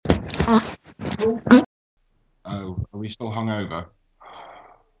Oh, are we still hungover?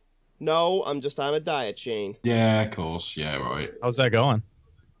 No, I'm just on a diet, Shane. Yeah, of course. Yeah, right. How's that going?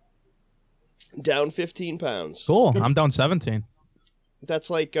 Down 15 pounds. Cool. I'm down 17. That's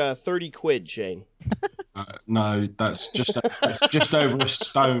like 30 quid, Shane. No, that's just over a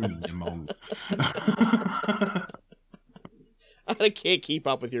stone, you mong. I can't keep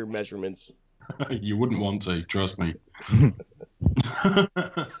up with your measurements. You wouldn't want to, trust me.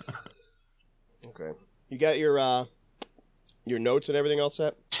 Okay. You got your notes and everything all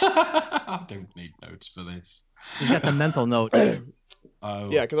set? I don't need notes for this. You got the mental note. Oh.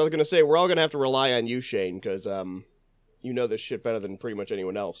 Yeah, because I was going to say, we're all going to have to rely on you, Shane, because you know this shit better than pretty much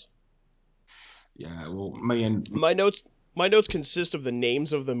anyone else. Yeah, well, me and... My notes consist of the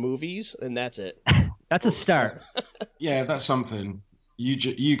names of the movies, and that's it. That's a start. Yeah, that's something.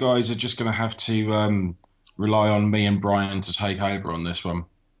 You guys are just going to have to rely on me and Brian to take over on this one.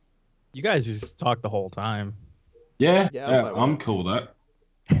 You guys just talk the whole time. Yeah, Yeah, I'm cool with that.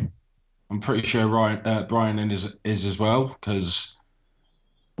 I'm pretty sure Brian is as well, because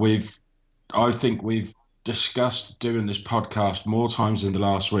I think we've discussed doing this podcast more times in the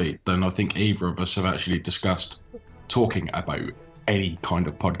last week than I think either of us have actually discussed talking about any kind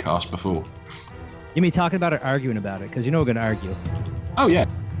of podcast before. You mean talking about it, arguing about it? Because you know we're going to argue. Oh, yeah.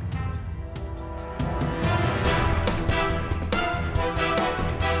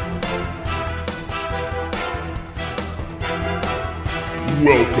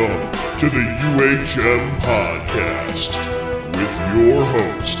 Welcome to the UHM Podcast with your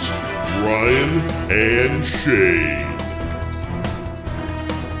hosts, Ryan and Shane.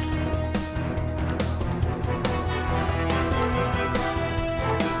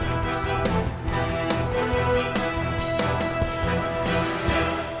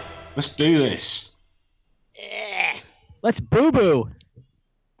 Let's do this. Let's boo-boo.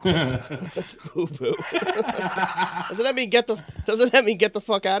 That's boo-boo. Doesn't that mean get the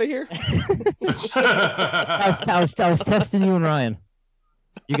fuck out of here? I was testing you and Ryan.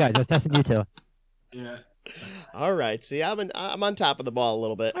 You guys, I was testing you too. Yeah. All right. See, I'm on top of the ball a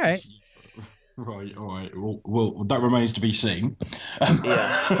little bit. All right. Right, all right. Well, that remains to be seen.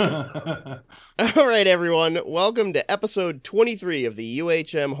 Yeah. All right, everyone. Welcome to episode 23 of the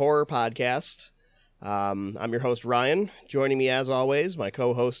UHM Horror Podcast. I'm your host, Ryan. Joining me, as always, my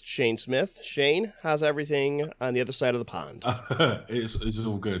co-host, Shane Smith. Shane, how's everything on the other side of the pond? It's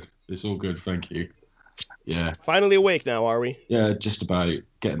all good. It's all good, thank you. Yeah. Finally awake now, are we? Yeah, just about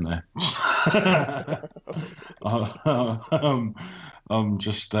getting there. I'm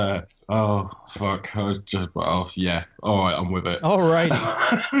just, oh, fuck. Yeah. All right, I'm with it. All right.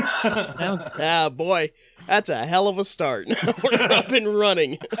 Ah, boy, that's a hell of a start. We're up and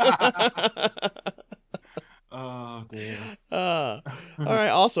running. Oh, dear. All right,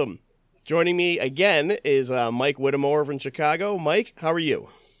 awesome. Joining me again is Mike Whittemore from Chicago. Mike, how are you?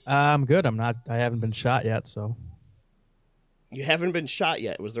 I'm good. I haven't been shot yet, so. You haven't been shot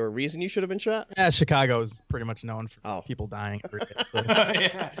yet. Was there a reason you should have been shot? Yeah, Chicago is pretty much known for people dying every day. So.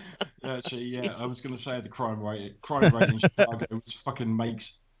 Yeah. Actually, yeah. Jesus. I was going to say the crime rate in Chicago fucking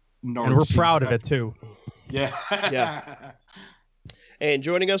makes no sense. And we're proud of it, too. Yeah. Yeah. And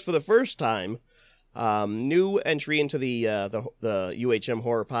joining us for the first time, new entry into the UHM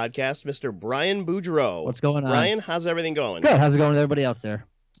Horror Podcast, Mr. Brian Boudreau. What's going on? Brian, how's everything going? Good. How's it going with everybody else there?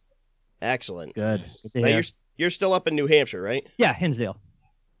 Excellent. Good. Yes. Good to Now hear. you're still up in New Hampshire, right? Yeah, Hinsdale.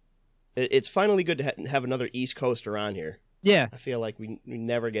 It's finally good to have another East Coaster on here. Yeah. I feel like we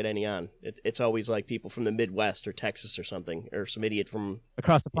never get any on. It's always like people from the Midwest or Texas or something, or some idiot from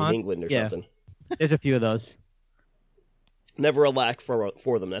Across the pond. England or Yeah. something. There's a few of those. Never a lack for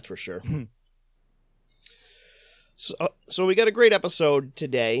them, that's for sure. So we got a great episode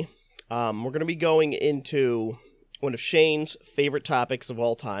today. We're going to be going into one of Shane's favorite topics of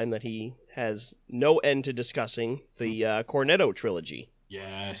all time that he has no end to discussing, the Cornetto trilogy.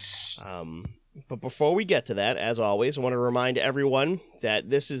 Yes. But before we get to that, as always, I want to remind everyone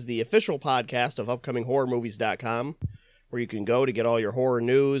that this is the official podcast of UpcomingHorrorMovies.com, where you can go to get all your horror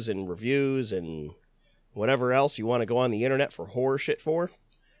news and reviews and whatever else you want to go on the internet for horror shit for.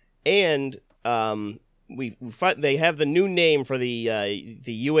 And they have the new name for the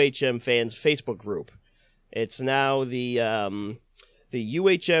UHM fans Facebook group. It's now the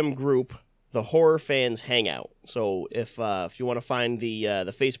UHM group, the Horror Fans Hangout. So if you want to find the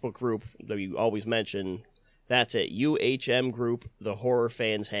Facebook group that we always mention, that's it. UHM group, the Horror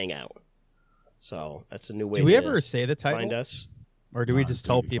Fans Hangout. So that's a new way. Do we ever say the title? Find us, or do we just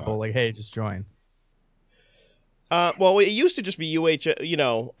tell people like, "Hey, just join"? Well, it used to just be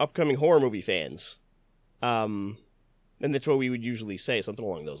upcoming horror movie fans. And that's what we would usually say, something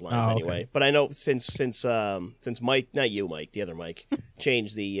along those lines anyway. But I know since Mike, not you, Mike, the other Mike,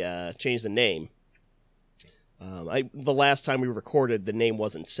 changed the name. The last time we recorded, the name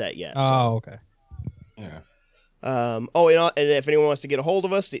wasn't set yet. Oh, okay. Yeah. And if anyone wants to get a hold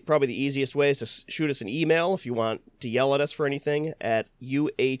of us, probably the easiest way is to shoot us an email if you want to yell at us for anything at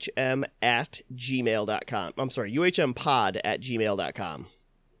uhm@gmail.com. I'm sorry, uhmpod@gmail.com.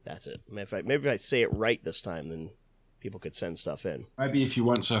 That's it. Maybe if I say it right this time, then people could send stuff in. Maybe if you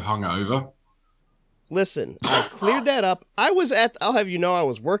weren't so hungover. Listen, I've cleared that up. I'll have you know, I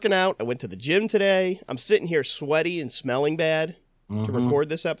was working out. I went to the gym today. I'm sitting here sweaty and smelling bad to record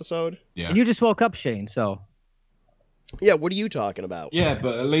this episode. Yeah. And you just woke up, Shane, so. Yeah, what are you talking about? Yeah,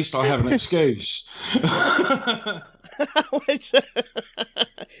 but at least I have an excuse.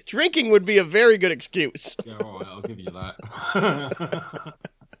 Drinking would be a very good excuse. Yeah, all right, I'll give you that.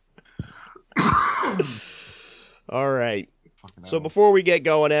 All right. So before we get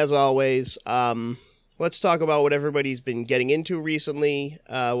going, as always, let's talk about what everybody's been getting into recently.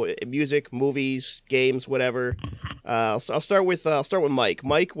 Music, movies, games, whatever. I'll start with Mike.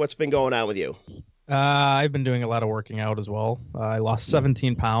 Mike, what's been going on with you? I've been doing a lot of working out as well. I lost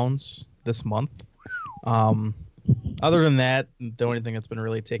 17 pounds this month. Other than that, the only thing that's been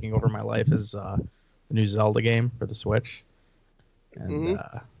really taking over my life is the new Zelda game for the Switch. And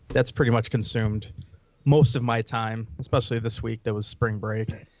that's pretty much consumed most of my time, especially this week that was spring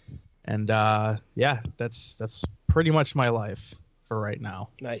break. And that's pretty much my life for right now.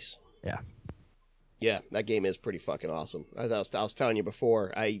 Nice. Yeah, that game is pretty fucking awesome. As I was telling you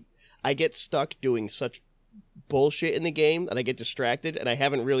before, I get stuck doing such bullshit in the game that I get distracted, and I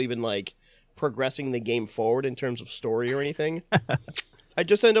haven't really been like progressing the game forward in terms of story or anything. I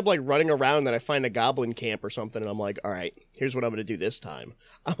just end up like running around and I find a goblin camp or something, and I'm like, all right, here's what I'm going to do this time.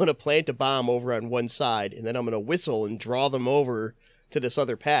 I'm going to plant a bomb over on one side, and then I'm going to whistle and draw them over to this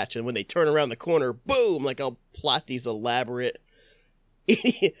other patch, and when they turn around the corner, boom, like I'll plot these elaborate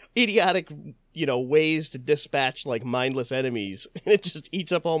idiotic, ways to dispatch like mindless enemies. It just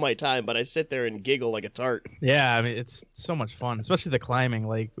eats up all my time, but I sit there and giggle like a tart. Yeah, I mean, it's so much fun, especially the climbing.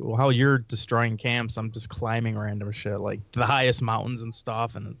 Like how you're destroying camps, I'm just climbing random shit, like the highest mountains and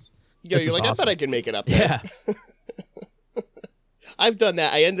stuff, and it's you're like, awesome. I bet I can make it up there. Yeah. I've done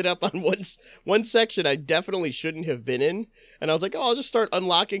that. I ended up on one section I definitely shouldn't have been in, and I was like, I'll just start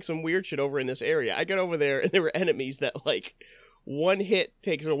unlocking some weird shit over in this area. I got over there, and there were enemies that like one hit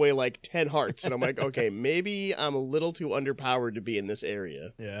takes away like 10 hearts, and I'm like, okay, maybe I'm a little too underpowered to be in this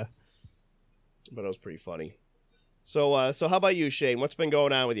area. Yeah, but it was pretty funny. So how about you, Shane? What's been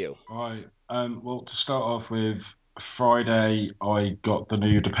going on with you? All right. Well, to start off with, Friday I got the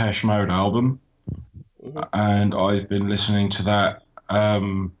new Depeche Mode album, and I've been listening to that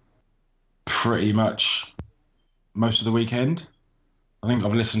pretty much most of the weekend. I think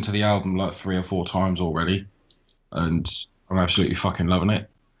I've listened to the album like 3 or 4 times already, and I'm absolutely fucking loving it.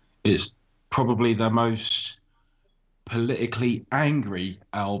 It's probably the most politically angry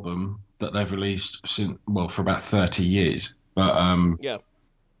album that they've released for about 30 years. But yeah,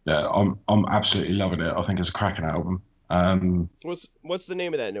 I'm absolutely loving it. I think it's a cracking album. What's the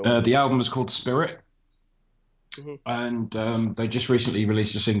name of that new one? The album is called Spirit, and they just recently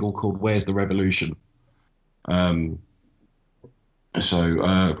released a single called "Where's the Revolution." That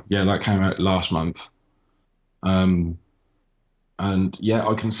came out last month. And yeah,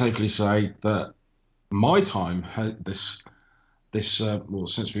 I can safely say that my time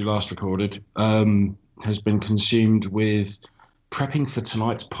since we last recorded has been consumed with prepping for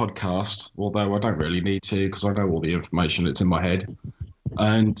tonight's podcast, although I don't really need to because I know all the information that's in my head.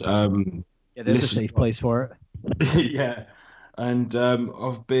 And there's a safe place for it. Yeah, and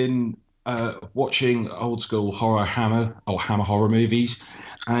I've been watching old school Hammer horror movies,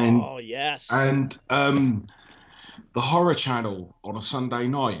 and and the Horror Channel on a Sunday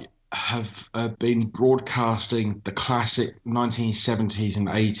night have been broadcasting the classic 1970s and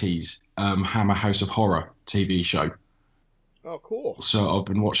 80s Hammer House of Horror TV show. Oh, cool. So I've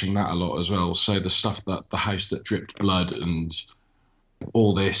been watching that a lot as well. So the stuff that the house that dripped blood and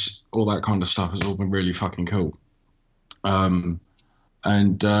all that kind of stuff has all been really fucking cool.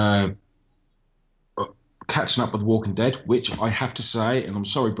 Catching up with Walking Dead, which I have to say, and I'm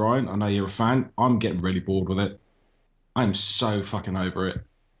sorry, Brian, I know you're a fan, I'm getting really bored with it. I'm so fucking over it.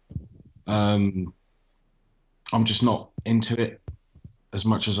 I'm just not into it as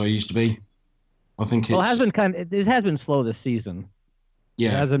much as I used to be. I think it has been slow this season.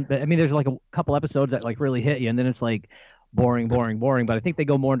 Yeah. There's like a couple episodes that like really hit you, and then it's like boring. But I think they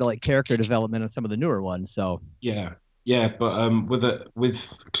go more into like character development on some of the newer ones. So yeah. But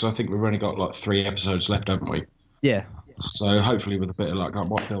because I think we've only got like 3 episodes left, haven't we? Yeah. So hopefully with a bit of luck, that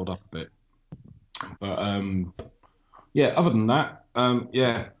might build up a bit. But yeah, other than that,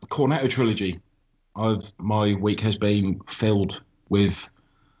 yeah, Cornetto trilogy. My week has been filled with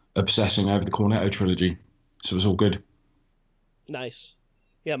obsessing over the Cornetto trilogy, so it was all good. Nice.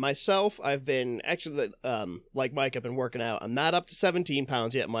 Yeah, myself, I've been actually, like Mike, I've been working out. I'm not up to 17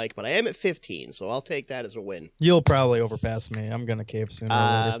 pounds yet, Mike, but I am at 15, so I'll take that as a win. You'll probably overpass me. I'm gonna cave sooner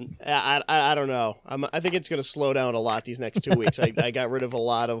or later. I don't know. I think it's gonna slow down a lot these next 2 weeks. I got rid of a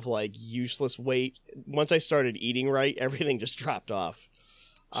lot of like useless weight. Once I started eating right, everything just dropped off.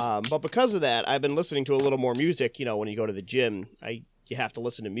 But because of that, I've been listening to a little more music. You know, when you go to the gym, you have to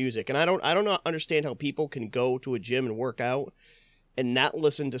listen to music, and I don't understand how people can go to a gym and work out and not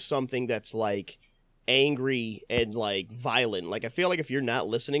listen to something that's like angry and like violent. Like I feel like if you're not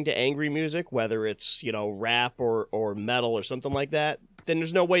listening to angry music, whether it's, you know, rap or metal or something like that, then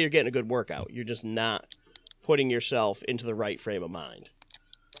there's no way you're getting a good workout. You're just not putting yourself into the right frame of mind.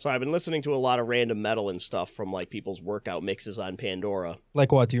 So I've been listening to a lot of random metal and stuff from like people's workout mixes on Pandora.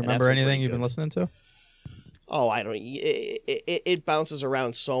 Like what? Do you remember anything you've been listening to? Oh, I don't. It bounces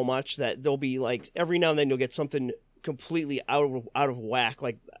around so much that there'll be like every now and then you'll get something completely out of whack.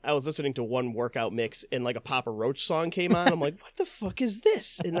 Like I was listening to one workout mix and like a Papa Roach song came on. I'm like, what the fuck is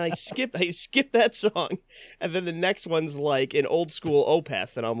this? And I skipped that song. And then the next one's like an old school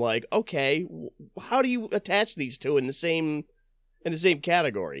Opeth, and I'm like, okay, how do you attach these two in the same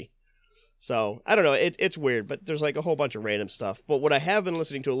category? So I don't know. It's weird, but there's like a whole bunch of random stuff. But what I have been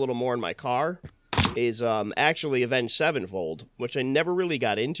listening to a little more in my car is actually Avenged Sevenfold, which I never really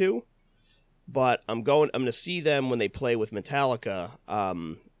got into. But I'm going to see them when they play with Metallica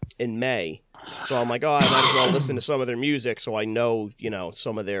in May. So I'm like, oh, I might as well listen to some of their music so I know, you know,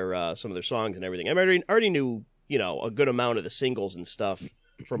 some of their songs and everything. I already knew, you know, a good amount of the singles and stuff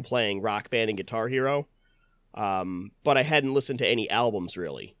from playing Rock Band and Guitar Hero. But I hadn't listened to any albums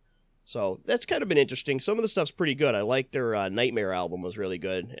really. So that's kind of been interesting. Some of the stuff's pretty good. I like their Nightmare album was really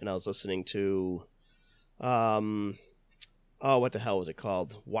good. And I was listening to what the hell was it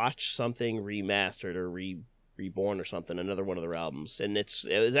called? Watch Something Remastered or Reborn or something, another one of their albums. And it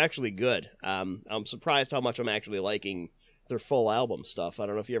was actually good. I'm surprised how much I'm actually liking their full album stuff. I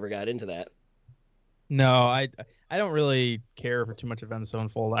don't know if you ever got into that. No, I don't really care for too much of Avenged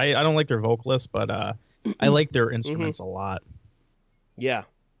Sevenfold. I don't like their vocalists, but I like their instruments a lot. Yeah.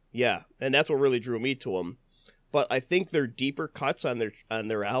 And that's what really drew me to them. But I think their deeper cuts on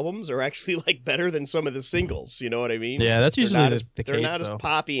their albums are actually like better than some of the singles. You know what I mean? Yeah, that's usually the case. They're not as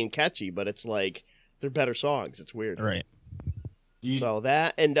poppy and catchy, but it's like they're better songs. It's weird, right? So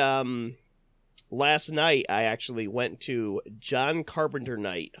that and last night I actually went to John Carpenter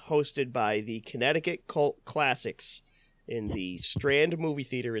Night, hosted by the Connecticut Cult Classics in the Strand Movie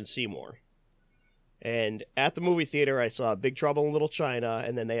Theater in Seymour. And at the movie theater, I saw Big Trouble in Little China,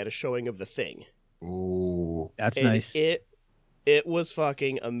 and then they had a showing of The Thing. Ooh, that's and nice. It was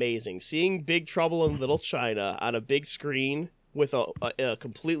fucking amazing. Seeing Big Trouble in Little China on a big screen with a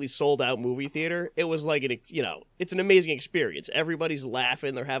completely sold out movie theater, it was like it's an amazing experience. Everybody's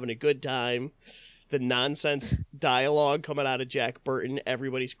laughing, they're having a good time. The nonsense dialogue coming out of Jack Burton,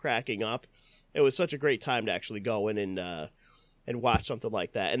 everybody's cracking up. It was such a great time to actually go in and watch something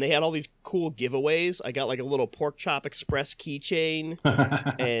like that. And they had all these cool giveaways. I got like a little Pork Chop Express keychain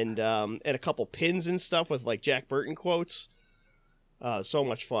and a couple pins and stuff with like Jack Burton quotes. So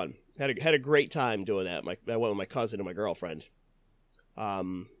much fun. Had a great time doing that. I went with my cousin and my girlfriend.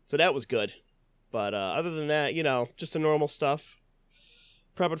 So that was good. But other than that, just the normal stuff.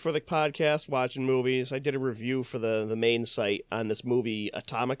 Prepping for the podcast, watching movies. I did a review for the main site on this movie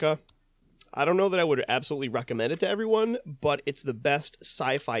Atomica. I don't know that I would absolutely recommend it to everyone, but it's the best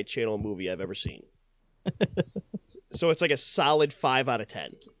Sci-Fi Channel movie I've ever seen. So it's like a solid 5 out of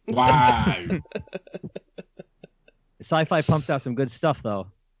 10. Wow. Sci-Fi pumps out some good stuff, though.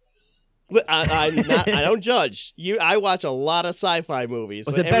 I don't judge. I watch a lot of sci-fi movies.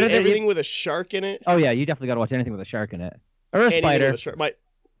 Was it better than everything with a shark in it? Oh yeah, you definitely got to watch anything with a shark in it, or a spider. A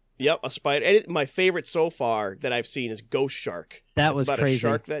spider. My favorite so far that I've seen is Ghost Shark. That was about crazy. A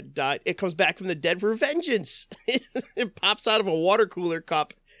shark that died. It comes back from the dead for vengeance. It pops out of a water cooler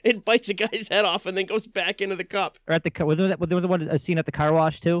cup. It bites a guy's head off and then goes back into the cup. Or at the was there the one scene at the car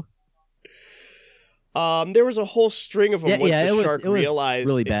wash too? There was a whole string of them once the shark realized.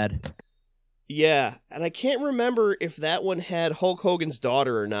 Really bad. Yeah, and I can't remember if that one had Hulk Hogan's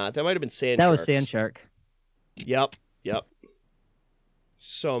daughter or not. That might have been Sand Sharks. That was Sand Shark. Yep.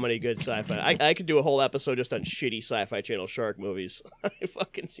 So many good sci-fi. I could do a whole episode just on shitty Sci-Fi Channel shark movies. I've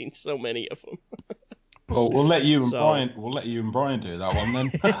fucking seen so many of them. Well, we'll let you and Brian do that one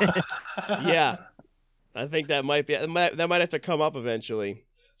then. Yeah. I think that might have to come up eventually.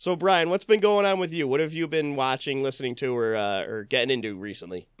 So, Brian, what's been going on with you? What have you been watching, listening to, or getting into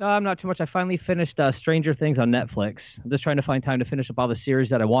recently? Not too much. I finally finished Stranger Things on Netflix. I'm just trying to find time to finish up all the series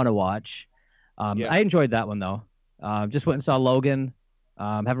that I want to watch. I enjoyed that one, though. Just went and saw Logan.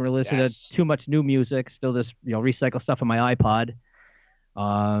 Haven't really listened to too much new music. Still just, recycle stuff on my iPod.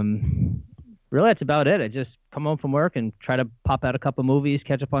 Really, that's about it. I just come home from work and try to pop out a couple movies,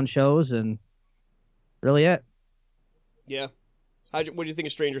 catch up on shows, and really it. Yeah. What do you think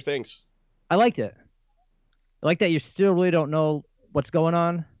of Stranger Things? I liked it. I like that you still really don't know what's going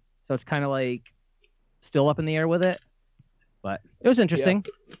on, so it's kind of like still up in the air with it. But it was interesting.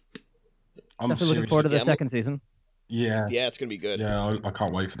 Yeah. Definitely looking forward to the second season. Yeah. Yeah, it's going to be good. Yeah, I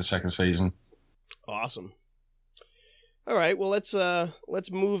can't wait for the second season. Awesome. All right, well,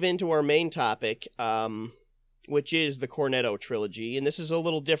 let's move into our main topic, which is the Cornetto trilogy. And this is a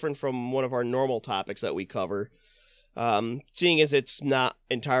little different from one of our normal topics that we cover. Seeing as it's not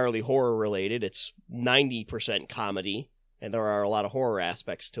entirely horror related, it's 90% comedy, and there are a lot of horror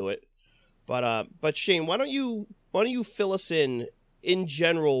aspects to it. But Shane, why don't you fill us in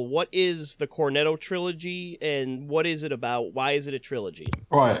general, what is the Cornetto trilogy and what is it about? Why is it a trilogy?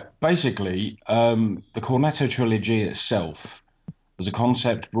 Right. Basically, the Cornetto trilogy itself was a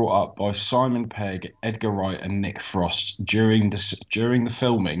concept brought up by Simon Pegg, Edgar Wright, and Nick Frost during the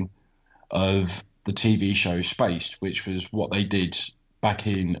filming of the TV show Spaced, which was what they did back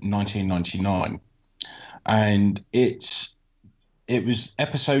in 1999, and it was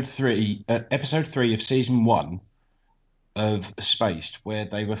episode 3 of season 1 of Spaced, where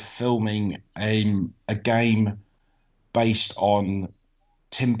they were filming a game based on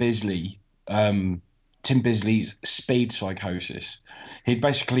Tim Bisley's speed psychosis. He'd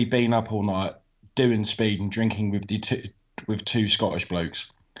basically been up all night doing speed and drinking with two Scottish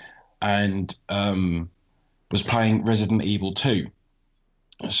blokes, and was playing Resident Evil 2.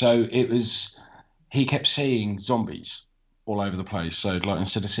 So he kept seeing zombies all over the place. So like,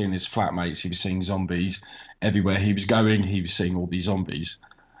 instead of seeing his flatmates, he was seeing zombies everywhere he was going. He was seeing all these zombies,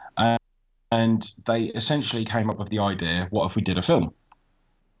 and they essentially came up with the idea: what if we did a film?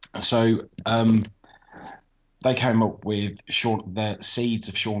 So they came up with the Seeds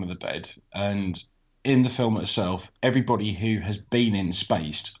of Shaun of the Dead, and in the film itself, everybody who has been in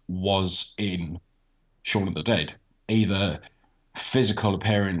Spaced was in Shaun of the Dead, either physical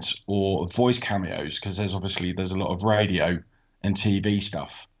appearance or voice cameos, because there's a lot of radio and TV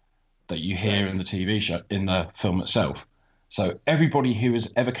stuff that you hear in the TV show, in the film itself. So everybody who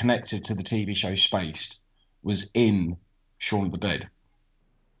was ever connected to the TV show Spaced was in Shaun of the Dead.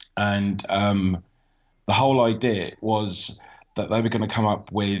 And the whole idea was that they were going to come up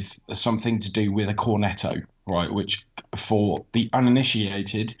with something to do with a cornetto, right? Which, for the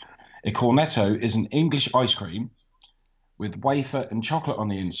uninitiated, a cornetto is an English ice cream with wafer and chocolate on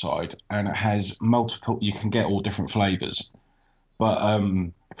the inside, and it has multiple, you can get all different flavors. But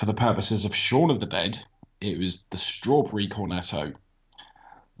for the purposes of Shaun of the Dead, it was the strawberry cornetto,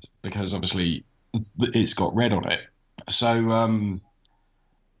 because obviously it's got red on it. So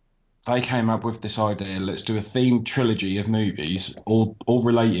they came up with this idea: let's do a themed trilogy of movies, all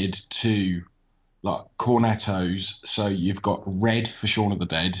related to like cornettos. So you've got red for Shaun of the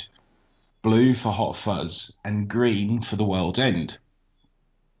Dead, blue for Hot Fuzz, and green for The World's End.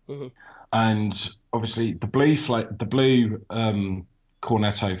 Mm-hmm. And obviously the blue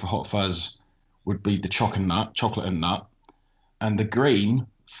cornetto for Hot Fuzz would be the chocolate and nut, and the green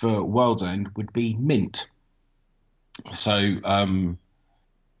for World's End would be mint. So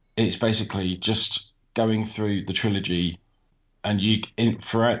it's basically just going through the trilogy, and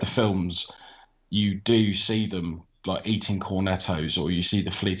throughout the films you do see them like eating cornettos, or you see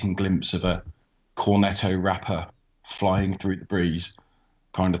the fleeting glimpse of a cornetto wrapper flying through the breeze,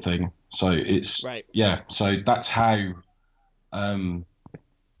 kind of thing. So it's right. Yeah. So that's how the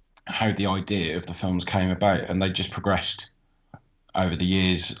idea of the films came about, and they just progressed over the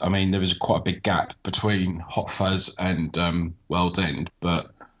years. I mean, there was quite a big gap between Hot Fuzz and World's End,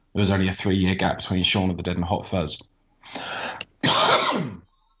 but there was only a 3-year gap between Shaun of the Dead and Hot Fuzz.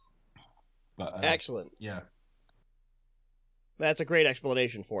 But, excellent. Yeah. That's a great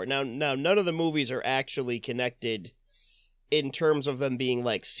explanation for it. Now, none of the movies are actually connected in terms of them being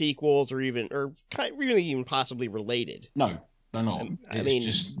like sequels or really even possibly related. No, they're not. I mean,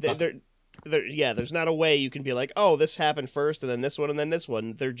 there's not a way you can be like, oh, this happened first, and then this one, and then this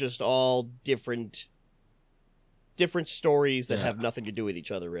one. They're just all different stories that have nothing to do with each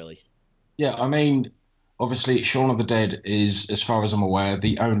other, really. Yeah, I mean, obviously, Shaun of the Dead is, as far as I'm aware,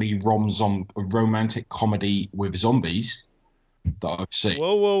 the only romantic comedy with zombies that I've seen.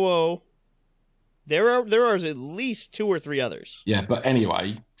 Whoa. There are at least 2 or 3 others. Yeah, but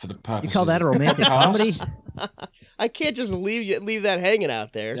anyway, for the purposes... You call that a romantic comedy? I can't just leave that hanging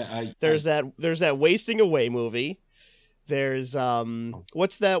out there. Yeah, there's that Wasting Away movie. There's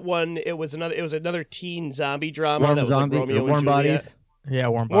what's that one? It was another teen zombie drama Warm that was zombie, like Romeo Warm and Juliet. Bodies. Yeah,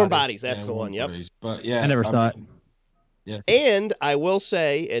 Warm Bodies. That's the one. Yep. Bodies. But yeah, I never saw it. Yeah. And I will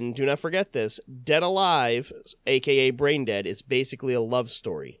say, and do not forget this: Dead Alive, aka Brain Dead, is basically a love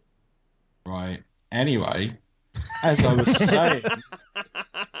story. Right. Anyway, as I was saying,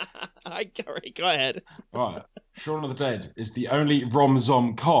 Go ahead. right, Shaun of the Dead is the only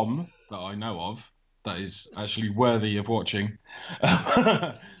rom-com that I know of that is actually worthy of watching.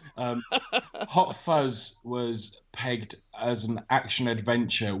 Hot Fuzz was pegged as an action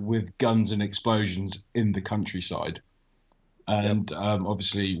adventure with guns and explosions in the countryside. And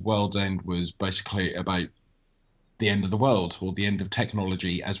obviously, World's End was basically about the end of the world or the end of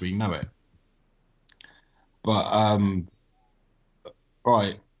technology as we know it. But,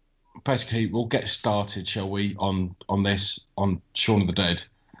 right, basically, we'll get started, shall we, on Shaun of the Dead.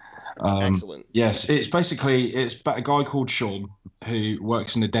 Excellent. Yes, it's about a guy called Sean who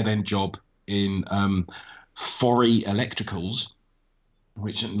works in a dead-end job in Forey Electricals,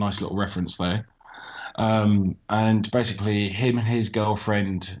 which is a nice little reference there. And basically, him and his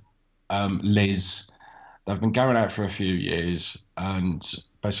girlfriend, Liz, they've been going out for a few years, and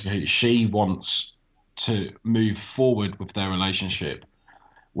basically she wants to move forward with their relationship,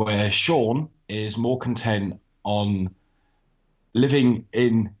 where Sean is more content on living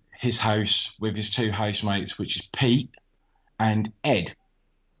in his house with his 2 housemates, which is Pete and Ed.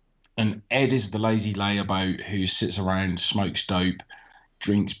 And Ed is the lazy layabout who sits around, smokes dope,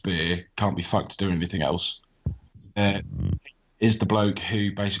 drinks beer, can't be fucked to do anything else. Is the bloke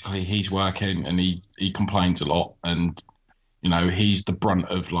who basically he's working and he complains a lot, and you know he's the brunt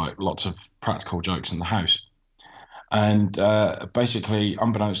of like lots of practical jokes in the house. And basically,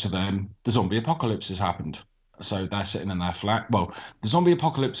 unbeknownst to them, the zombie apocalypse has happened. So they're sitting in their flat. Well, the zombie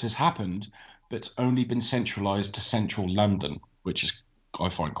apocalypse has happened, but it's only been centralised to central London, which is I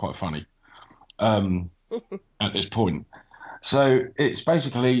find quite funny at this point. So it's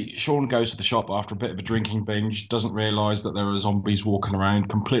basically Sean goes to the shop after a bit of a drinking binge, doesn't realise that there are zombies walking around,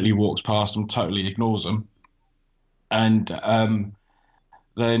 completely walks past them, totally ignores them. And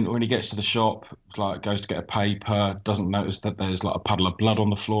then when he gets to the shop, like goes to get a paper, doesn't notice that there's like a puddle of blood on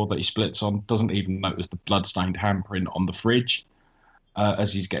the floor that he splits on, doesn't even notice the blood-stained handprint on the fridge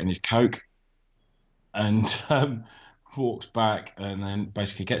as he's getting his Coke, and walks back and then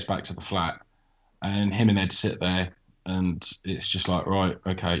basically gets back to the flat, and him and Ed sit there. And it's just like, right,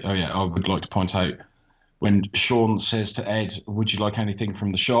 okay, oh yeah, I would like to point out when Sean says to Ed, would you like anything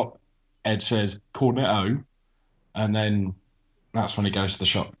from the shop? Ed says, Cornetto. And then that's when he goes to the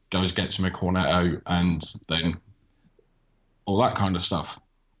shop, gets him a Cornetto, and then all that kind of stuff.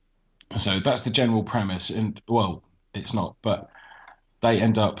 So that's the general premise. And, well, it's not, but he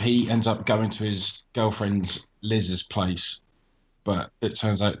ends up going to his girlfriend's Liz's place. But it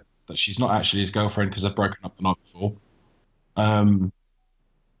turns out that she's not actually his girlfriend because they've broken up the night before. And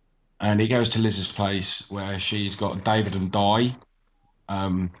he goes to Liz's place where she's got David and Di,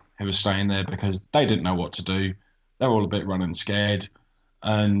 who are staying there because they didn't know what to do. They're all a bit running scared.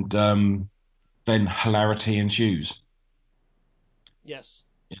 And then hilarity ensues. Yes.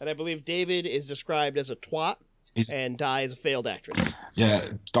 And I believe David is described as a twat and Di is a failed actress. Yeah,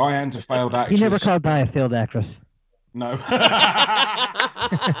 Diane's a failed actress. He never called Di a failed actress. No.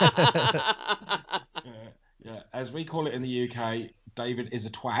 Yeah, as we call it in the UK, David is a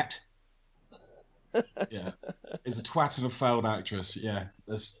twat. Yeah, is a twat and a failed actress. Yeah,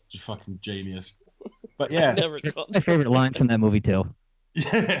 that's just fucking genius. But yeah, my favorite line from that movie too.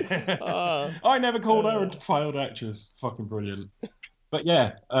 Yeah, I never called her a failed actress. Fucking brilliant. But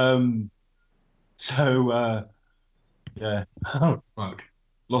yeah, so yeah, oh fuck,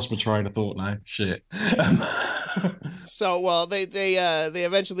 lost my train of thought now. Shit. So, well, they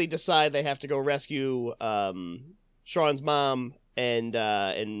eventually decide they have to go rescue Sean's mom,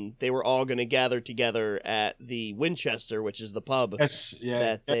 and they were all going to gather together at the Winchester, which is the pub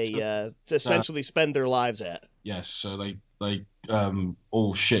that they essentially spend their lives at. Yes, so they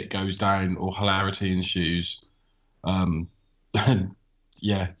all shit goes down, all hilarity ensues, and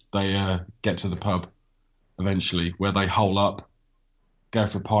yeah, they get to the pub eventually, where they hole up, go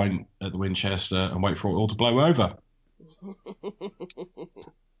for a pint at the Winchester, and wait for it all to blow over.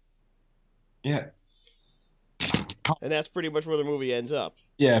 Yeah. And that's pretty much where the movie ends up.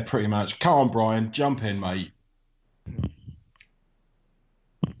 Yeah, pretty much. Come on, Brian, jump in, mate.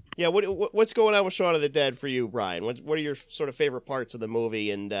 Yeah, what's going on with Shaun of the Dead for you, Brian? What are your sort of favorite parts of the movie,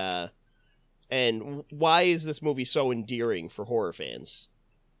 and And why is this movie so endearing for horror fans?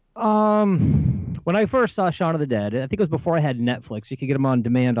 When I first saw Shaun of the Dead, I think it was before I had Netflix. You could get them on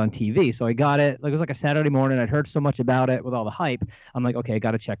demand on TV. So I got it. Like, it was like a Saturday morning. I'd heard so much about it with all the hype. I'm like, okay, I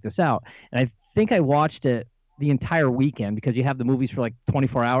got to check this out. And I think I watched it the entire weekend because you have the movies for like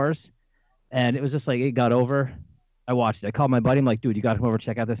 24 hours. And it was just like, it got over. I watched it. I called my buddy. I'm like, dude, you got to come over and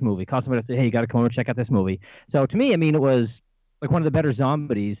check out this movie. Called somebody to say, hey, you got to come over and check out this movie. So to me, I mean, it was like one of the better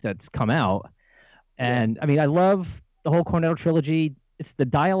zombies that's come out. And I mean, I love the whole Cornetto trilogy. It's the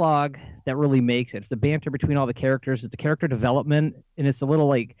dialogue that really makes it. It's the banter between all the characters. It's the character development, and it's a little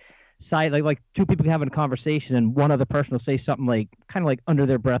like side, like two people having a conversation, and one other person will say something like kind of like under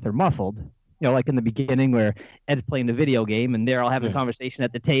their breath or muffled. You know, like in the beginning where Ed's playing the video game, and they're all having a conversation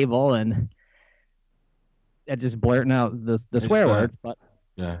at the table, and Ed just blurting out the swear words. But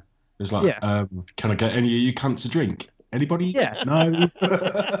yeah, it's like, can I get any of you cunts a drink? Anybody? Yeah. No.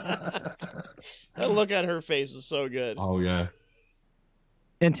 That look on her face was so good. Oh yeah.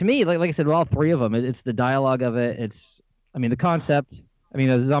 And to me, like I said, all three of them, it's the dialogue of it. It's, I mean, the concept. I mean,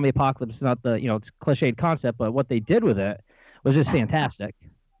 the zombie apocalypse is not the, it's cliched concept, but what they did with it was just fantastic.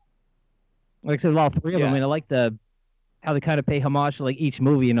 Like I said, all three of them. I mean, I like how they kind of pay homage to like each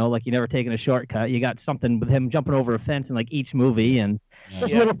movie. Like you're never taking a shortcut. You got something with him jumping over a fence in like each movie, and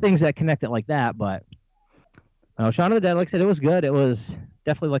just little things that connect it like that. But Shaun of the Dead, like I said, it was good. It was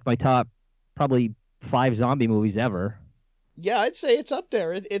definitely like my top, probably 5 zombie movies ever. Yeah, I'd say it's up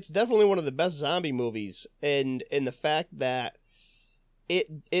there. It's definitely one of the best zombie movies, and the fact that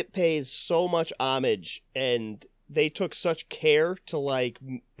it pays so much homage, and they took such care to like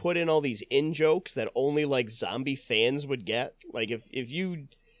put in all these in-jokes that only like zombie fans would get. Like if you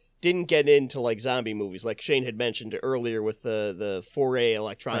didn't get into like zombie movies, like Shane had mentioned earlier with the 4A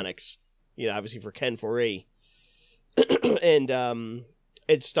electronics, obviously for Ken 4A, and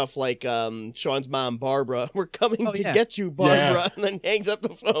it's stuff like Sean's mom, Barbara. We're coming to get you, Barbara, and then hangs up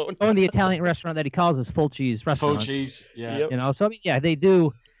the phone. Oh, and the Italian restaurant that he calls is Fulci's restaurant. Fulci's, yeah. Yep. So I mean, they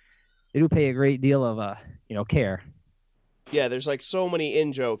do pay a great deal of care. Yeah, there's like so many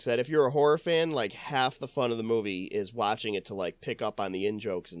in-jokes that if you're a horror fan, like half the fun of the movie is watching it to like pick up on the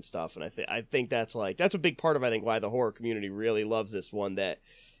in-jokes and stuff. And I think that's a big part of why the horror community really loves this one, that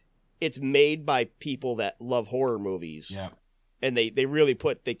it's made by people that love horror movies. Yeah. And they really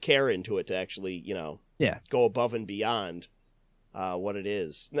put the care into it to actually, go above and beyond what it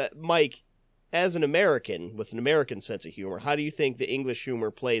is. Now, Mike, as an American with an American sense of humor, how do you think the English humor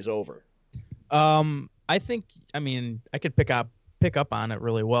plays over? I think, I could pick up on it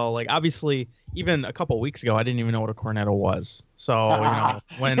really well. Like, obviously, even a couple of weeks ago, I didn't even know what a cornetto was. So,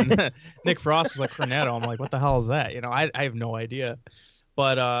 when Nick Frost was like, cornetto, I'm like, what the hell is that? I have no idea.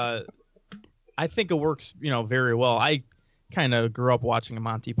 But I think it works, very well. I kind of grew up watching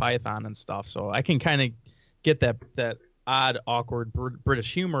Monty Python and stuff, so I can kind of get that odd, awkward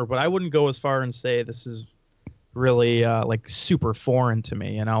British humor, but I wouldn't go as far and say this is really like super foreign to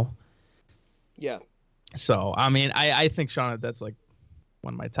me, Yeah. So, I think Shaun of the Dead's like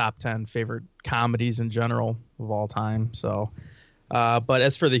one of my top 10 favorite comedies in general of all time. So, but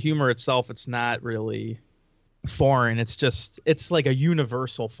as for the humor itself, it's not really foreign. It's like a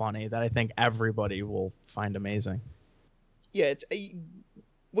universal funny that I think everybody will find amazing. Yeah,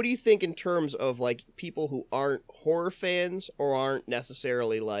 what do you think in terms of like people who aren't horror fans or aren't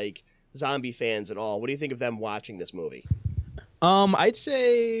necessarily like zombie fans at all? What do you think of them watching this movie? I'd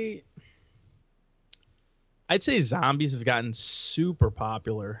say zombies have gotten super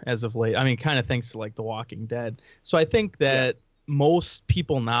popular as of late. Kind of thanks to like The Walking Dead. So I think that most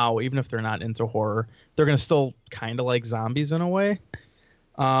people now, even if they're not into horror, they're gonna still kind of like zombies in a way.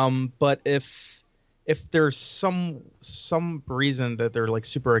 But if there's some reason that they're like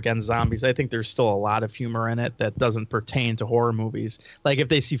super against zombies, I think there's still a lot of humor in it that doesn't pertain to horror movies. Like if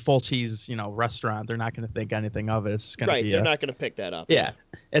they see Fulci's, restaurant, they're not going to think anything of it. It's going to be they're not going to pick that up. Yeah,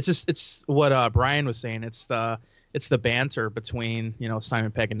 it's what Brian was saying. It's the banter between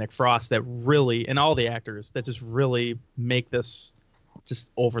Simon Pegg and Nick Frost that really, and all the actors that just really make this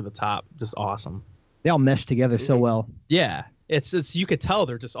just over the top, just awesome. They all mesh together so well. Yeah, it's you could tell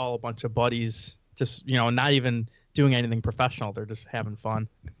they're just all a bunch of buddies. Just, not even doing anything professional. They're just having fun.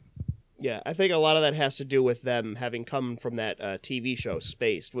 Yeah, I think a lot of that has to do with them having come from that TV show,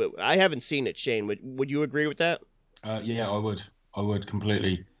 Spaced. I haven't seen it, Shane. Would you agree with that? Yeah, I would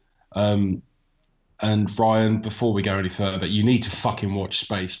completely. And Ryan, before we go any further, you need to fucking watch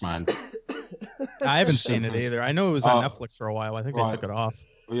Spaced, man. I haven't seen it either. I know it was on Netflix for a while. I think they took it off.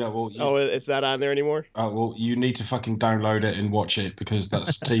 Yeah, well. It's not on there anymore? Well, you need to fucking download it and watch it because that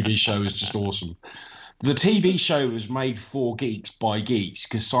TV show is just awesome. The TV show was made for geeks by geeks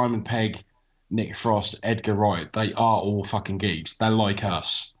because Simon Pegg Nick Frost, Edgar Wright, they are all fucking geeks. They're like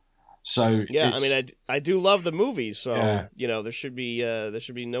us. So yeah, I mean, I do love the movies, so yeah. there should be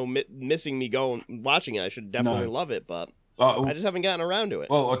no missing me going watching it. I should definitely love it, but I just haven't gotten around to it.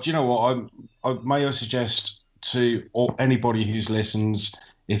 Well, do you know what? May I suggest to anybody who's listens,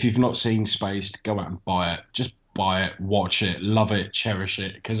 if you've not seen Spaced, go out and buy it. Just buy it, watch it, love it, cherish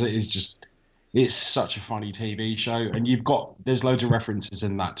it, because it's such a funny TV show, and there's loads of references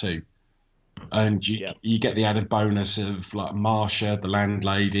in that too. And you get the added bonus of like Marsha, the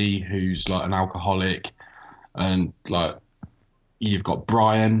landlady, who's like an alcoholic, and like you've got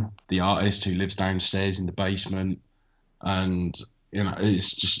Brian, the artist who lives downstairs in the basement, and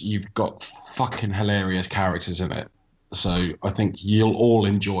it's just you've got fucking hilarious characters in it. So I think you'll all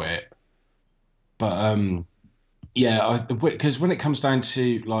enjoy it. But because when it comes down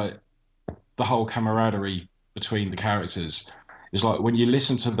to like the whole camaraderie between the characters. It's like when you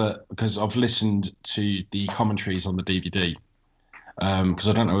listen to because I've listened to the commentaries on the DVD, because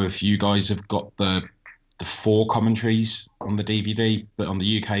I don't know if you guys have got the 4 commentaries on the DVD, but on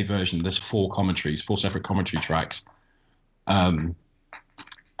the UK version, there's 4 separate commentary tracks. And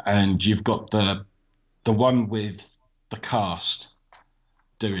you've got the one with the cast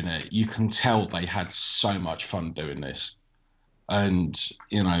doing it. You can tell they had so much fun doing this. And,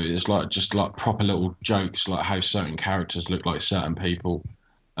 it's just proper little jokes, like how certain characters look like certain people.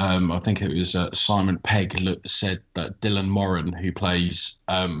 I think it was Simon Pegg said that Dylan Moran, who plays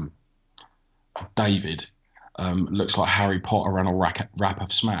David, looks like Harry Potter and a rap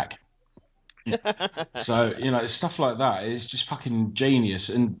of smack. So, stuff like that is just fucking genius.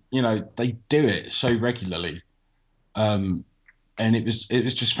 And, they do it so regularly. And it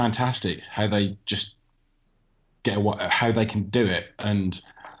was just fantastic how they just how they can do it and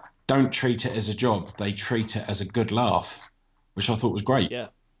don't treat it as a job. They treat it as a good laugh, which I thought was great. Yeah.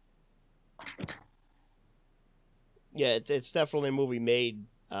 Yeah, it's definitely a movie made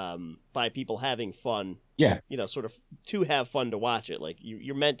by people having fun. Yeah. Sort of to have fun to watch it. Like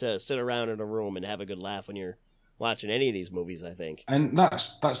you're meant to sit around in a room and have a good laugh when you're watching any of these movies, I think. And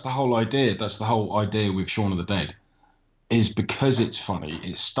that's the whole idea. That's the whole idea with Shaun of the Dead, is because it's funny.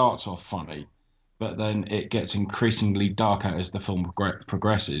 It starts off funny, but then it gets increasingly darker as the film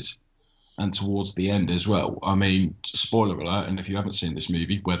progresses, and towards the end as well. I mean, spoiler alert, and if you haven't seen this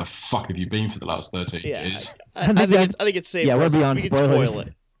movie, where the fuck have you been for the last 13 years? I think it's safe. We're beyond we can spoil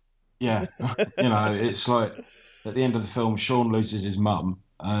it. Yeah, it's like at the end of the film, Shaun loses his mum,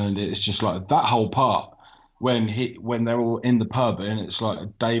 and it's just like that whole part when they're all in the pub, and it's like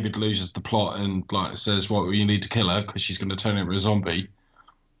David loses the plot and like says, "Well, you need to kill her because she's going to turn into a zombie,"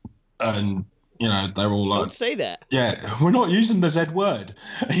 and they're all like, don't say that. Yeah, we're not using the Z word.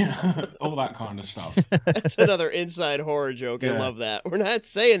 All that kind of stuff. That's another inside horror joke. Yeah. I love that. We're not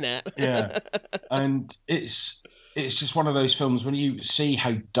saying that. Yeah, and it's just one of those films, when you see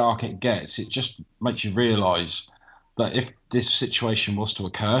how dark it gets, it just makes you realise that if this situation was to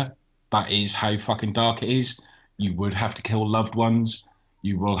occur, that is how fucking dark it is. You would have to kill loved ones.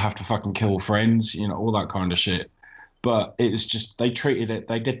 You will have to fucking kill friends, all that kind of shit. But it was just, they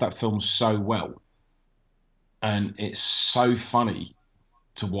did that film so well. And it's so funny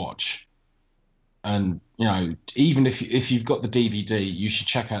to watch. And, even if you've got the DVD, you should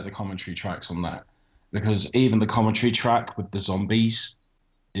check out the commentary tracks on that. Because even the commentary track with the zombies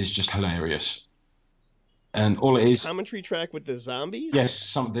is just hilarious. And all it is... Commentary track with the zombies?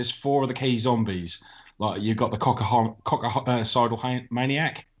 Yes, there's 4 of the key zombies. Like, you've got the cockacidal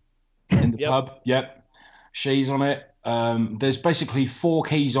maniac in the pub. Yep. She's on it. There's basically 4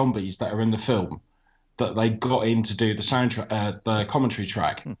 key zombies that are in the film that they got in to do the soundtrack, the commentary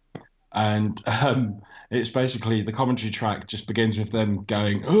track. And it's basically the commentary track just begins with them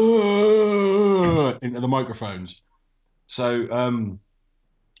going into the microphones. So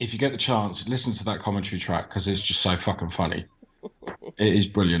if you get the chance, listen to that commentary track because it's just so fucking funny. It is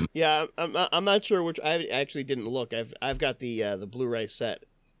brilliant. Yeah, I'm not sure which. I actually didn't look. I've got the Blu-ray set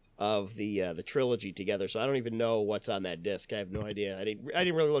of the trilogy together, so I don't even know what's on that disc. I have no idea. I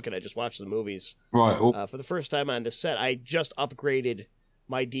didn't really look at it. I just watched the movies. Right. Well, for the first time on the set, I just upgraded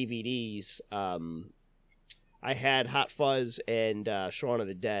my DVDs. I had Hot Fuzz and Shaun of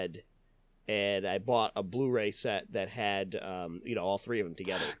the Dead, and I bought a Blu-ray set that had all 3 of them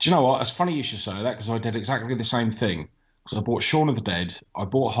together. Do you know what? It's funny you should say that because I did exactly the same thing. Because I bought Shaun of the Dead, I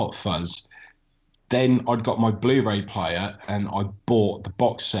bought Hot Fuzz, then I'd got my Blu-ray player and I bought the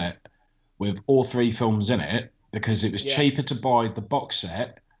box set with all 3 films in it because it was cheaper to buy the box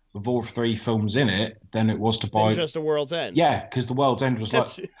set with all 3 films in it than it was to buy just The World's End. Yeah, because The World's End was like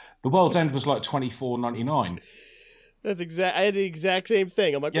 $24.99. I had the exact same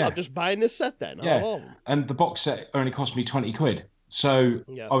thing. I'm like, well, I'm just buying this set then. Yeah. And the box set only cost me 20 quid. So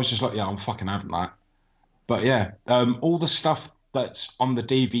I was just like, I'm fucking having that. But yeah, all the stuff that's on the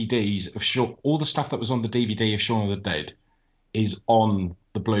DVDs of all the stuff that was on the DVD of Shaun of the Dead is on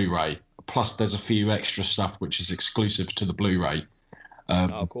the Blu-ray. Plus, there's a few extra stuff which is exclusive to the Blu-ray.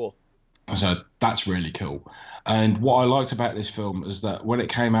 Cool. So that's really cool. And what I liked about this film is that when it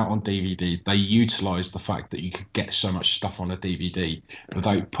came out on DVD, they utilised the fact that you could get so much stuff on a DVD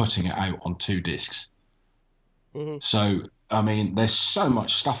without putting it out on 2 discs. Mm-hmm. So, I mean, there's so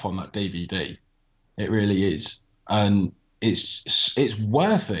much stuff on that DVD. It really is. And it's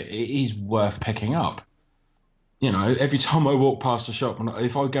worth it. It is worth picking up. You know, every time I walk past a shop,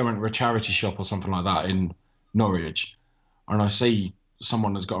 if I go into a charity shop or something like that in Norwich, and I see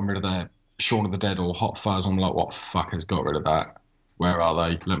someone has gotten rid of their Shaun of the Dead or Hot Fuzz, I'm like, what fuck has got rid of that? Where are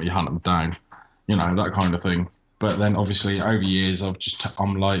they? Let me hunt them down. You know, that kind of thing. But then obviously over years,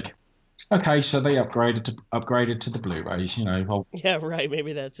 I'm like, okay, so they upgraded to the Blu-rays, you know. Yeah, right.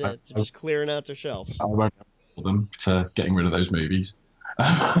 Maybe that's it. They're just clearing out their shelves. I won't call them for getting rid of those movies.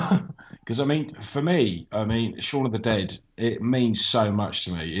 Because, I mean, for me, Shaun of the Dead, it means so much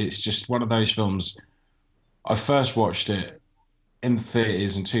to me. It's just one of those films. I first watched it in the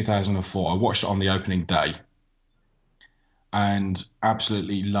theatres in 2004. I watched it on the opening day and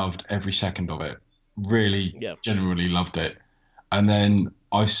absolutely loved every second of it. Really, genuinely loved it. And then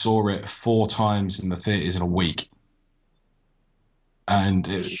I saw it 4 times in the theatres in a week. And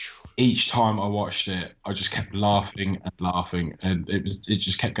each time I watched it, I just kept laughing and laughing, and it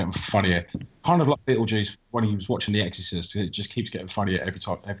just kept getting funnier. Kind of like Beetlejuice when he was watching The Exorcist. It just keeps getting funnier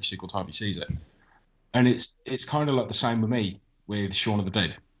every single time he sees it. And it's kind of like the same with me with Shaun of the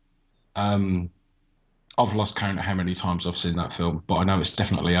Dead. I've lost count of how many times I've seen that film, but I know it's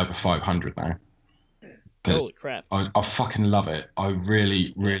definitely over 500 now. Holy crap! I fucking love it. I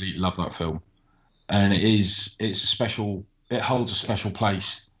really, really love that film, and it's a special. It holds a special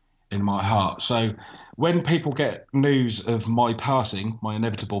place in my heart. So when people get news of my passing, my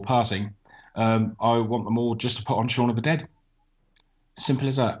inevitable passing, I want them all just to put on Shaun of the Dead. Simple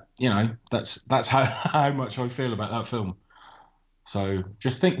as that. You know, that's how much I feel about that film. So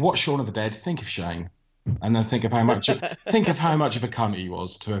just watch Shaun of the Dead, think of Shane, and then think of how much of a cunt he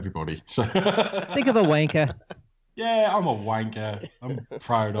was to everybody. So think of a wanker. Yeah, I'm a wanker. I'm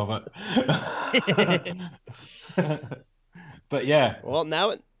proud of it. But yeah. Well,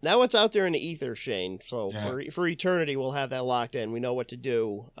 now it's out there in the ether, Shane. So for eternity, we'll have that locked in. We know what to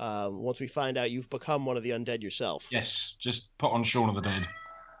do once we find out you've become one of the undead yourself. Yes, just put on Shaun of the Dead.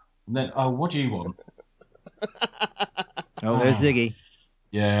 And then, what do you want? Oh, there's Ziggy.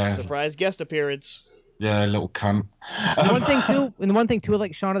 Yeah. Surprise guest appearance. Yeah, little cunt. And one thing too,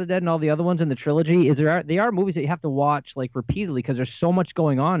 like Shaun of the Dead and all the other ones in the trilogy, is they are movies that you have to watch like repeatedly because there's so much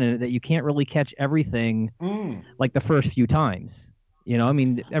going on in it that you can't really catch everything like the first few times. You know, I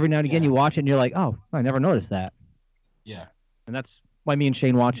mean, every now and again you watch it and you're like, oh, I never noticed that. Yeah. And that's why me and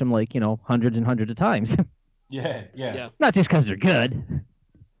Shane watch them like, you know, hundreds and hundreds of times. Yeah. Not just because they're good.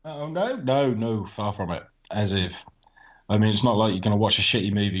 Oh, no, far from it. As if. I mean, it's not like you're going to watch a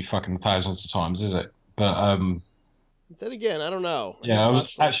shitty movie fucking thousands of times, is it? But then again, I don't know. Yeah, I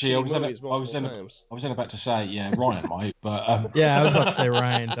was about to say, Ryan might, but yeah, I was about to say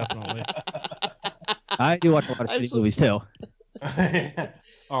Ryan, definitely. I do watch a lot of shitty movies too.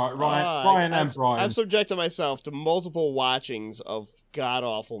 All right, Ryan and Brian. I've subjected myself to multiple watchings of god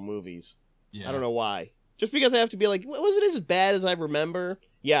awful movies. Yeah. I don't know why. Just because I have to be like, was it as bad as I remember?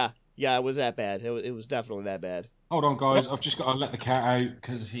 Yeah, it was that bad. It was definitely that bad. Hold on, guys. I've just got to let the cat out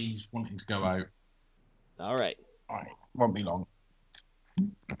because he's wanting to go out. All right. Won't be long.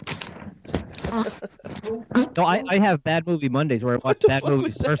 No, I have Bad Movie Mondays where I watch bad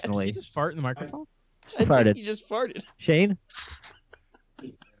movies personally. Did you just fart in the microphone? I think he just farted. Shane?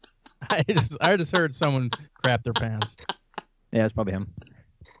 I just heard someone crap their pants. Yeah, it's probably him.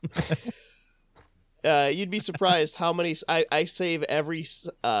 You'd be surprised how many I save every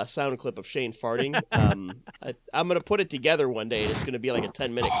sound clip of Shane farting. I'm gonna put it together one day, and it's gonna be like a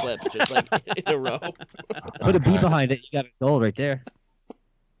 10-minute clip, just like in a row. Put a beat behind it. You got a goal right there.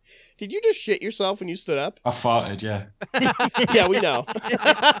 Did you just shit yourself when you stood up? I farted, yeah. Yeah, we know.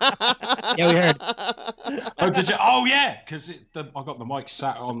 Yeah, we heard. Oh, did you? Oh, yeah, because I got the mic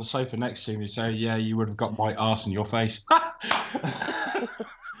sat on the sofa next to me, so yeah, you would have got my arse in your face.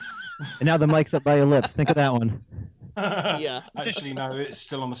 And now the mic's up by your lips. Think of that one. Yeah. Actually, no, it's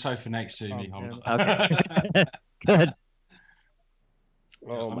still on the sofa next to me. Okay. Good.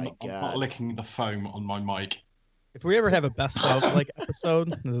 Oh, my God. I'm not licking the foam on my mic. If we ever have a best of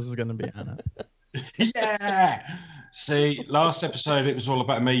episode, this is going to be on it. Yeah. See, last episode it was all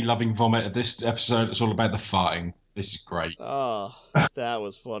about me loving vomit. This episode it's all about the farting. This is great. Oh, that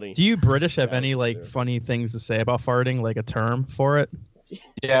was funny. Do you British have any like funny things to say about farting, like a term for it?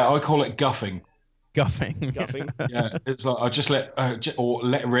 Yeah, I call it guffing. Guffing. Yeah, it's like I just let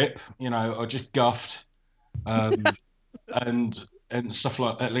rip. You know, I just guffed, and stuff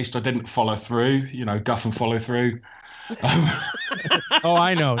like. At least I didn't follow through. You know, guff and follow through. Oh,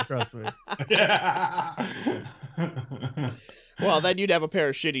 I know. Trust me. Yeah. Well, then you'd have a pair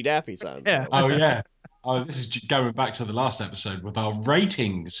of shitty nappies on. Yeah. So. Oh yeah. Oh, this is going back to the last episode with our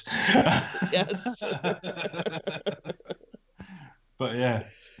ratings. Yes. But yeah.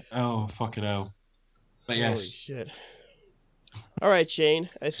 Oh, fucking hell. But yes. Holy shit. All right, Shane.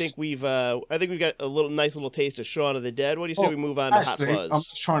 I think we've got a nice little taste of Shaun of the Dead. What do you say we move on to Hot Fuzz? I'm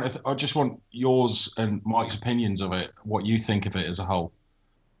just trying to. I just want yours and Mike's opinions of it. What you think of it as a whole.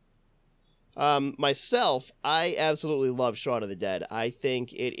 Myself, I absolutely love Shaun of the Dead. I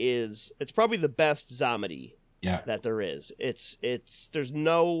think it's probably the best zombie that there is. There's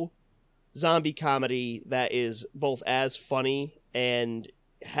no zombie comedy that is both as funny and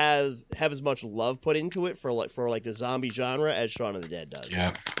have as much love put into it for the zombie genre as Shaun of the Dead does.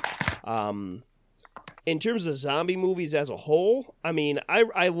 Yeah. In terms of zombie movies as a whole, I mean, I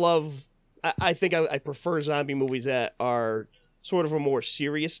think I prefer zombie movies that are sort of a more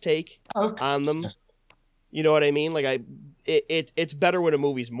serious take on them. Yeah. You know what I mean? Like it's better when a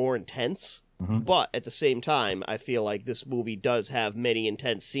movie's more intense, but at the same time, I feel like this movie does have many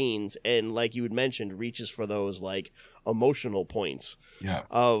intense scenes, and like you had mentioned, reaches for those like emotional points. Yeah.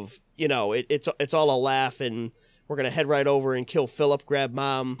 Of it's all a laugh and we're gonna head right over and kill Philip, grab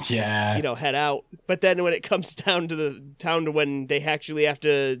mom, head out. But then when it comes down to when they actually have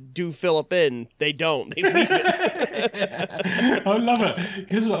to do Philip in, they don't. They leave it. I love it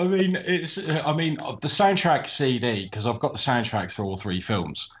because the soundtrack CD, because I've got the soundtracks for all three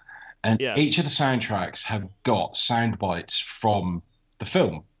films, and each of the soundtracks have got sound bites from the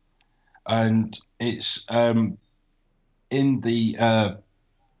film, and it's in the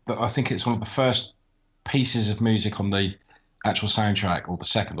I think it's one of the first pieces of music on the actual soundtrack, or the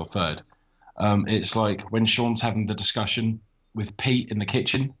second or third. It's like when Sean's having the discussion with Pete in the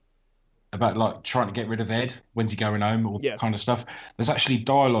kitchen about like trying to get rid of Ed, when's he going home, all that kind of stuff. There's actually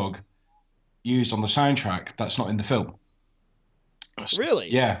dialogue used on the soundtrack that's not in the film. Really?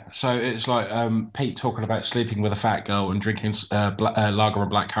 Yeah. So it's like Pete talking about sleeping with a fat girl and drinking lager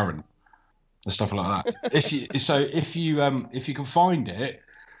and blackcurrant and stuff like that. If you can find it,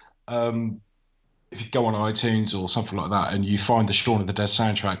 if you go on iTunes or something like that and you find the Shaun of the Dead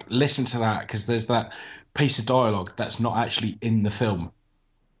soundtrack, listen to that, because there's that piece of dialogue that's not actually in the film.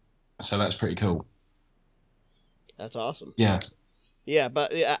 So that's pretty cool. That's awesome. Yeah. Yeah,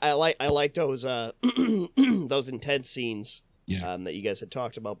 but I like those those intense scenes that you guys had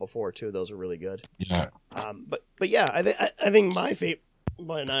talked about before too. Those are really good. Yeah. But yeah, I think my favorite.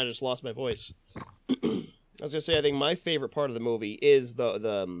 Boy, now I just lost my voice. I was gonna say I think my favorite part of the movie is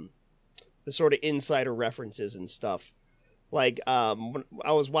the sort of insider references and stuff. Like when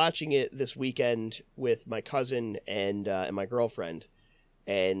I was watching it this weekend with my cousin and my girlfriend,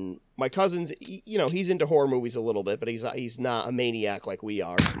 and my cousin's he's into horror movies a little bit, but he's not a maniac like we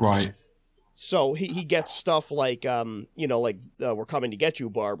are. Right. So he gets stuff like We're Coming to Get You,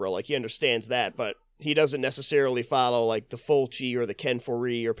 Barbara. Like he understands that, but he doesn't necessarily follow like the Fulci or the Ken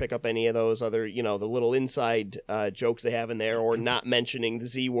Foree or pick up any of those other, the little inside jokes they have in there, or not mentioning the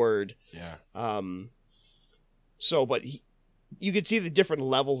Z word. Yeah. But you could see the different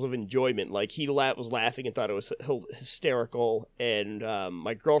levels of enjoyment. Like he was laughing and thought it was hysterical, and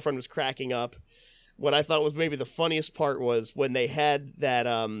my girlfriend was cracking up. What I thought was maybe the funniest part was when they had that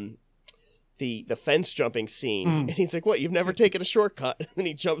the fence jumping scene, and he's like, "What? You've never taken a shortcut?" And then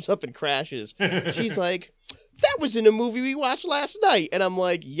he jumps up and crashes. She's like, "That was in a movie we watched last night," and I'm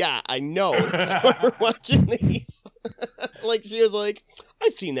like, "Yeah, I know. That's why we're watching these." Like she was like,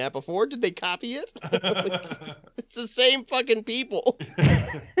 "I've seen that before. Did they copy it?" Like, it's the same fucking people.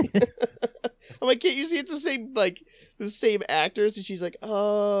 I'm like, "Can't you see it's the same actors?" And she's like,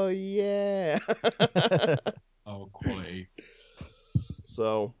 "Oh yeah." Oh, quality.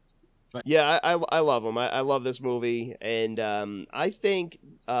 So. Yeah, I love them. I love this movie, and I think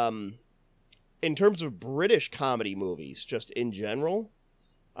in terms of British comedy movies, just in general,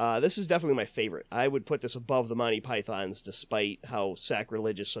 this is definitely my favorite. I would put this above the Monty Pythons, despite how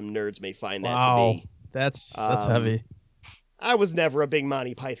sacrilegious some nerds may find that to be. That's heavy. I was never a big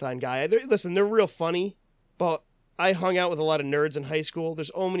Monty Python guy. They're real funny, but I hung out with a lot of nerds in high school.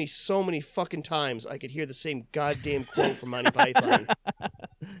 There's so many fucking times I could hear the same goddamn quote from Monty Python.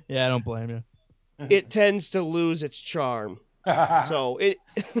 Yeah, I don't blame you. it tends to lose its charm. So it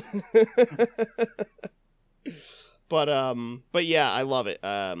but yeah, I love it.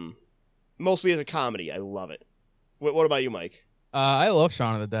 Mostly as a comedy, I love it. What about you, Mike? I love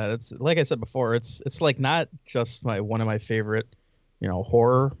Shaun of the Dead. It's like I said before, it's like not just one of my favorite,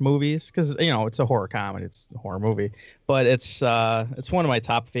 horror movies, because it's a horror comedy, it's a horror movie, but it's one of my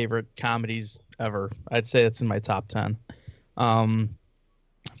top favorite comedies ever. I'd say it's in my top 10.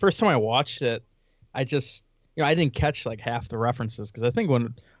 First time I watched it, I just I didn't catch like half the references, because I think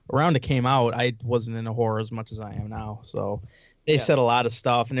when around it came out, I wasn't into horror as much as I am now. So they said a lot of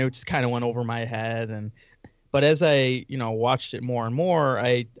stuff, and it just kind of went over my head. But as I watched it more and more,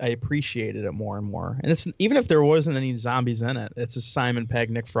 I appreciated it more and more. And it's even if there wasn't any zombies in it, it's just Simon Pegg,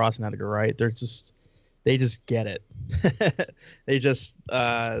 Nick Frost, and Edgar Wright. They just get it. they're just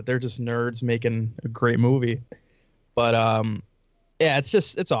nerds making a great movie. But yeah,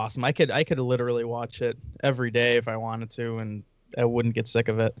 it's awesome. I could literally watch it every day if I wanted to, and I wouldn't get sick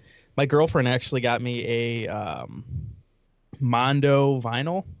of it. My girlfriend actually got me a Mondo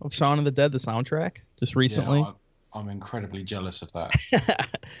vinyl of Shaun of the Dead, the soundtrack, just recently. Yeah, I'm incredibly jealous of that.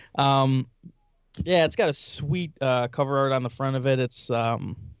 Yeah, it's got a sweet cover art on the front of it. It's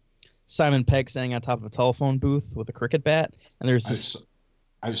Simon Pegg standing on top of a telephone booth with a cricket bat, and there's this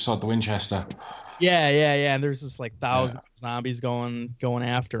outside the Winchester. Yeah, and there's just like thousands of zombies going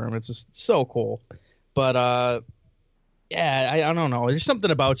after him. It's just so cool. But yeah, I don't know. There's something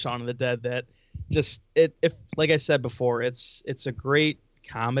about Shaun of the Dead that just if like I said before, it's a great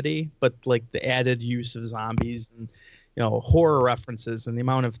comedy, but like the added use of zombies and horror references and the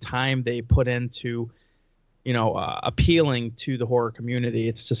amount of time they put into appealing to the horror community,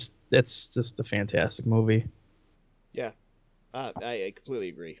 it's just a fantastic movie. Yeah, I completely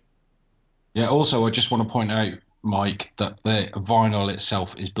agree. Yeah. Also, I just want to point out, Mike, that the vinyl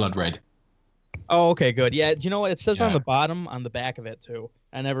itself is blood red. Oh, okay, good. Yeah, you know what? It says on the bottom, on the back of it too.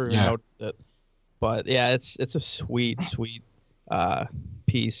 I never even noticed it. But yeah, it's a sweet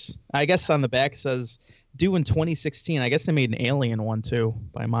piece. I guess on the back it says due in 2016. I guess they made an Alien one too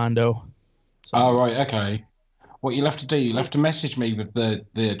by Mondo. So, oh right, okay. What you'll have to do, you'll have to message me with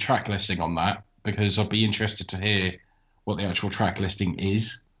the track listing on that, because I'll be interested to hear what the actual track listing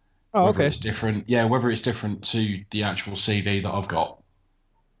is. Oh, whether okay. It's different. Yeah, whether it's different to the actual CD that I've got.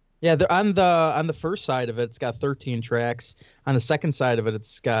 Yeah, on the first side of it, it's got 13 tracks. On the second side of it,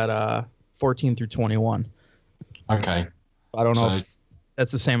 it's got 14 through 21. Okay. I don't know if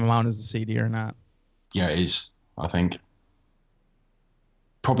that's the same amount as the CD or not. Yeah, it is, I think.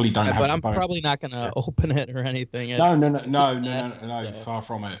 Probably don't have. But I'm probably not going to open it or anything. No, far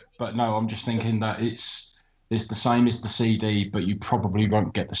from it. But no, I'm just thinking that it's the same as the CD, but you probably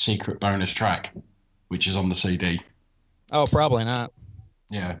won't get the secret bonus track, which is on the CD. Oh, probably not.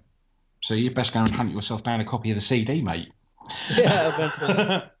 Yeah. So you best go and hunt yourself down a copy of the CD, mate. Yeah,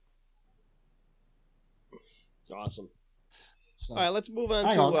 eventually. Awesome. So, all right, let's move on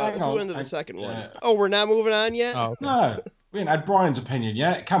to the second one. Oh, we're not moving on yet? Oh, okay. No, we haven't had Brian's opinion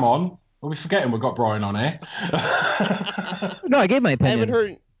yet. Come on. Are we forgetting we've got Brian on here? No, I gave my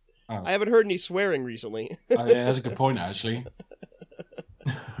opinion. I haven't heard any swearing recently. Oh, yeah, that's a good point, actually.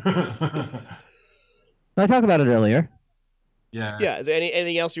 I talked about it earlier. Yeah. Yeah. Is there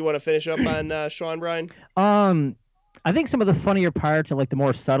anything else you want to finish up on, Sean, Brian? I think some of the funnier parts are like the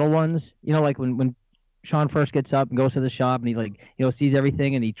more subtle ones. Like when Sean first gets up and goes to the shop and he sees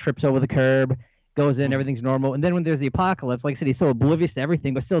everything and he trips over the curb, goes in, everything's normal. And then when there's the apocalypse, like I said, he's so oblivious to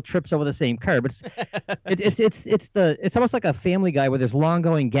everything, but still trips over the same curb. It's almost like a Family Guy where there's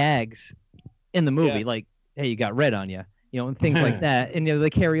long-going gags in the movie, like, hey, you got red on you, and things like that. And they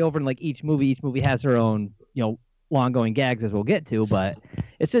carry over in like each movie has their own, long-going gags, as we'll get to. But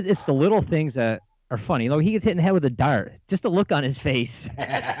it's the little things that are funny. He gets hit in the head with a dart. Just the look on his face.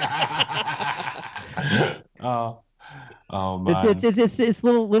 Oh man. It's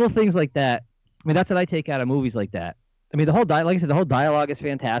little things like that. I mean, that's what I take out of movies like that. I mean, like I said, the whole dialogue is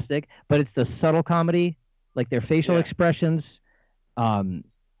fantastic, but it's the subtle comedy, like their facial expressions.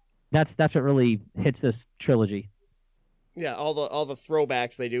 That's what really hits this trilogy. Yeah, all the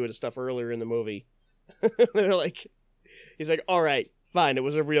throwbacks they do to stuff earlier in the movie. They're like, he's like, all right, fine, it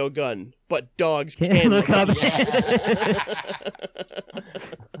was a real gun, but dogs can look up.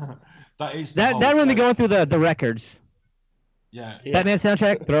 That when they go through the records. Yeah. Batman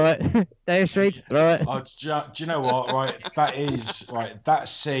soundtrack, throw it. Dire Straits, throw it. Oh, do you know what? Right, that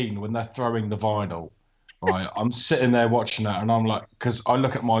scene when they're throwing the vinyl. Right, I'm sitting there watching that, and I'm like, because I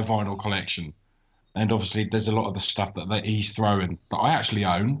look at my vinyl collection, and obviously there's a lot of the stuff that he's throwing that I actually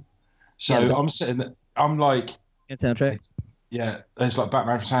own. So I'm sitting there, I'm like, soundtrack. Yeah, there's like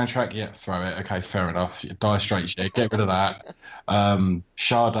Batman soundtrack. Yeah, throw it. Okay, fair enough. Dire Straits. Yeah, get rid of that.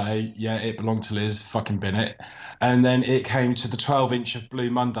 Sade. Yeah, it belonged to Liz. Fucking bin it. And then it came to the 12-inch of Blue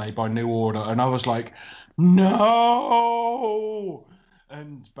Monday by New Order, and I was like, no.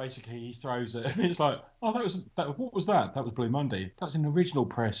 And basically, he throws it, and it's like, oh, that was that. What was that? That was Blue Monday. That's an original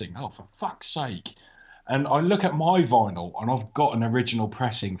pressing. Oh, for fuck's sake! And I look at my vinyl, and I've got an original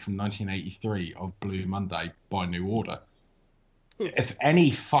pressing from 1983 of Blue Monday by New Order. If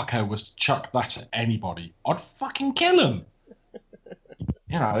any fucker was to chuck that at anybody, I'd fucking kill him.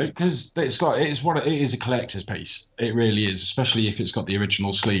 You know, because it's like it is a collector's piece. It really is, especially if it's got the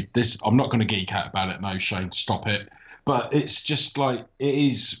original sleeve. I'm not going to geek out about it. No, Shane, stop it. But it's just like it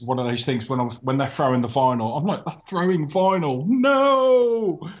is one of those things when they're throwing the vinyl, I'm like, I'm throwing vinyl,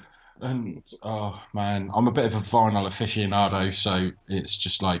 no. And oh man, I'm a bit of a vinyl aficionado, so it's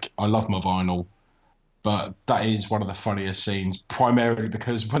just like I love my vinyl. But that is one of the funniest scenes, primarily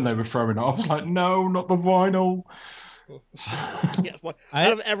because when they were throwing it, I was like, no, not the vinyl. Yeah,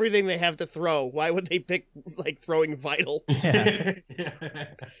 out of everything they have to throw, why would they pick like throwing vinyl? Yeah.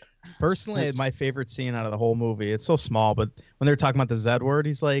 Personally, my favorite scene out of the whole movie, it's so small, but when they're talking about the Z word,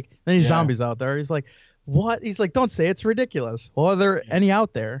 he's like, any zombies out there? He's like, what? He's like, don't say it, it's ridiculous. Well, are there any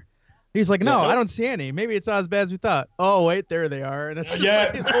out there? He's like, no, I don't see any. Maybe it's not as bad as we thought. Oh, wait, there they are. And it's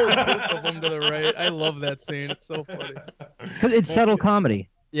like this whole group of them to the right. I love that scene. It's so funny. Because it's subtle comedy.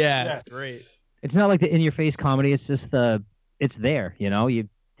 Yeah, it's great. It's not like the in-your-face comedy. It's just it's there, you know? You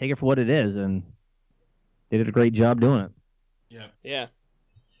take it for what it is, and they did a great job doing it. Yeah.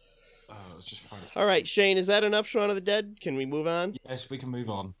 Oh, it was just fantastic. All right, Shane, is that enough, Shaun of the Dead? Can we move on? Yes, we can move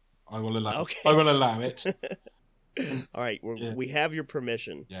on. I will allow. Okay. I will allow it. All right, we have your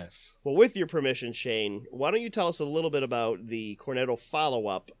permission. Yes. Well, with your permission, Shane, why don't you tell us a little bit about the Cornetto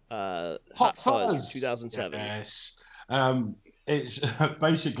follow-up, Hot Fuzz, from 2007? Yes. It's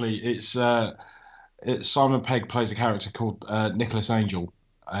basically it's Simon Pegg plays a character called Nicholas Angel,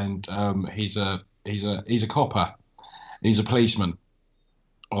 and he's a copper. He's a policeman.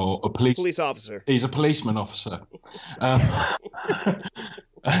 Or a police officer. He's a policeman officer.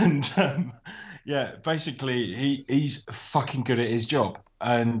 And yeah, basically he's fucking good at his job,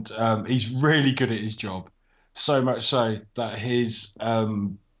 and he's really good at his job, so much so that his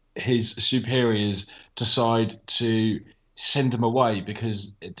superiors decide to send him away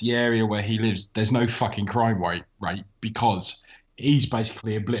because the area where he lives, there's no fucking crime rate because he's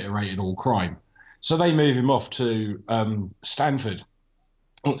basically obliterated all crime. So they move him off to Sandford,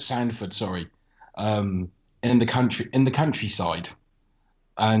 in the countryside.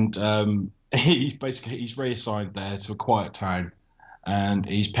 And he's reassigned there to a quiet town, and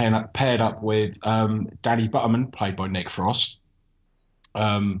he's paired up with Danny Butterman, played by Nick Frost.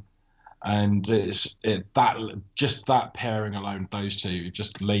 And that pairing alone, those two,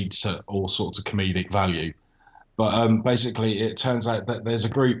 just leads to all sorts of comedic value. But basically, it turns out that there's a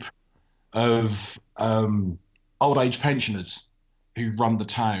group of old age pensioners who run the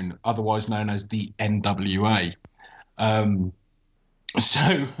town, otherwise known as the NWA.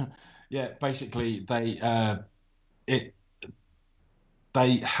 So, yeah, basically they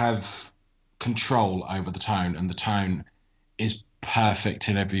have control over the town, and the town is perfect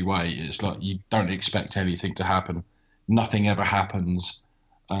in every way. It's like you don't expect anything to happen, nothing ever happens,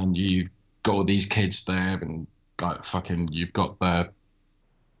 and you've got all these kids there, and like fucking, you've got the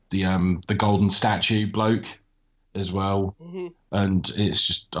golden statue bloke as well, and it's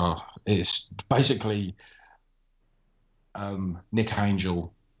just it's basically. Nick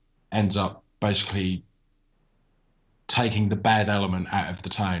Angel ends up basically taking the bad element out of the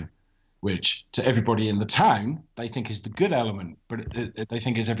town, which to everybody in the town they think is the good element, but they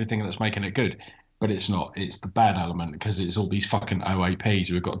think is everything that's making it good, but it's not. It's the bad element because it's all these fucking OAPs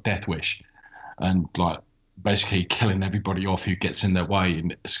who have got death wish and like basically killing everybody off who gets in their way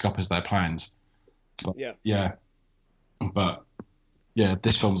and scuppers their plans. But, yeah,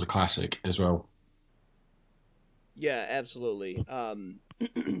 this film's a classic as well. Yeah, absolutely.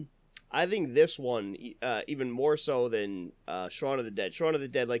 I think this one, even more so than Shaun of the Dead. Shaun of the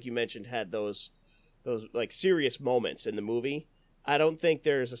Dead, like you mentioned, had those like serious moments in the movie. I don't think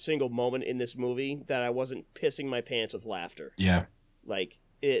there's a single moment in this movie that I wasn't pissing my pants with laughter. Yeah. Like,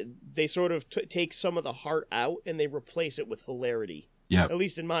 they sort of take some of the heart out and they replace it with hilarity. Yeah. At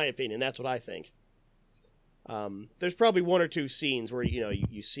least in my opinion, that's what I think. There's probably one or two scenes where,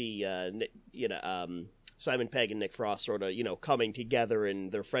 you see, Simon Pegg and Nick Frost sort of, coming together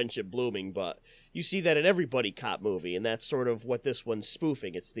and their friendship blooming, but you see that in every buddy cop movie, and that's sort of what this one's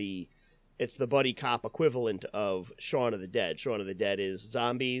spoofing. It's the buddy cop equivalent of Shaun of the Dead. Shaun of the Dead is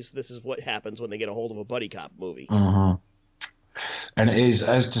zombies. This is what happens when they get a hold of a buddy cop movie. Uh-huh. And it is,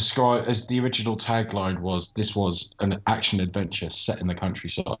 as described, as the original tagline was, this was an action adventure set in the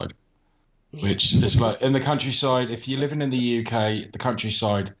countryside. Which is like, in the countryside, if you're living in the UK, the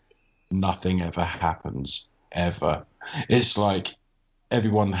countryside, nothing ever happens, ever. It's like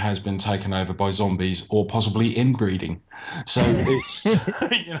everyone has been taken over by zombies or possibly inbreeding. So it's,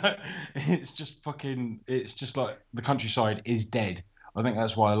 it's just like the countryside is dead. I think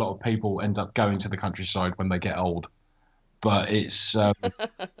that's why a lot of people end up going to the countryside when they get old. But it's,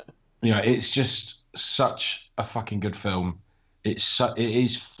 it's just such a fucking good film. It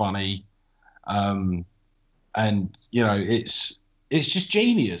is funny. And, it's just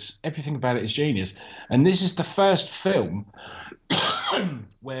genius. Everything about it is genius. And this is the first film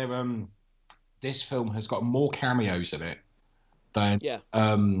where this film has got more cameos in it than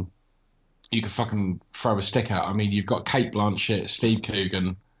you could fucking throw a stick at. I mean, you've got Cate Blanchett, Steve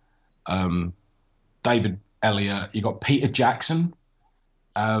Coogan, David Elliott. You've got Peter Jackson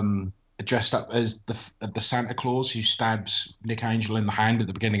dressed up as the Santa Claus who stabs Nick Angel in the hand at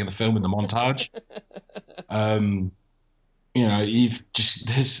the beginning of the film in the montage.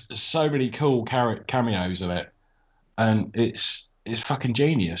 There's so many cool cameos in it, and it's fucking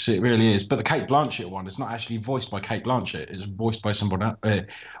genius. It really is. But the Cate Blanchett one is not actually voiced by Cate Blanchett. It's voiced by someone else. It's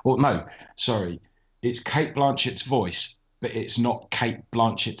Cate Blanchett's voice, but it's not Cate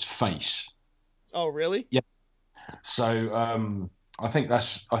Blanchett's face. Oh, really? Yeah. So I think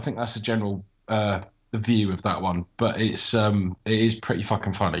that's a general view of that one. But it is pretty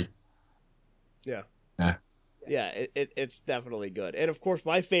fucking funny. Yeah. Yeah. Yeah, it's definitely good. And of course,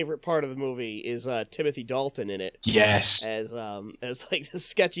 my favorite part of the movie is Timothy Dalton in it. Yes. As like the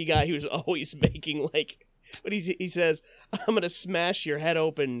sketchy guy who's always making like, but he says, "I'm gonna smash your head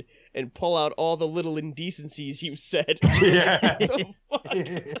open and pull out all the little indecencies you said." Yeah. What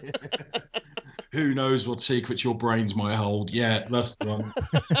the fuck? Who knows what secrets your brains might hold? Yeah, that's the one.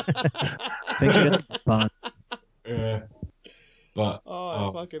 Fun. Yeah. But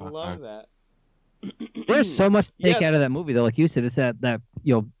I fucking love that. There's so much to take out of that movie, though. Like you said, it's that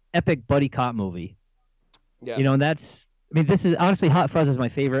epic buddy cop movie. Yeah. And that's. I mean, this is honestly Hot Fuzz is my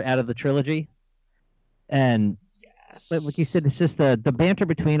favorite out of the trilogy. And like you said, it's just the banter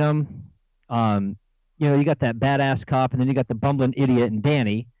between them. You got that badass cop, and then you got the bumbling idiot and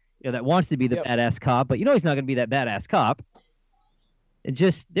Danny. That wants to be the badass cop, but he's not going to be that badass cop. And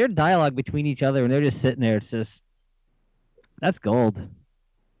just their dialogue between each other, and they're just sitting there. It's just that's gold.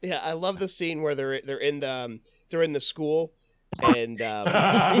 Yeah, I love the scene where they're in the school, and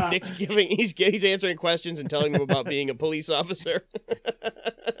Nick's he's answering questions and telling them about being a police officer.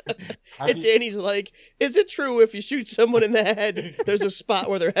 And Danny's like, "Is it true if you shoot someone in the head, there's a spot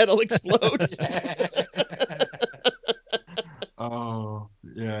where their head will explode?" Oh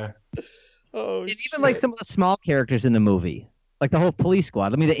yeah. Oh, and even like some of the small characters in the movie, like the whole police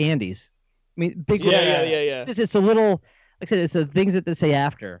squad. I mean, the Andys. I mean, big. Yeah. It's a little. Like I said, it's the things that they say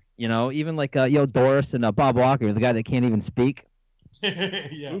after. Even like Doris and Bob Walker, the guy that can't even speak.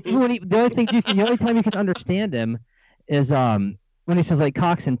 Yeah. The only time you can understand him is when he says like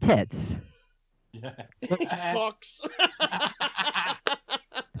cocks and tits. Yeah. Cocks. I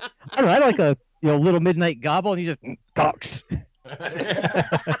don't know. I like a little midnight gobble, and he just cocks.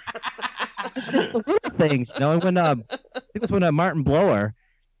 The little things, And when I think it was when Martin Blower,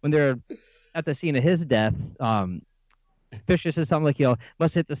 when they're at the scene of his death, Fisher says something like,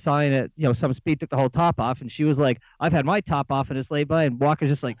 must hit the sign at some speed, took the whole top off, and she was like, I've had my top off and it's laid by, and Walker's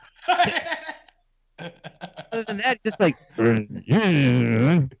just like. Other than that, just like.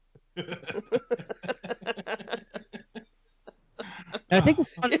 And I think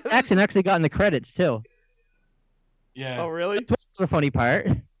Jackson actually got in the credits too. Yeah. Oh, really? That's the funny part.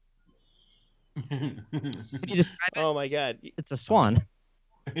 Oh my God! It's a swan.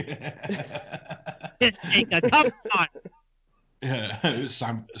 It's a tough one. Yeah,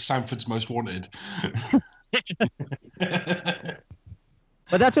 Sanford's Most Wanted.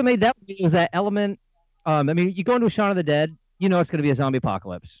 But that's what made that movie, was that element. I mean, you go into Shaun of the Dead, it's going to be a zombie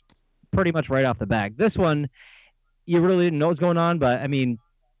apocalypse, pretty much right off the bat. This one, you really didn't know what's going on, but I mean,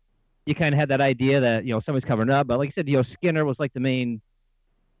 you kind of had that idea that somebody's covering up. But like I said, Skinner was like the main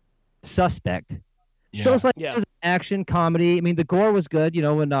suspect. Yeah. So it's like it was action comedy. I mean, the gore was good.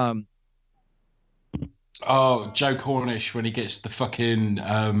 When Joe Cornish when he gets the fucking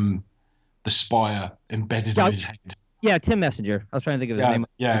the spire embedded in his head. Yeah, Tim Messenger. I was trying to think of his name.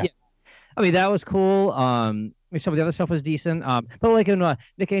 Yeah. I mean, that was cool. I mean, some of the other stuff was decent. But like when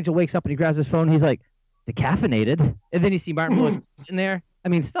Nick Angel wakes up and he grabs his phone, he's like, decaffeinated. And then you see Martin Lewis in there. I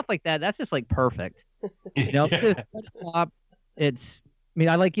mean, stuff like that. That's just like perfect. It's I mean,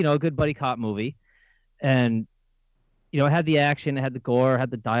 I like, a good buddy cop movie. And it had the action, it had the gore, it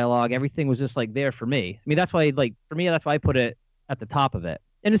had the dialogue. Everything was just like there for me. I mean, that's why, like, for me, that's why I put it at the top of it.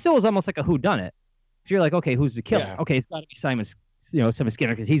 And it still was almost like a whodunit. So you're like, okay, who's the killer? Yeah. Okay, it's got to be Simon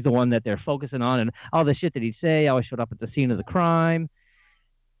Skinner, because he's the one that they're focusing on, and all the shit that he'd say always showed up at the scene of the crime.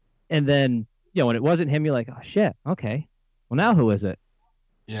 And then, when it wasn't him, you're like, oh shit, okay, well, now who is it?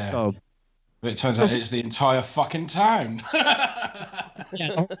 Yeah. So, but it turns out it's the entire fucking town.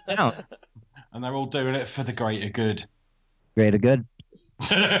 yeah, And they're all doing it for the greater good. Greater good.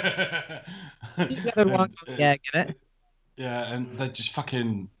 and, Gag in it. Yeah, and they're just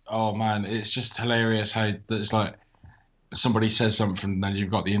fucking. Oh man, it's just hilarious how it's like somebody says something, and then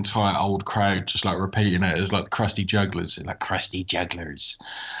you've got the entire old crowd just like repeating it as like crusty jugglers, like crusty jugglers,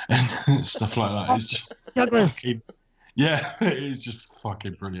 and stuff like that. It's just fucking, yeah, it's just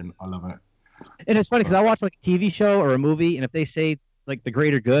fucking brilliant. I love it. And it's funny because I watch like a TV show or a movie, and if they say like the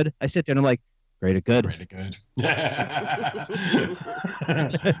greater good, I sit there and I'm like, greater good. Greater good.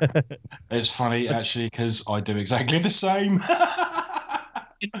 It's funny actually because I do exactly the same.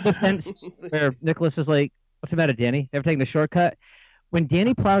 The sense where Nicholas is like, what's the matter, Danny? Ever taking the shortcut? When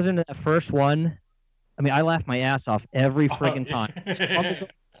Danny plows into that first one, I mean, I laugh my ass off every friggin' time.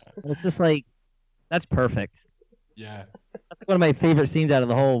 It's just like, that's perfect. Yeah. That's one of my favorite scenes out of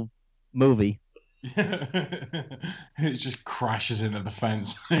the whole movie. It just crashes into the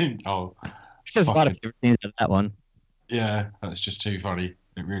fence. Oh, there's a lot of favorite scenes out of that one. Yeah, that's just too funny.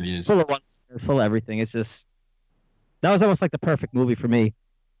 It really is. Full of everything. It's just, that was almost like the perfect movie for me.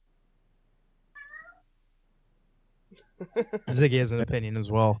 Ziggy has an opinion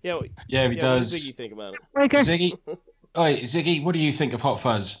as well. He does. What does Ziggy think about it? Ziggy, Ziggy, what do you think of Hot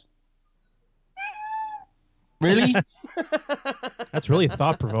Fuzz? Really? That's really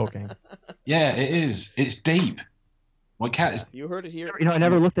thought-provoking. Yeah, it is. It's deep. My cat is. You heard it here. I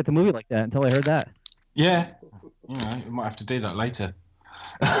never looked at the movie like that until I heard that. Yeah. We might have to do that later.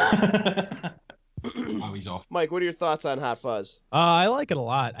 Oh, he's off. Mike, what are your thoughts on Hot Fuzz? I like it a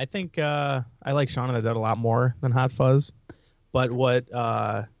lot. I think I like Shaun of the Dead a lot more than Hot Fuzz. But what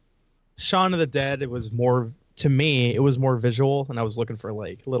Shaun of the Dead, it was more, to me, it was more visual, and I was looking for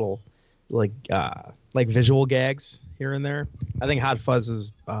like little like visual gags here and there. I think Hot Fuzz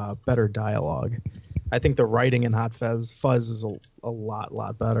is better dialogue. I think the writing in Hot Fuzz is a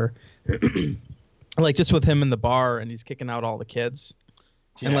lot better. Like just with him in the bar and he's kicking out all the kids.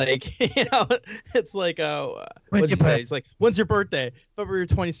 Yeah. And like, it's like, what'd you say? He's like, when's your birthday? February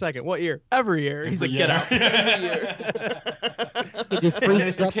 22nd. What year? Every year. He's like, get out. Every year. He just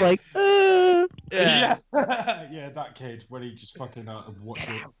freezes up like, yeah. Yeah, that kid when he just fucking what's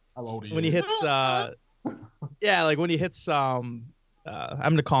it? How old are you? When he hits, like when he hits, I'm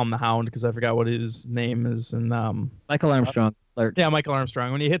gonna call him the Hound because I forgot what his name is, and Michael Armstrong. Yeah, Michael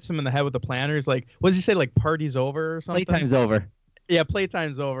Armstrong. When he hits him in the head with the planter, he's like, what does he say? Like, party's over or something? Playtime's over. Yeah,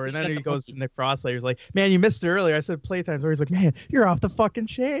 playtime's over. And then he goes to Nick Frost. He's like, man, you missed it earlier. I said playtime's over. He's like, man, you're off the fucking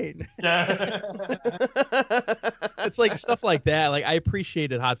chain. Yeah. It's like stuff like that. Like, I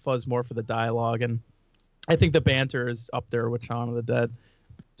appreciated Hot Fuzz more for the dialogue, and I think the banter is up there with Shaun of the Dead.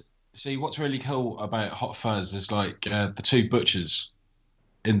 See, what's really cool about Hot Fuzz is like the two butchers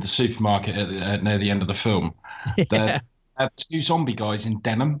in the supermarket near the end of the film. Yeah. They're two zombie guys in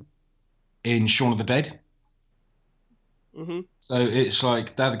denim in Shaun of the Dead. Mm-hmm. So it's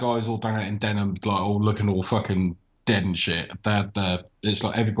like they're the guys all done out in denim, like all looking all fucking dead and shit. It's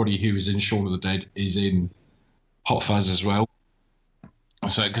like everybody who is in Shaun of the Dead is in Hot Fuzz as well.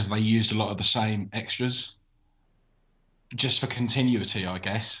 So because they used a lot of the same extras, just for continuity, I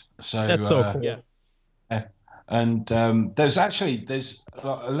guess. So that's so cool. Yeah. And there's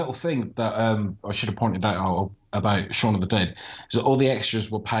a little thing that I should have pointed out about Shaun of the Dead is that all the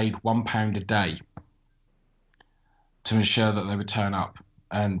extras were paid £1 a day to ensure that they would turn up,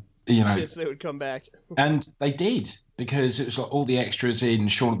 and yes, they would come back. And they did, because it was like all the extras in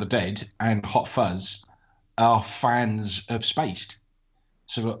Shaun of the Dead and Hot Fuzz are fans of Spaced,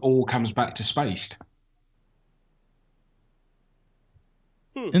 so it all comes back to Spaced.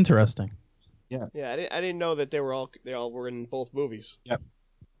 Interesting. Yeah, I didn't know that they all were in both movies. Yep.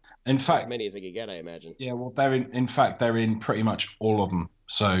 In fact, as many as they could get, I imagine. Yeah, well, they're in pretty much all of them.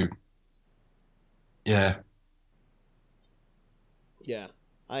 So, yeah. Yeah,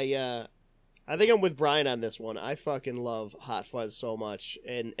 I think I'm with Brian on this one. I fucking love Hot Fuzz so much,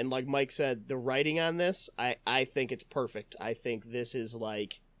 and like Mike said, the writing on this, I think it's perfect. I think this is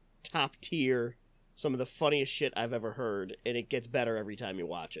like top tier, some of the funniest shit I've ever heard, and it gets better every time you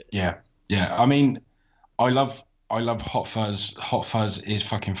watch it. Yeah. I mean, I love Hot Fuzz. Hot Fuzz is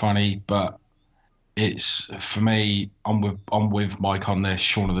fucking funny, but it's, for me, I'm with Mike on this.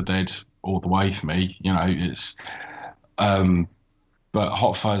 Shaun of the Dead all the way for me. But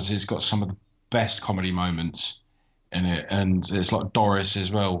Hot Fuzz has got some of the best comedy moments in it, and it's like Doris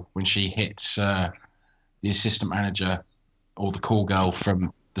as well when she hits the assistant manager or the call girl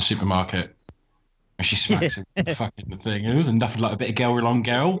from the supermarket. And she smacks the fucking thing. It wasn't nothing like a bit of girl on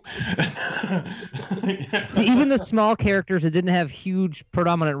girl. Even the small characters that didn't have huge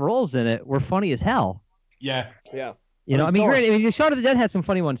predominant roles in it were funny as hell. Yeah. You know, Shaun of the Dead had some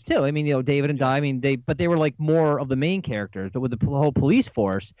funny ones too. I mean, David and Di. I mean, they were like more of the main characters. But with the whole police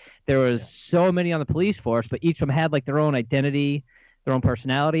force, there was so many on the police force, but each of them had like their own identity, their own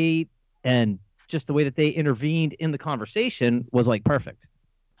personality, and just the way that they intervened in the conversation was like perfect.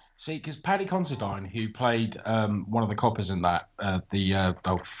 See, because Paddy Considine, who played one of the coppers in that, what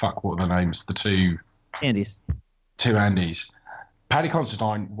are their names? The two Andys. Two Andys. Paddy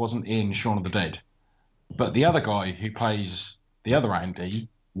Considine wasn't in Shaun of the Dead, but the other guy who plays the other Andy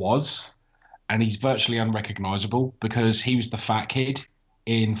was, and he's virtually unrecognisable because he was the fat kid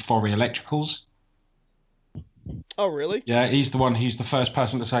in Forey Electricals. Oh, really? Yeah, he's the one who's the first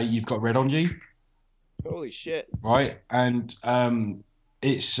person to say, "You've got red on you." Holy shit. Right, and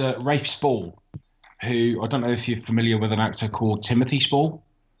it's Rafe Spall, who I don't know if you're familiar with an actor called Timothy Spall.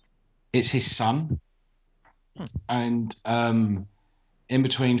 It's his son. And in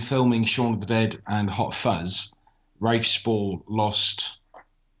between filming Shaun of the Dead and Hot Fuzz, Rafe Spall lost,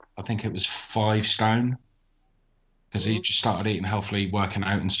 I think it was 5 stone, because he just started eating healthily, working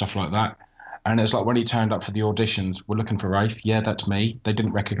out and stuff like that. And it's like when he turned up for the auditions, we're looking for Rafe. Yeah, that's me. They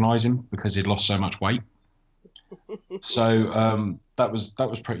didn't recognise him because he'd lost so much weight. So that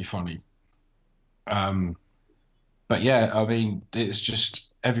was pretty funny. But yeah, I mean, it's just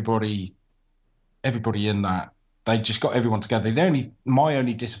everybody in that, they just got everyone together. My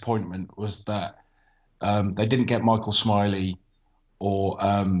only disappointment was that they didn't get Michael Smiley or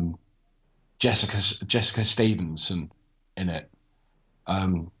Jessica Stevenson in it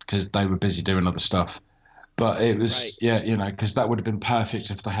because they were busy doing other stuff. But it was, because that would have been perfect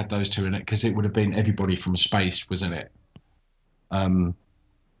if they had those two in it, because it would have been everybody from Spaced was in it. And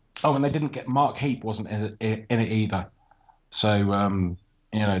they didn't get Mark Heap wasn't in it either. So,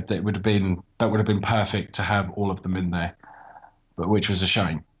 that would have been perfect to have all of them in there, but which was a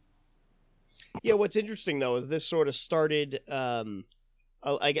shame. Yeah, what's interesting though is this sort of started, I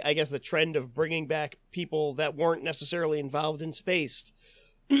guess, the trend of bringing back people that weren't necessarily involved in Spaced,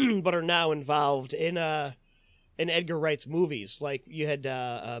 but are now involved in Edgar Wright's movies. Like you had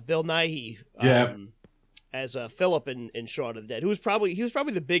Bill Nighy as Philip in Shaun of the Dead, he was probably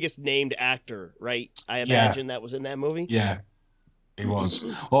the biggest named actor, right? I imagine that was in that movie. Yeah, he was.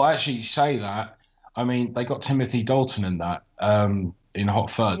 Well, actually, say that. I mean, they got Timothy Dalton in that in Hot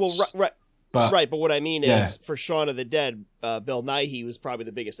Fuzz. Well, right. But what I mean is, for Shaun of the Dead, Bill Nighy was probably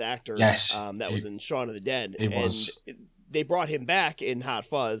the biggest actor. Yes, was in Shaun of the Dead. It was. They brought him back in Hot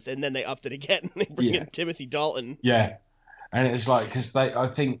Fuzz, and then they upped it again. And they bring in Timothy Dalton. Yeah, and it's like because I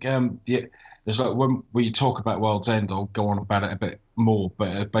think it's like when we talk about World's End, I'll go on about it a bit more.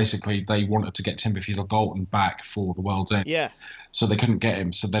 But basically, they wanted to get Timothy Dalton back for the World's End. Yeah. So they couldn't get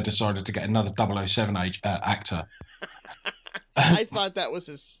him, so they decided to get another 007 actor. I thought that was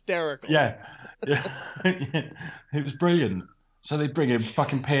hysterical. Yeah. It was brilliant. So they bring in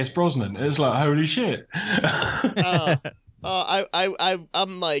fucking Pierce Brosnan. It was like, holy shit.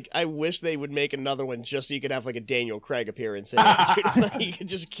 I'm like, I wish they would make another one just so you could have like a Daniel Craig appearance in it. You could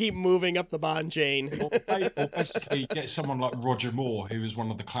just keep moving up the Bond chain. Or basically get someone like Roger Moore, who was one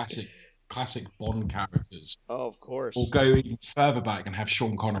of the classic Bond characters. Oh, of course. Or go even further back and have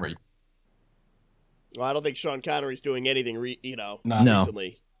Sean Connery. Well, I don't think Sean Connery's doing anything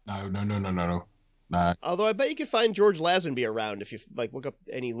recently. No. Although I bet you could find George Lazenby around if you look up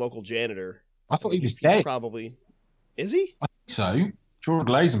any local janitor. I thought he was dead. Probably. Is he? I think so. George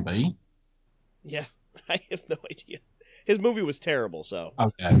Lazenby. Yeah, I have no idea. His movie was terrible, so.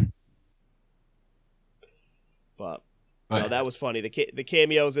 Okay. But no, that was funny. The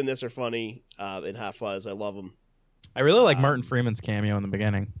cameos in this are funny. In Hot Fuzz, I love them. I really like Martin Freeman's cameo in the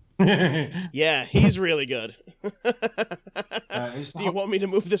beginning. Yeah, he's really good. Do you want me to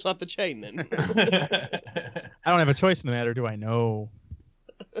move this up the chain then? I don't have a choice in the matter, do I? No.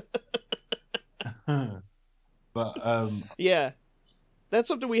 But yeah, that's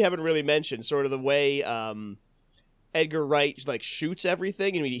something we haven't really mentioned. Sort of the way Edgar Wright shoots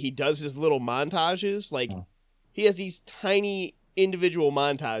everything, and he does his little montages. He has these tiny individual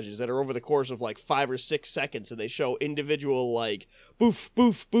montages that are over the course of 5 or 6 seconds, and they show individual boof,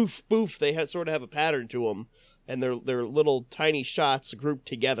 boof, boof, boof. They sort of have a pattern to them, and they're little tiny shots grouped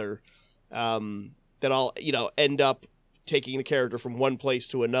together that all end up taking the character from one place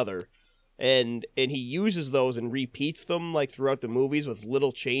to another. and he uses those and repeats them like throughout the movies with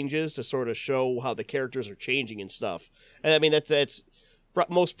little changes to sort of show how the characters are changing and stuff. And I mean that's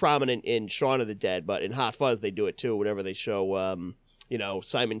most prominent in Shaun of the Dead, but in Hot Fuzz they do it too. Whenever they show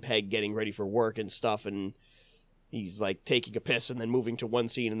Simon Pegg getting ready for work and stuff, and he's like taking a piss and then moving to one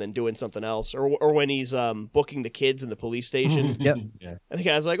scene and then doing something else, or when he's booking the kids in the police station. Yep. Yeah. And the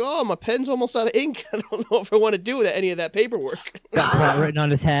guy's like, "Oh, my pen's almost out of ink. I don't know if I want to do any of that paperwork." Got that written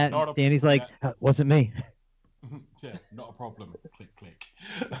on his hat. Not a- Danny's like, wasn't me. Yeah, not a problem. Click, click.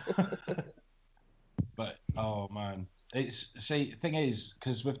 But oh man, thing is,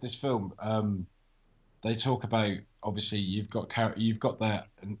 because with this film, they talk about, obviously you've got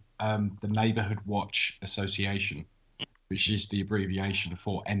the Neighborhood Watch Association, which is the abbreviation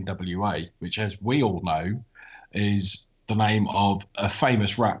for NWA, which, as we all know, is the name of a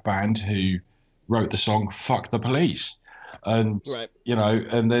famous rap band who wrote the song "Fuck the Police," and Right.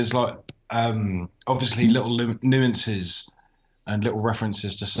 and there's like obviously little nuances and little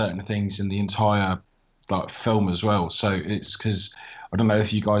references to certain things in the entire film as well. So it's because I don't know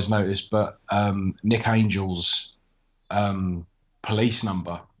if you guys noticed, but Nick Angel's police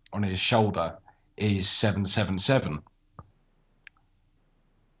number on his shoulder is 777.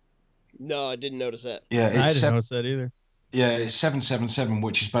 No, I didn't notice that. Yeah, I didn't notice that either. Yeah, it's 777,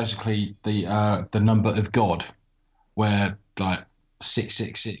 which is basically the number of God, where like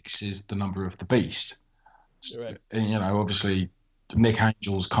 666 is the number of the beast. Right. And obviously Nick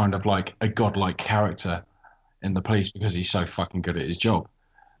Angel's kind of like a godlike character in the police because he's so fucking good at his job.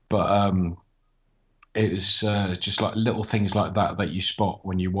 But it was just like little things like that you spot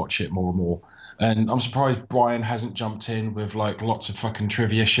when you watch it more and more. And I'm surprised Brian hasn't jumped in with like lots of fucking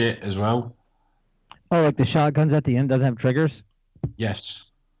trivia shit as well. Oh, like the shotguns at the end doesn't have triggers? Yes.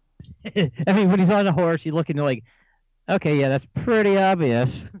 I mean, when he's on a horse, you look and you're like, okay, yeah, that's pretty obvious.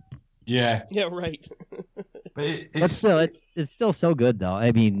 Yeah. Yeah, right. But still, it's still so good, though.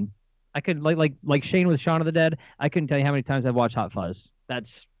 I mean, I could, like Shane with Shaun of the Dead, I couldn't tell you how many times I've watched Hot Fuzz. That's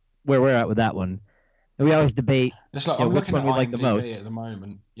where we're at with that one. And we always debate It's like, which one we like IMDb the most. at the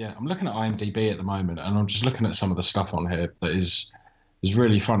moment. Yeah, I'm looking at IMDb at the moment, and I'm just looking at some of the stuff on here that is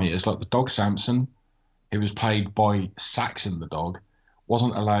really funny. It's like the dog Samson, who was played by Saxon the dog,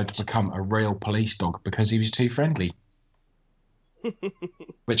 wasn't allowed to become a real police dog because he was too friendly.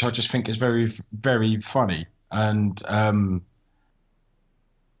 Which I just think is very, very funny. And,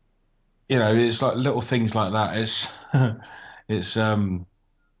 it's like little things like that. It's just,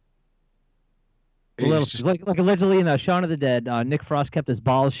 like allegedly in Shaun of the Dead, Nick Frost kept his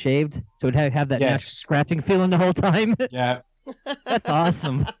balls shaved, so it'd have that Yes. scratching feeling the whole time. yeah, That's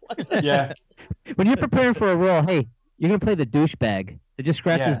awesome. yeah. When you're preparing for a role, hey, you're gonna play the douchebag that just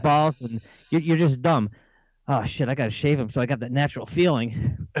scratches Yeah. balls, and you're just dumb. Oh shit, I gotta shave him so I got that natural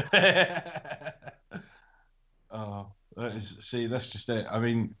feeling. That's just it. I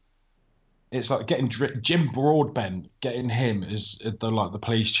mean, it's like getting Jim Broadbent, getting him as the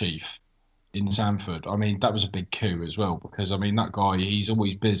police chief in Sanford. I mean, that was a big coup as well, because I mean, that guy, he's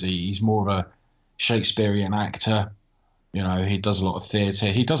always busy. He's more of a Shakespearean actor. He does a lot of theatre.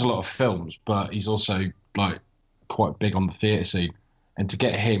 He does a lot of films, but he's also like quite big on the theatre scene. And to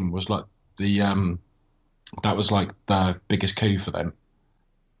get him was like that was like the biggest coup for them,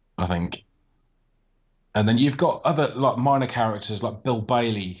 I think. And then you've got other like minor characters like Bill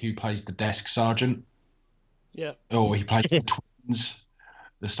Bailey, who plays the desk sergeant. Yeah. Or he plays the twins,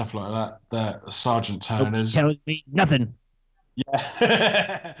 the stuff like that. The Sergeant Turners. Tells me nothing.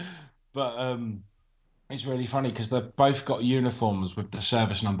 Yeah. But it's really funny because they've both got uniforms with the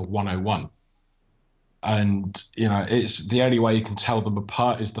service number 101. And, it's the only way you can tell them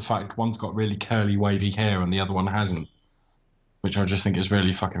apart is the fact one's got really curly, wavy hair and the other one hasn't, which I just think is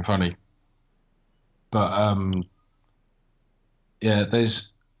really fucking funny. But, yeah,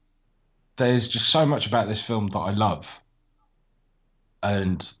 there's just so much about this film that I love.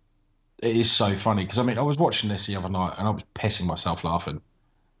 And it is so funny because, I mean, I was watching this the other night and I was pissing myself laughing.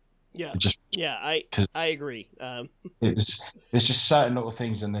 Yeah. I agree. There's just certain little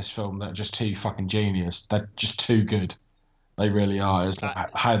things in this film that are just too fucking genius. They're just too good. They really are. It's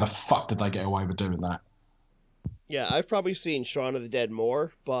like, how the fuck did they get away with doing that? Yeah, I've probably seen Shaun of the Dead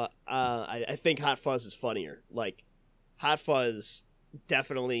more, but I think Hot Fuzz is funnier. Like, Hot Fuzz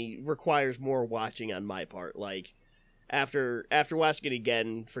definitely requires more watching on my part. Like, after watching it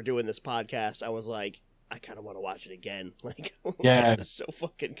again for doing this podcast, I was like, I kind of want to watch it again. Like, yeah, it's so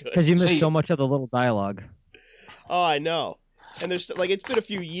fucking good. Because you missed so much of the little dialogue. Oh, I know. And there's like, it's been a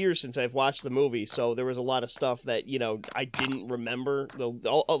few years since I've watched the movie, so there was a lot of stuff that I didn't remember.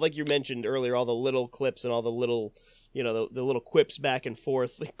 Like you mentioned earlier, all the little clips and all the little you know, the little quips back and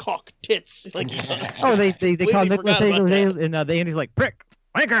forth, like cock tits. Like, oh, they call Nicholas Hague, and Andy's like prick,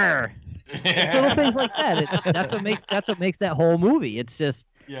 wanker. Little things like that. That's what makes that whole movie. It's just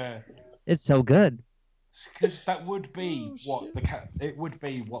it's so good. Because that would be what the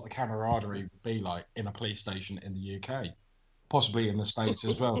camaraderie would be like in a police station in the UK, possibly in the States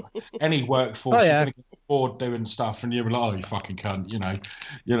as well. Any workforce, you're gonna get bored doing stuff, and you're like, oh, you fucking cunt, you know,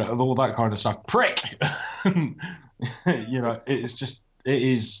 all that kind of stuff. Prick, you know, it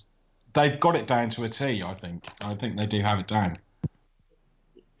is. They've got it down to a T. I think they do have it down.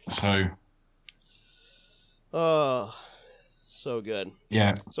 So. Oh. So good.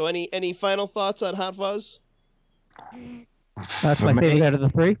 Yeah. So any final thoughts on Hot Fuzz? That's my favorite out of the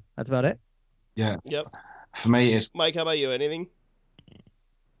three. That's about it. Yeah. Yep. For me, it's Mike. How about you? Anything?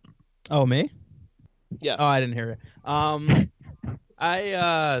 Oh, me? Yeah. Oh, I didn't hear it.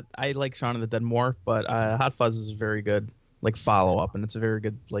 I like Shaun of the Dead more, but Hot Fuzz is a very good like follow up, and it's a very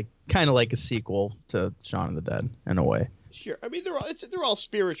good like kind of like a sequel to Shaun of the Dead in a way. Sure. I mean, they're all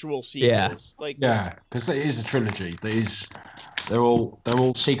spiritual sequels. Yeah. Because it is a trilogy. They're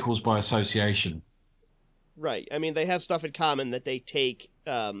all sequels by association. Right. I mean, they have stuff in common that they take.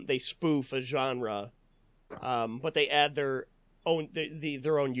 They spoof a genre, but they add their own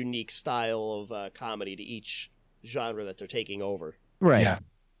unique style of comedy to each genre that they're taking over. Right. Yeah.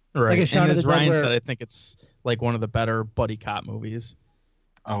 Right. Like and as Ryan said, I think it's like one of the better buddy cop movies.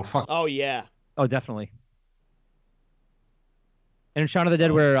 Oh fuck. Oh yeah. Oh, definitely. And in Shaun of the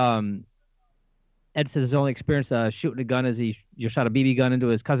Dead, where Ed says his only experience shooting a gun is he shot a BB gun into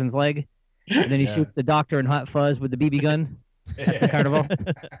his cousin's leg, and then he shoots the doctor in Hot Fuzz with the BB gun at the carnival,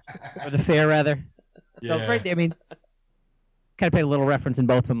 or the fair rather. So it's right there. I mean, kind of paid a little reference in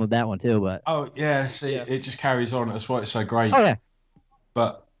both of them with that one too, but. Oh yeah, see, it just carries on. That's why it's so great. Oh yeah.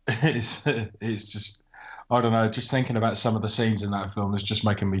 But it's just. I don't know, just thinking about some of the scenes in that film is just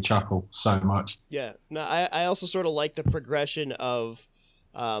making me chuckle so much. Yeah. No, I also sort of like the progression of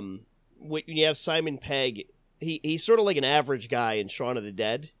when you have Simon Pegg, he's sort of like an average guy in Shaun of the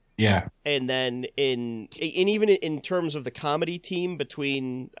Dead. Yeah. And then even in terms of the comedy team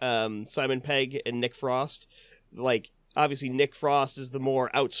between Simon Pegg and Nick Frost, like obviously Nick Frost is the more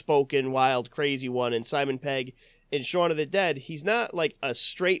outspoken, wild, crazy one, and Simon Pegg in Shaun of the Dead, he's not like a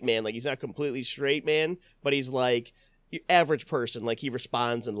straight man, like he's not completely straight man, but he's like your average person, like he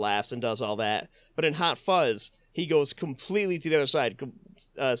responds and laughs and does all that. But in Hot Fuzz, he goes completely to the other side.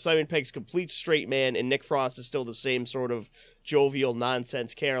 Simon Pegg's complete straight man, and Nick Frost is still the same sort of jovial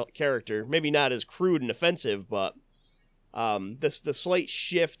nonsense character. Maybe not as crude and offensive, but the slight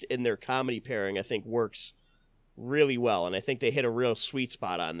shift in their comedy pairing, I think, works really well, and I think they hit a real sweet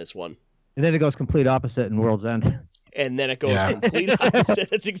spot on this one. And then it goes complete opposite in World's End. And then it goes complete opposite.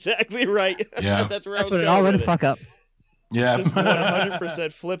 That's exactly right. Yeah. That's where I was going going with it. Fuck up. Yeah. Just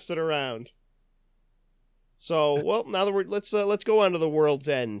 100% flips it around. So, well, now that let's go on to the World's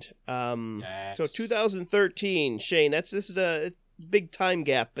End. So 2013, Shane. This is a big time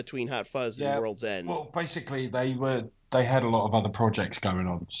gap between Hot Fuzz and World's End. Well, basically they had a lot of other projects going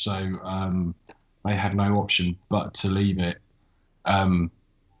on, so they had no option but to leave it.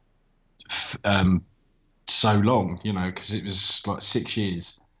 So long, because it was like 6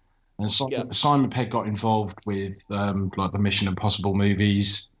 years, and Simon Pegg got involved with like the Mission Impossible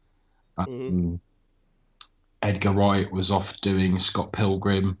movies. Edgar Wright was off doing Scott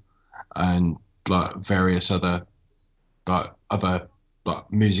Pilgrim and like various other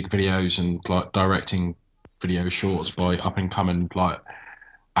music videos and like directing video shorts by up and coming like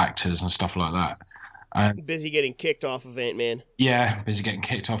actors and stuff like that. And busy getting kicked off of Ant-Man. Yeah, busy getting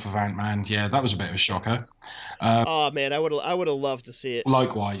kicked off of Ant-Man. Yeah, that was a bit of a shocker. Oh man, I would have loved to see it.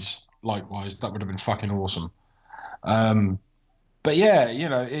 Likewise, that would have been fucking awesome. But yeah,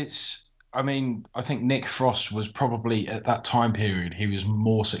 I think Nick Frost was probably at that time period he was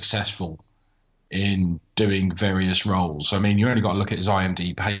more successful in doing various roles. I mean, you only got to look at his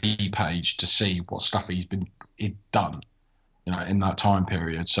IMDb page to see what stuff he'd done. In that time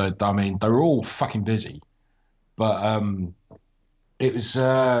period. So, I mean, they were all fucking busy. But it was,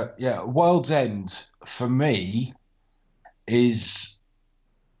 World's End, for me, is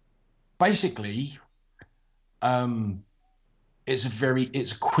basically, it's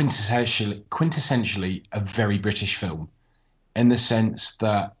quintessentially a very British film, in the sense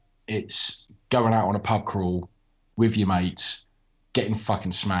that it's going out on a pub crawl with your mates, getting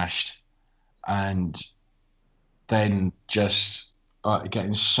fucking smashed, and then just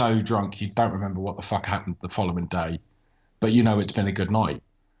getting so drunk you don't remember what the fuck happened the following day, but it's been a good night.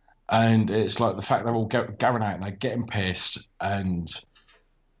 And it's like the fact they're all going out and they're getting pissed, and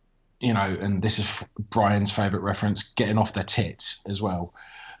you know, and this is Brian's favourite reference, getting off their tits as well.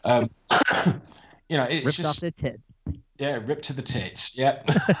 You know, it's ripped just off the tits. Yeah, ripped to the tits. Yeah.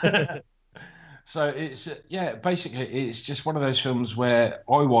 So it's basically it's just one of those films where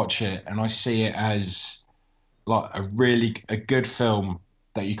I watch it and I see it as like a good film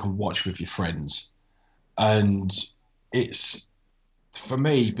that you can watch with your friends, and it's for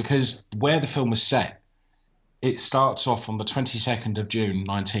me because where the film was set, it starts off on the 22nd of June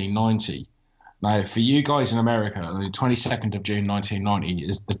 1990. Now, for you guys in America, the 22nd of June 1990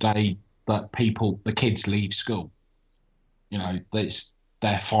 is the day that the kids leave school. You know, it's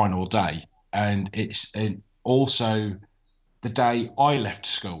their final day. And it's also the day I left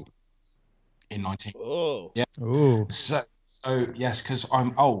school in 19. Oh. Yeah. Ooh. So yes, because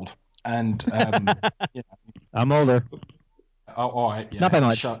I'm old. And, you know, I'm older. Oh, all right. Yeah. Not by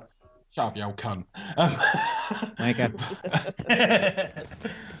much. Shut up, you old cunt. Okay.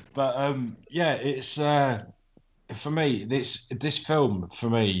 But yeah, it's for me. This film for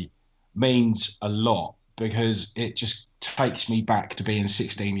me means a lot because it just takes me back to being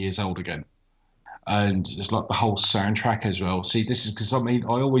 16 years old again, and it's like the whole soundtrack as well. See, this is because I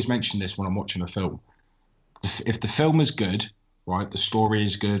always mention this when I'm watching a film. If the film is good, right, the story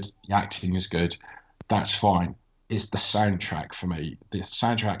is good, the acting is good, that's fine. It's the soundtrack for me. The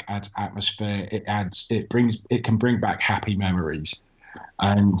soundtrack adds atmosphere. It can bring back happy memories.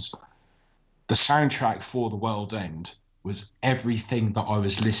 And the soundtrack for The World's End was everything that I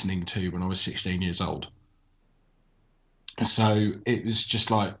was listening to when I was 16 years old. So it was just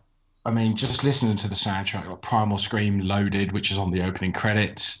like, I mean, just listening to the soundtrack, like Primal Scream Loaded, which is on the opening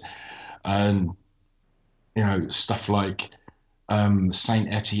credits, and, you know, stuff like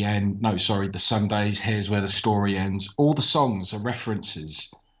Saint Etienne, the Sundays, Here's Where the Story Ends. All the songs are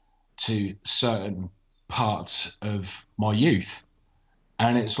references to certain parts of my youth.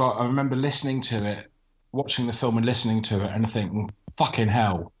 And it's like, I remember listening to it, watching the film and listening to it and thinking, fucking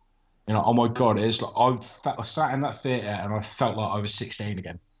hell. You know, oh my God, it's like I sat in that theatre and I felt like I was 16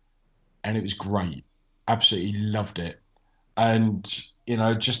 again. And it was great. Absolutely loved it. And, you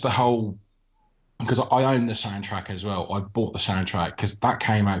know, just the whole, because I own the soundtrack as well. I bought the soundtrack because that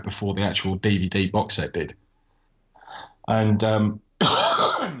came out before the actual DVD box set did. And,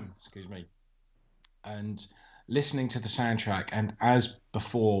 excuse me. And listening to the soundtrack, and as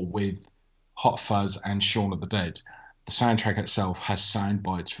before with Hot Fuzz and Shaun of the Dead, the soundtrack itself has sound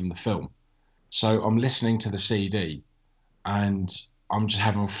bites from the film. So I'm listening to the CD and I'm just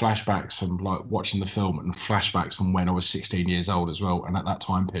having flashbacks from like watching the film and flashbacks from when I was 16 years old as well, and at that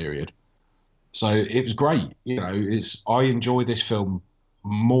time period. So it was great. You know, I enjoy this film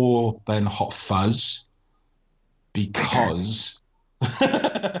more than Hot Fuzz because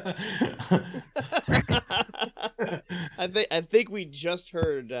I think we just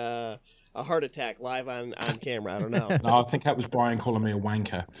heard a heart attack live on camera. I don't know. No, I think that was Brian calling me a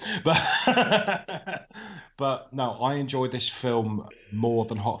wanker. But no, I enjoy this film more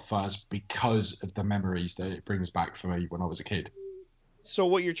than Hot Fuzz because of the memories that it brings back for me when I was a kid. So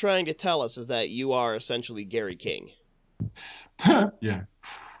what you're trying to tell us is that you are essentially Gary King. Yeah.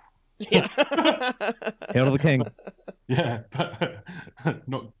 Yeah. Hail to the king. Yeah, but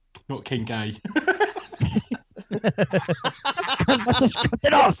not King Gay.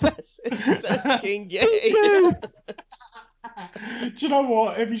 It says King Gay. Do you know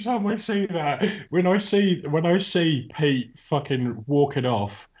what? Every time I see that, when I see Pete fucking walking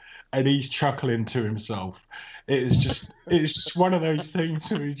off and he's chuckling to himself, it's just one of those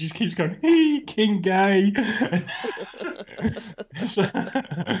things where he just keeps going, "Hey, King Gay."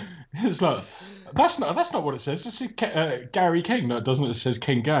 It's like that's not what it says. It says Gary King. No, it doesn't. It says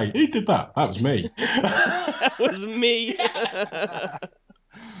King Gay. Who did that? That was me. That was me.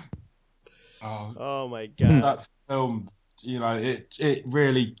 Oh my God. That film, you know, it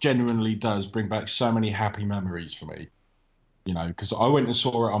really genuinely does bring back so many happy memories for me. You know, because I went and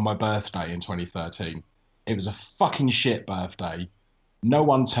saw it on my birthday in 2013. It was a fucking shit birthday. No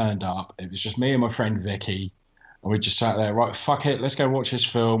one turned up. It was just me and my friend Vicky. And we just sat there, right, fuck it, let's go watch this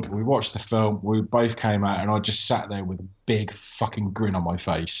film. We watched the film. We both came out, and I just sat there with a big fucking grin on my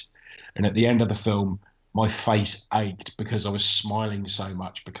face. And at the end of the film, my face ached because I was smiling so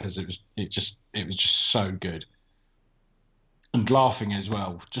much because it was just so good. And laughing as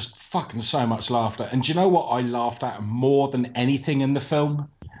well. Just fucking so much laughter. And do you know what I laughed at more than anything in the film?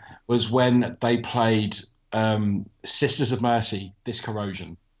 Was when they played Sisters of Mercy, This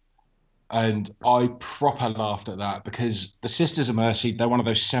Corrosion. And I proper laughed at that because the Sisters of Mercy, they're one of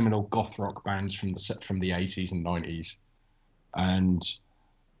those seminal goth rock bands from the 80s and 90s. And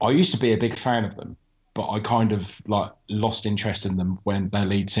I used to be a big fan of them. but I kind of like lost interest in them when their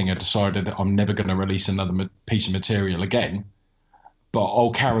lead singer decided that I'm never going to release another piece of material again, but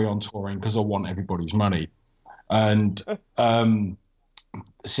I'll carry on touring because I want everybody's money. And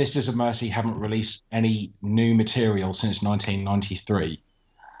Sisters of Mercy haven't released any new material since 1993,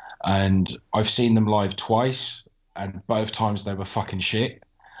 and I've seen them live twice, and both times they were fucking shit.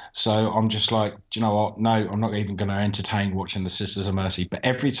 So I'm just like, do you know what? No, I'm not even going to entertain watching the Sisters of Mercy. But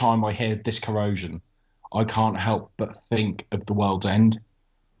every time I hear This Corrosion, I can't help but think of The World's End,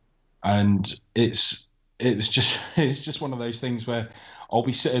 and it's just one of those things where I'll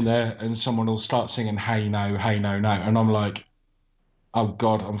be sitting there and someone will start singing "Hey No, Hey No No," and I'm like, oh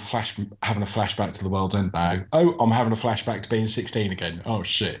God, I'm having a flashback to The World's End now. Oh, I'm having a flashback to being 16 again. Oh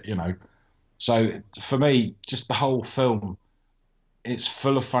shit, you know. So for me, just the whole film, it's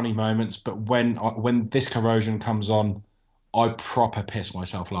full of funny moments, but when This Corrosion comes on, I proper piss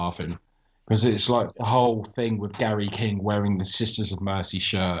myself laughing, because it's like the whole thing with Gary King wearing the Sisters of Mercy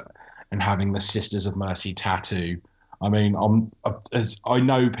shirt and having the Sisters of Mercy tattoo. I mean, I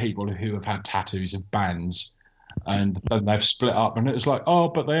know people who have had tattoos of bands, and then they've split up, and it was like, oh,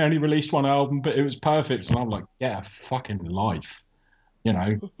 but they only released one album, but it was perfect. And I'm like, yeah, fucking life, you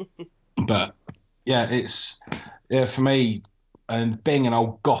know. But yeah, for me. And being an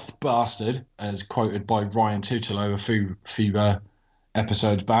old goth bastard, as quoted by Ryan Tutelo a few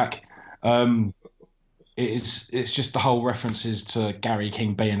episodes back, it's just the whole references to Gary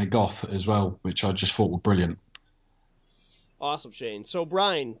King being a goth as well, which I just thought were brilliant. Awesome, Shane. So,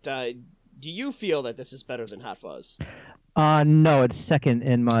 Brian, do you feel that this is better than Hot Fuzz? No, it's second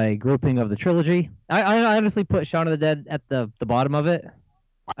in my grouping of the trilogy. I honestly put Shaun of the Dead at the bottom of it.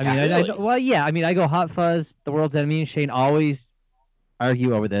 I mean, really? I go Hot Fuzz, The World's End. Me and Shane always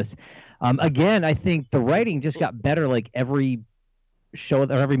argue over this. Again, I think the writing just got better like every show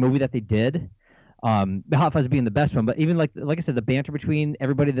or every movie that they did. Hot Fuzz being the best one, but even like I said, the banter between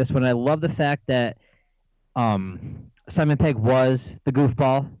everybody. This one, I love the fact that Simon Pegg was the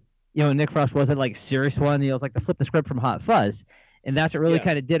goofball. You know, Nick Frost wasn't like serious one. You know, it's like the flip the script from Hot Fuzz, and that's what really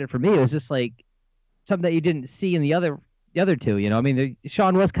kind of did it for me. It was just like something that you didn't see in the other two. You know, I mean,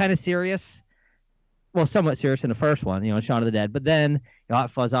 Shaun was kind of serious. Well, somewhat serious in the first one, you know, Shaun of the Dead. But then,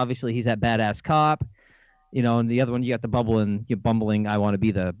 Hot Fuzz, obviously, he's that badass cop. You know, and the other one, you got the bumbling, I want to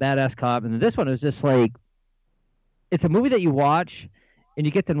be the badass cop. And this one is just like, it's a movie that you watch, and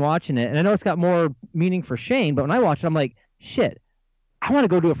you get done watching it. And I know it's got more meaning for Shane, but when I watch it, I'm like, shit, I want to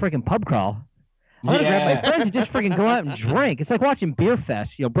go do a freaking pub crawl. I want to grab my friends and just freaking go out and drink. It's like watching Beer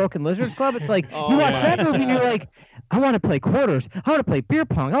Fest, you know, Broken Lizard Club. It's like, you watch that movie, and you're like, I want to play quarters. I want to play beer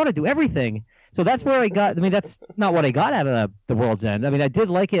pong. I want to do everything. So that's where I got. I mean, that's not what I got out of The World's End. I mean, I did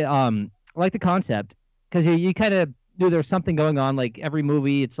like it. I like the concept, because you kind of knew there was something going on. Like every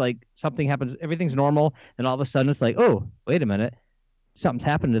movie, it's like something happens. Everything's normal, and all of a sudden, it's like, oh, wait a minute, something's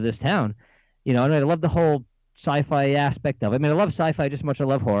happened to this town. You know, and I love the whole sci-fi aspect of it. I mean, I love sci-fi just as much as I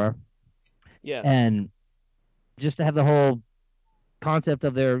love horror. Yeah. And just to have the whole concept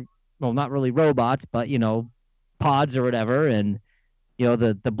of their, well, not really robots, but you know, pods or whatever, and you know,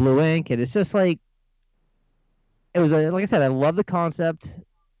 the blue ink, and it's just like, it was like I said, I love the concept.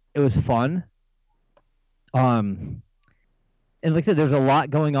 It was fun. And like I said, there's a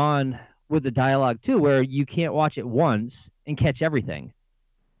lot going on with the dialogue too, where you can't watch it once and catch everything.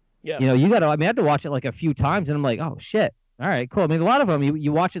 Yeah. You know, I had to watch it like a few times, and I'm like, oh shit. All right, cool. I mean, a lot of them,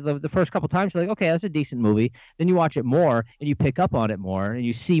 you watch it the first couple times, you're like, okay, that's a decent movie. Then you watch it more, and you pick up on it more, and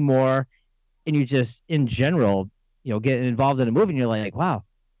you see more, and you just, in general, you know, get involved in a movie, and you're like, wow,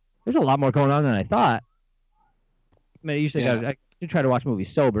 there's a lot more going on than I thought. I mean, usually I try to watch movies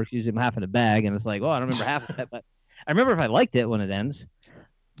sober, because usually I'm half in a bag, and it's like, well, I don't remember half of it, but I remember if I liked it when it ends.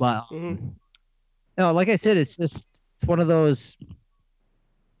 But, you know, like I said, it's one of those,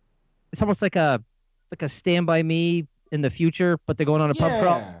 it's almost like a Stand By Me in the future, but they're going on a pub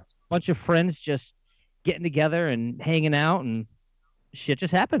crawl. Bunch of friends just getting together and hanging out, and shit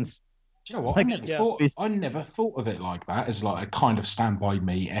just happens. Do you know what? I never thought of it like that, as like a kind of Stand By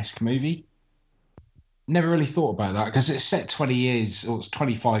Me-esque movie. Never really thought about that, because it's set 20 years, or it's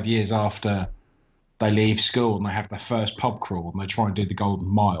 25 years after they leave school and they have their first pub crawl and they try and do the Golden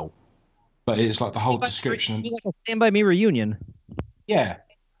Mile. But it's like the whole description. Like a Stand By Me reunion. Yeah.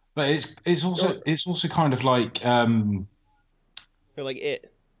 But it's also kind of like like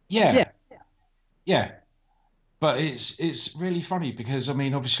it. Yeah. But it's really funny, because I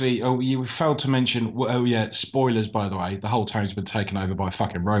mean, obviously, you failed to mention. Spoilers, by the way. The whole town's been taken over by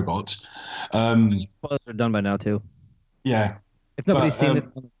fucking robots. Spoilers are done by now too. Yeah. If nobody's seen it,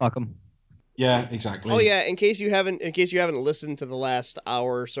 fuck them. Yeah, exactly. Oh yeah, in case you haven't listened to the last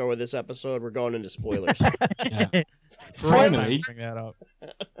hour or so of this episode, we're going into spoilers. Yeah. Right, Finally. bring that up.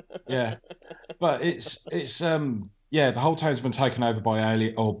 Yeah. But it's the whole town's been taken over by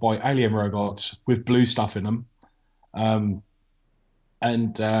alien robots with blue stuff in them.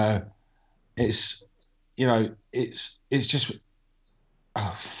 It's it's just,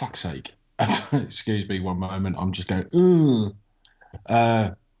 oh fuck's sake. Excuse me one moment, I'm just going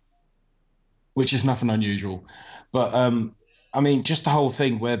which is nothing unusual. But I mean, just the whole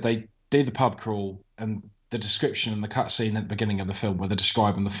thing where they do the pub crawl and the description and the cutscene at the beginning of the film where they're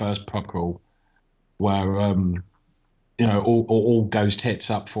describing the first pub crawl, where all goes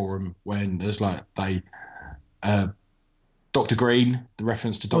tits up for them when there's like Dr. Green, the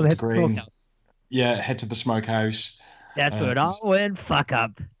reference to Dr. Green. Yeah, head to the smokehouse. That's where it all went fuck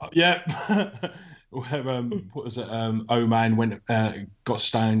up. Yeah. Where what was it? O-Man went got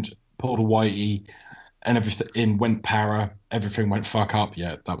stoned, pulled a whitey, and everything went para. Everything went fuck up.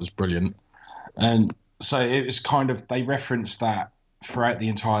 Yeah, that was brilliant. And so it was kind of, they referenced that throughout the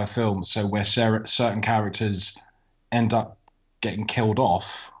entire film. So where certain characters end up getting killed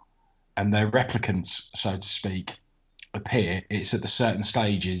off, and their replicants, so to speak, appear, it's at the certain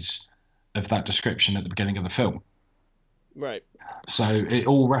stages of that description at the beginning of the film. Right. So it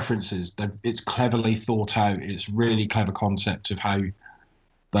all references, it's cleverly thought out. It's really clever concept of how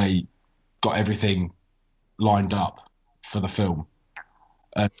they got everything lined up for the film.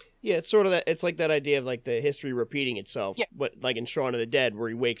 Yeah, it's sort of that. It's like that idea of like the history repeating itself. Yeah. But like in Shaun of the Dead, where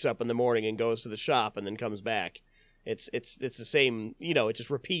he wakes up in the morning and goes to the shop and then comes back. It's the same. It just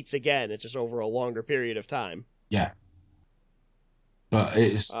repeats again. It's just over a longer period of time. Yeah. But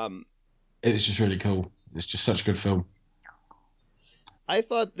it's just really cool. It's just such a good film. I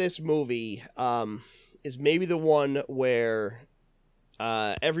thought this movie is maybe the one where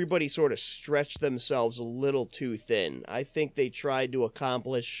everybody sort of stretched themselves a little too thin. I think they tried to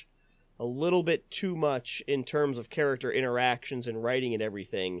accomplish a little bit too much in terms of character interactions and writing and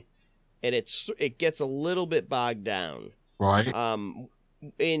everything, and it gets a little bit bogged down. Right.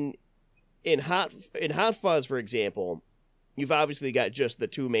 In Hot Fuzz, for example, you've obviously got just the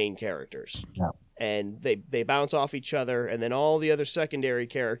two main characters. Yeah. And they bounce off each other, and then all the other secondary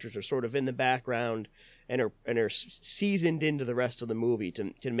characters are sort of in the background and are seasoned into the rest of the movie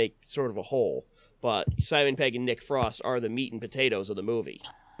to make sort of a whole. But Simon Pegg and Nick Frost are the meat and potatoes of the movie.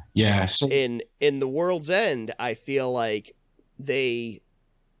 Yeah. So... In The World's End, I feel like they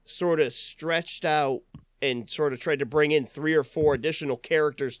sort of stretched out and sort of tried to bring in 3 or 4 additional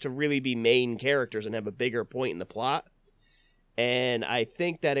characters to really be main characters and have a bigger point in the plot. And I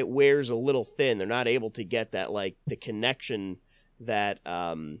think that it wears a little thin. They're not able to get that, like, the connection that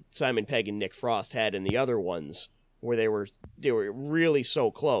Simon Pegg and Nick Frost had in the other ones, where they were really so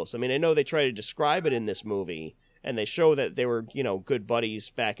close. I mean, I know they try to describe it in this movie, and they show that they were, good buddies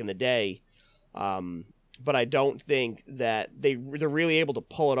back in the day. But I don't think that they're really able to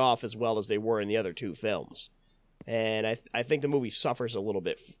pull it off as well as they were in the other 2 films. And I think the movie suffers a little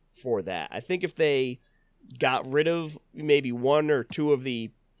bit for that. I think if they got rid of maybe 1 or 2 of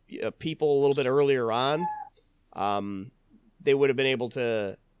the people a little bit earlier on, they would have been able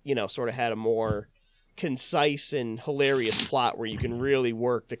to, sort of had a more concise and hilarious plot where you can really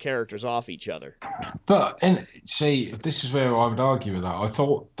work the characters off each other. But, and see, this is where I would argue with that. I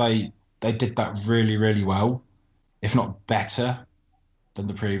thought they did that really, really well, if not better than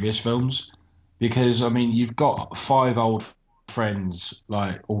the previous films. Because, I mean, you've got 5 old friends,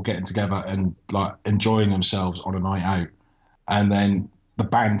 like, all getting together and, like, enjoying themselves on a night out. And then the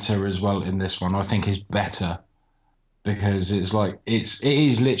banter as well in this one, I think, is better. Because it's like, it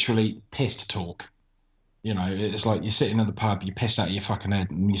is literally pissed talk. It's like you're sitting in the pub, you're pissed out of your fucking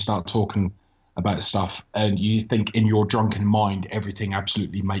head, and you start talking about stuff, and you think in your drunken mind everything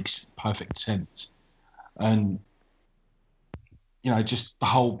absolutely makes perfect sense. And just the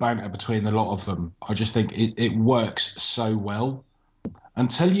whole banter between the lot of them, I just think it works so well.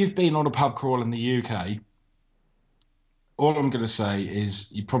 Until you've been on a pub crawl in the UK, all I'm going to say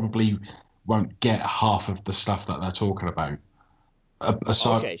is you probably won't get half of the stuff that they're talking about.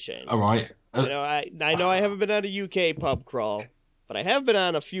 Okay, Shane. All right. I know I haven't been on a UK pub crawl, but I have been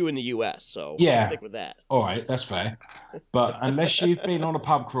on a few in the US, so yeah, I'll stick with that. All right, that's fair. But unless you've been on a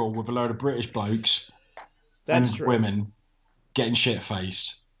pub crawl with a load of British blokes and women getting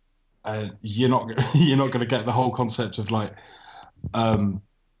shit-faced, you're not going to get the whole concept of like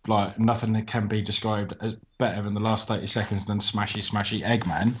nothing that can be described as better in the last 30 seconds than smashy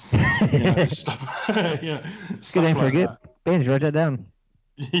Eggman. Stuff. Good name for a good. Baines, write that down.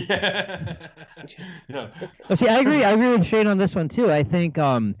 Yeah. Yeah. Well, see, I agree with Shane on this one too. I think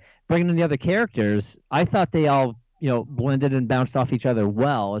bringing in the other characters, I thought they all, blended and bounced off each other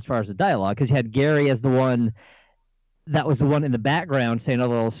well as far as the dialogue, because you had Gary as the one that was the one in the background saying all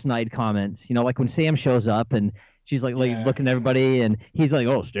the little snide comments, like when Sam shows up and she's like looking at everybody and he's like,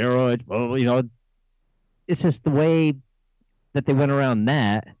 oh, steroids, blah. It's just the way that they went around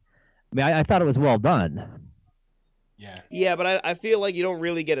that. I mean, I thought it was well done. Yeah, but I feel like you don't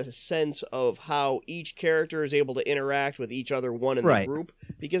really get a sense of how each character is able to interact with each other one in the group,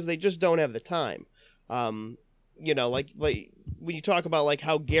 because they just don't have the time. Like when you talk about like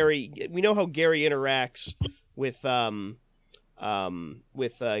how Gary, we know how Gary interacts with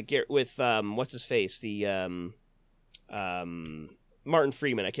what's his face, the Martin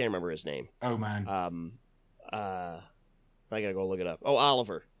Freeman. I can't remember his name. Oh man. I gotta go look it up. Oh,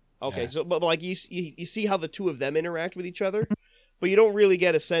 Oliver. Okay, so but like you see how the two of them interact with each other, but you don't really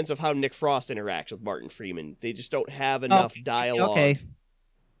get a sense of how Nick Frost interacts with Martin Freeman. They just don't have enough dialogue. Okay.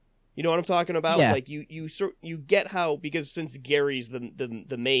 You know what I'm talking about? Yeah. Like you get how, because since Gary's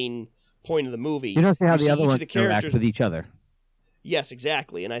the main point of the movie, you don't see how the other ones interact with each other. Yes,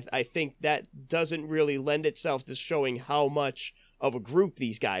 exactly, and I think that doesn't really lend itself to showing how much of a group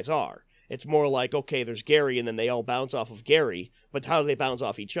these guys are. It's more like, okay, there's Gary, and then they all bounce off of Gary, but how do they bounce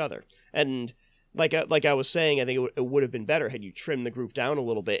off each other? And like I was saying, I think it would have been better had you trimmed the group down a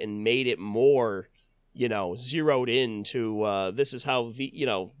little bit and made it more, zeroed in to this is how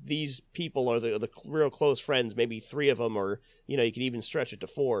these people are the real close friends, maybe 3 of them, or, you could even stretch it to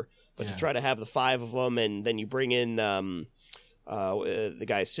 4, but to try to have the 5 of them, and then you bring in the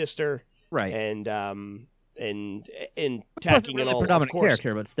guy's sister, right, and tacking it all, predominant of course.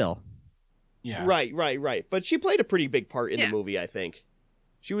 Character, but still. Yeah. Right. But she played a pretty big part in the movie, I think.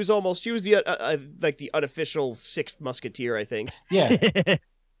 She was the like the unofficial 6th Musketeer, I think. Yeah.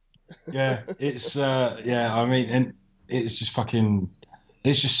 Yeah. It's I mean, and it's just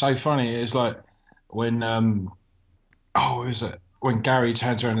it's just so funny. It's like when what was it? When Gary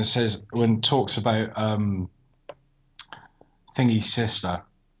turns around and says, talks about Thingy's sister.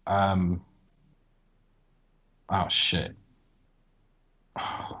 Oh shit.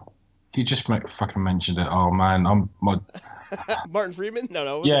 You just fucking mentioned it. Oh man, Martin Freeman?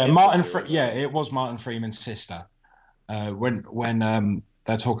 No. It was Martin Freeman's sister. When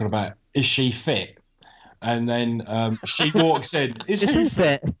they're talking about, is she fit? And then she walks in. Is he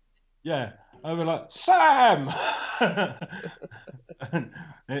fit? Yeah. I was like, Sam. Can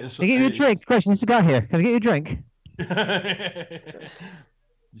I get you a drink? Question, you got here. Can I get you a drink?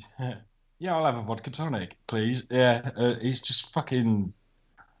 Yeah, I'll have a vodka tonic, please. Yeah, it's just fucking.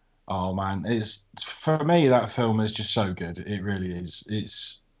 Oh man, it's for me, that film is just so good. It really is.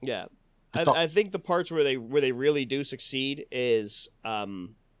 It's I think the parts where they really do succeed is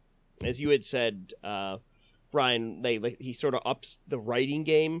as you had said, Brian, he sort of ups the writing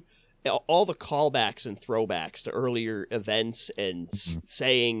game. All the callbacks and throwbacks to earlier events and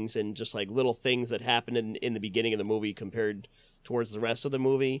sayings and just like little things that happened in the beginning of the movie compared towards the rest of the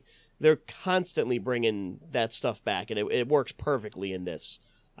movie, they're constantly bringing that stuff back, and it works perfectly in this.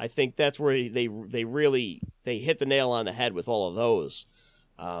 I think that's where they really hit the nail on the head with all of those.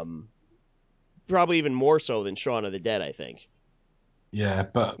 Probably even more so than Shaun of the Dead, I think. Yeah,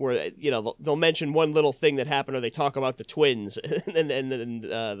 but where they'll mention one little thing that happened, or they talk about the twins, and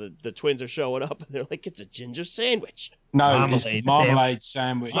the twins are showing up, and they're like, "It's a ginger sandwich." No, it's the marmalade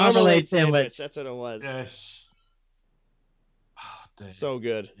sandwich. Marmalade sandwich. That's what it was. Yes. Oh, so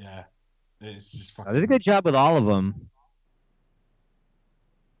good. Yeah, it's just fucking. They did a good job with all of them.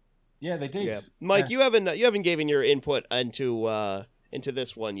 Yeah, they did. Yeah. Mike, you haven't given your input into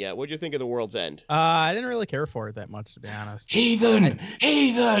this one yet. What'd you think of The World's End? I didn't really care for it that much, to be honest. Heathen!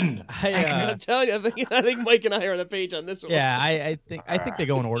 I'm telling you, I think Mike and I are on the page on this one. Yeah, I think they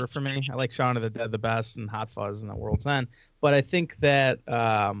go in order for me. I like Shaun of the Dead the best, and Hot Fuzz, and The World's End. But I think that,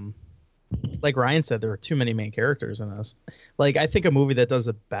 like Ryan said, there are too many main characters in this. Like, I think a movie that does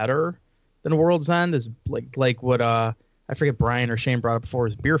it better than World's End is like what I forget Brian or Shane brought up before,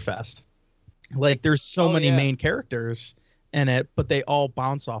 is Beer Fest. Like, there's so many main characters in it, but they all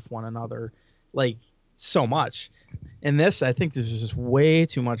bounce off one another like so much. In this, I think there's just way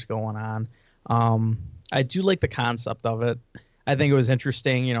too much going on. I do like the concept of it. I think it was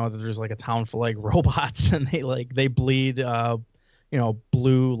interesting, there's like a town full of like robots, and they bleed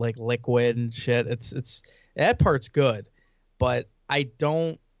blue like liquid and shit. It's that part's good, but I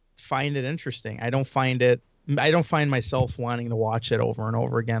don't find it interesting. I don't find myself wanting to watch it over and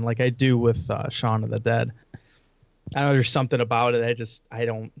over again like I do with Shaun of the Dead. I know there's something about it.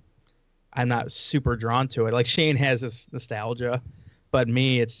 I'm not super drawn to it. Like Shane has this nostalgia, but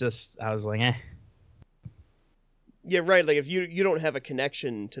me, it's just, I was like, eh. Yeah, right. Like if you don't have a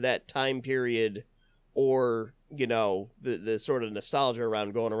connection to that time period, or the sort of nostalgia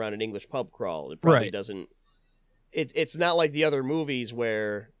around going around an English pub crawl, it probably doesn't. It's not like the other movies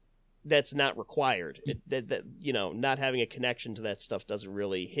where that's not required. That not having a connection to that stuff doesn't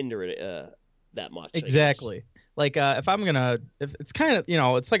really hinder it that much. Exactly. Like if it's kind of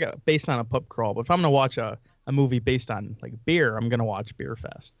it's like based on a pub crawl, but if I'm gonna watch a movie based on like beer, I'm gonna watch Beer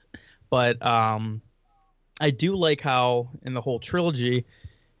Fest. But I do like how in the whole trilogy,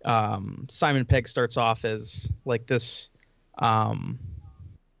 Simon Pegg starts off as like this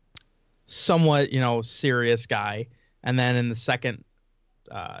somewhat serious guy, and then in the second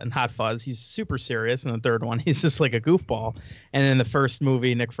in Hot Fuzz he's super serious, and the third one he's just like a goofball, and in the first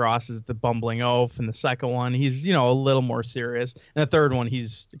movie Nick Frost is the bumbling oaf, and the second one he's a little more serious, and the third one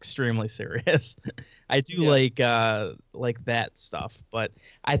he's extremely serious. I do like that stuff, but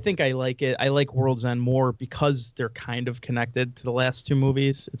I think I like it. I like World's End more because they're kind of connected to the last two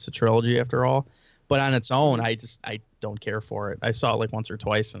movies. It's a trilogy after all, but on its own I don't care for it. I saw it like once or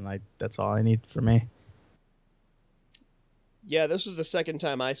twice, and that's all I need for me. Yeah, this was the second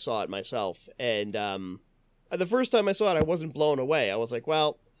time I saw it myself, and the first time I saw it, I wasn't blown away. I was like,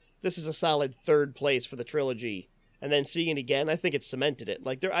 well, this is a solid third place for the trilogy, and then seeing it again, I think it cemented it.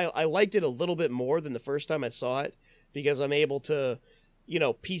 Like, I liked it a little bit more than the first time I saw it, because I'm able to,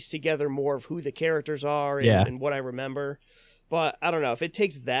 piece together more of who the characters are and what I remember. But I don't know, if it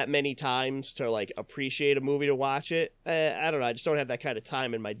takes that many times to, like, appreciate a movie to watch it, I don't know, I just don't have that kind of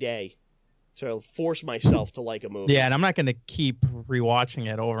time in my day to force myself to like a movie. Yeah, and I'm not going to keep rewatching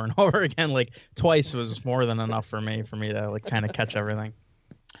it over and over again. Like twice was more than enough for me to like kind of catch everything.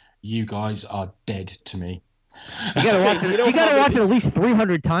 You guys are dead to me. You gotta watch it. You gotta watch it at least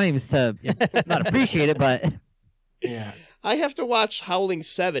 300 times to not appreciate it, but yeah. I have to watch Howling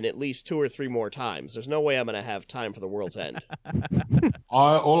 7 at least 2 or 3 more times. There's no way I'm going to have time for The World's End.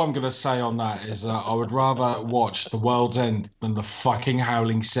 All I'm going to say on that is that I would rather watch The World's End than the fucking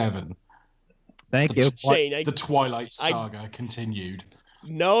Howling 7. Thank you. Shane, the Twilight Saga continued.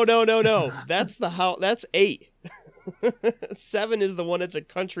 No. That's 8. 7 is the one that's a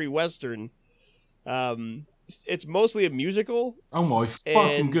country western. It's mostly a musical. Oh my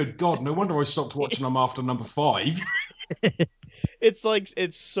fucking good God. No wonder I stopped watching them after number 5.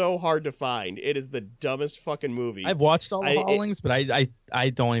 It's so hard to find. It is the dumbest fucking movie. I've watched all the Howlings, but I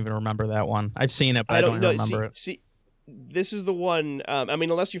don't even remember that one. I've seen it, but I don't even remember it. See, this is the one.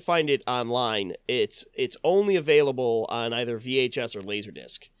 Unless you find it online, it's only available on either VHS or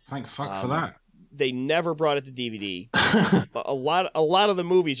Laserdisc. Thank fuck for that. They never brought it to DVD. a lot of the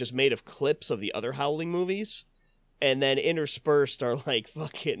movies just made of clips of the other Howling movies, and then interspersed are like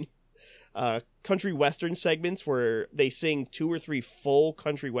fucking country western segments where they sing 2 or 3 full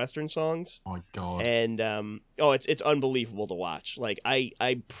country western songs. Oh my God. And it's unbelievable to watch. Like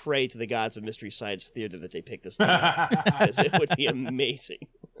I pray to the gods of Mystery Science Theater that they pick this thing up, because it would be amazing.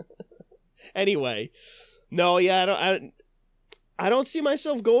 Anyway, no, yeah, I don't see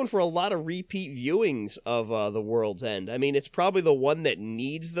myself going for a lot of repeat viewings of The World's End. I mean, it's probably the one that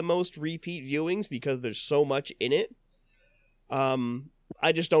needs the most repeat viewings because there's so much in it.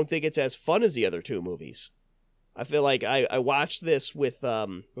 I just don't think it's as fun as the other 2 movies. I feel like I watched this with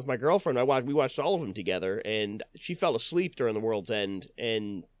my girlfriend. We watched all of them together, and she fell asleep during The World's End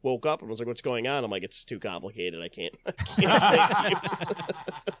and woke up and was like, "What's going on?" I'm like, "It's too complicated. I can't explain it to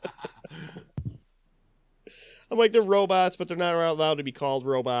you." I'm like, they're robots, but they're not allowed to be called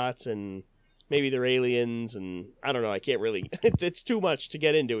robots, and maybe they're aliens, and I don't know. I can't really. It's too much to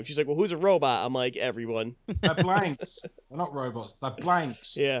get into. And she's like, "Well, who's a robot?" I'm like, "Everyone." They're blanks. They're not robots. They're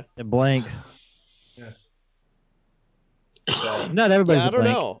blanks. Yeah. They're blank. Yeah. So, not everybody's. Yeah, I don't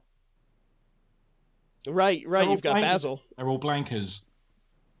blank. know. Right. You've got Basil. They're all blankers.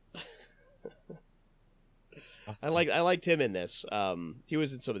 I liked him in this. He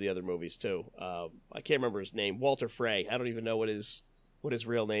was in some of the other movies too. I can't remember his name. Walter Frey. I don't even know what his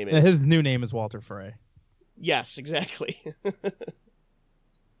real name is. His new name is Walter Frey. Yes, exactly.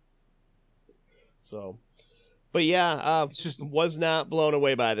 So, but yeah, was not blown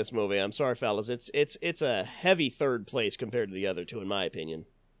away by this movie. I'm sorry, fellas. It's a heavy third place compared to the other 2, in my opinion.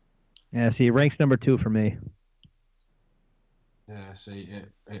 Yeah, see, it ranks number 2 for me. Yeah, see,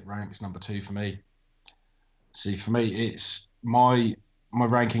 it ranks number 2 for me. See, for me, it's my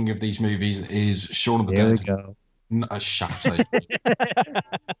ranking of these movies is Shaun of the Dead. Here we go. No, shut it.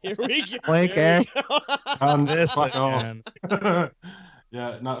 Here we go. Blanker. This fuck off. man.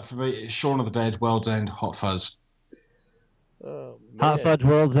 Yeah, no, for me, it's Shaun of the Dead, World's End, Hot Fuzz. Oh, man. Hot Fudge,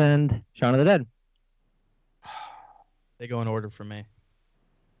 World's End, Shaun of the Dead. They go in order for me.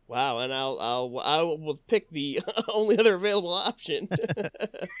 Wow, and I will pick the only other available option.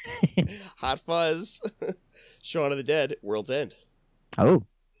 Hot Fuzz, Shaun of the Dead, World's End. Oh.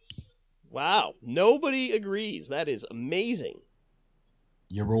 Wow, nobody agrees. That is amazing.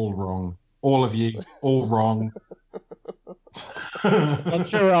 You're all wrong. All of you, all wrong. I'm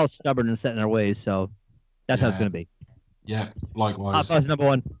sure we're all stubborn and set in our ways, so that's how it's going to be. Yeah, likewise. Hot Fuzz number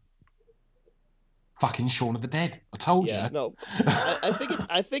 1. Fucking Shaun of the Dead. I told you. No,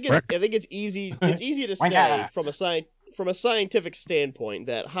 I think it's easy. It's easy to say from a scientific standpoint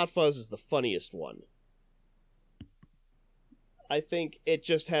that Hot Fuzz is the funniest one. I think it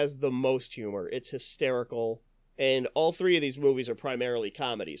just has the most humor. It's hysterical, and all three of these movies are primarily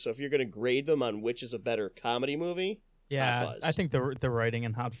comedies. So if you're going to grade them on which is a better comedy movie, yeah, Hot Fuzz. I think the writing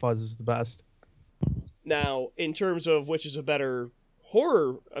in Hot Fuzz is the best. Now, in terms of which is a better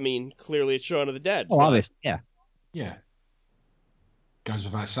horror, I mean, clearly it's Shaun of the Dead. Oh, obviously, yeah. Yeah. Goes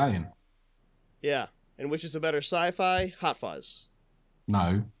without saying. Yeah. And which is a better sci-fi? Hot Fuzz.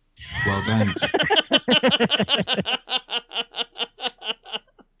 No. World's End.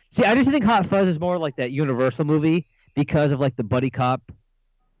 See, I just think Hot Fuzz is more like that Universal movie because of like the buddy cop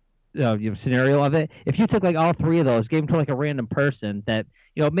scenario of it. If you took like all three of those, gave them to like a random person that,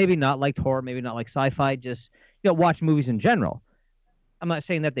 maybe not liked horror, maybe not like sci-fi, just, watch movies in general. I'm not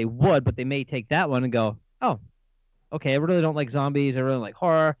saying that they would, but they may take that one and go, oh, okay, I really don't like zombies. I really don't like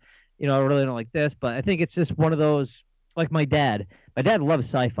horror. I really don't like this. But I think it's just one of those, like my dad. My dad loves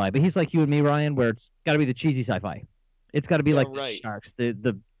sci-fi, but he's like you and me, Ryan, where it's got to be the cheesy sci-fi. It's got to be the sharks,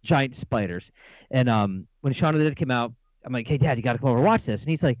 the giant spiders. And when Shaun of the Dead came out, I'm like, hey, Dad, you got to come over and watch this. And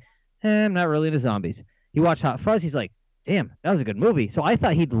he's like, I'm not really into zombies. He watched Hot Fuzz. He's like, damn, that was a good movie. So I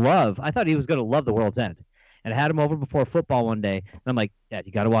thought he was going to love The World's End. And I had him over before football one day. And I'm like, Dad,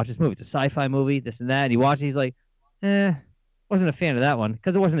 you got to watch this movie. It's a sci-fi movie, this and that. And he watched it. He's like, wasn't a fan of that one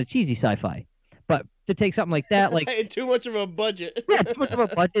because it wasn't a cheesy sci-fi. But to take something like that, like too much of a budget. Yeah, too much of a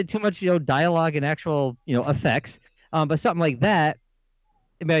budget, too much, dialogue and actual, effects. But something like that,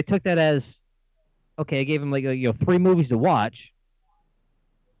 I mean, I took that as, okay, I gave him like, 3 movies to watch.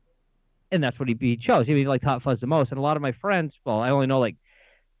 And that's what he chose. He liked Hot Fuzz the most. And a lot of my friends, well, I only know like,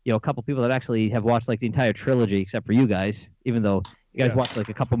 a couple people that actually have watched like the entire trilogy, except for you guys, even though you guys watched like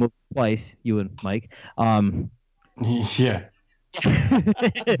a couple movies twice, you and Mike. Yeah.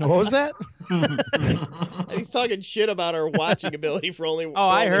 What was that? He's talking shit about our watching ability for only.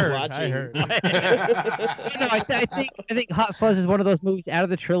 I heard. No, I think Hot Fuzz is one of those movies out of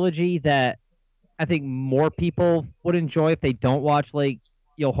the trilogy that I think more people would enjoy if they don't watch like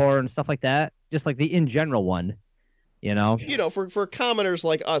horror and stuff like that. Just like the in general one, for commoners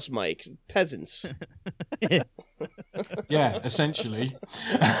like us, Mike, peasants. Yeah, essentially.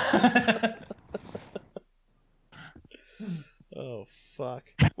 Oh, fuck.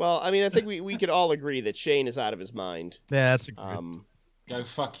 Well, I mean, I think we could all agree that Shane is out of his mind. Yeah, that's a Go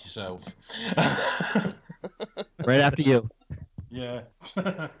fuck yourself. Right after you. Yeah.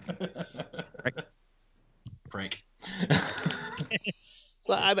 Prick.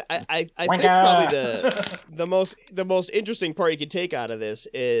 So I think probably the most interesting part you could take out of this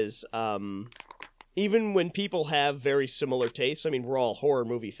is even when people have very similar tastes. I mean, we're all horror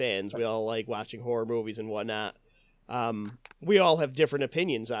movie fans. We all like watching horror movies and whatnot. We all have different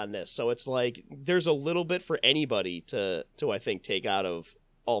opinions on this, so it's like there's a little bit for anybody to I think take out of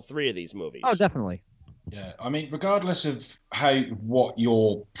all three of these movies. Oh, definitely. Yeah, I mean, regardless of what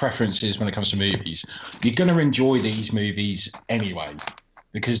your preference is when it comes to movies, you're going to enjoy these movies anyway.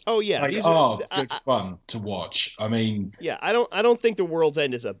 Because these are good fun to watch. I mean, yeah, I don't think The World's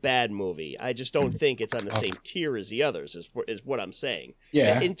End is a bad movie. I just don't think it's on the same tier as the others. Is what I'm saying.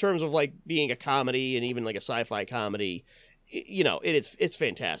 Yeah. In terms of like being a comedy and even like a sci-fi comedy, it's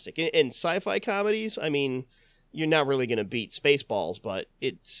fantastic. In sci-fi comedies, I mean, you're not really going to beat Spaceballs, but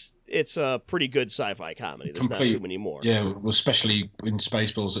it's a pretty good sci-fi comedy. There's not too many more. Yeah, well, especially in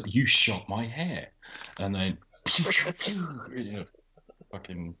Spaceballs, that you shot my hair, and then.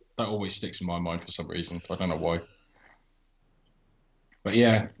 Fucking, that always sticks in my mind for some reason. I don't know why. But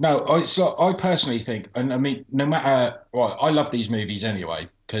yeah, no, I personally think, and I mean, no matter what, I love these movies anyway,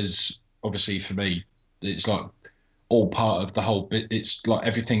 because obviously for me, it's like all part of the whole bit. It's like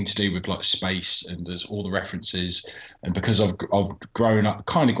everything to do with like space, and there's all the references. And because I've grown up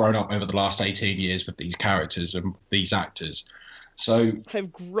over the last 18 years with these characters and these actors. So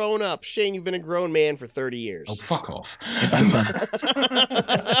I've grown up. Shane, you've been a grown man for 30 years. Oh, fuck off.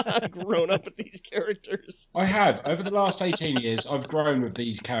 I've grown up with these characters. I have. Over the last 18 years, I've grown with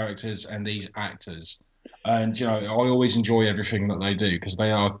these characters and these actors. And, I always enjoy everything that they do because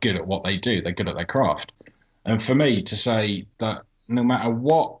they are good at what they do. They're good at their craft. And for me to say that no matter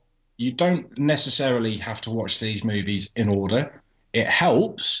what you don't necessarily have to watch these movies in order. It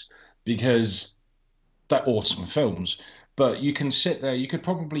helps because they're awesome films, but you can sit there. You could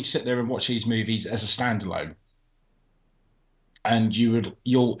probably sit there and watch these movies as a standalone, and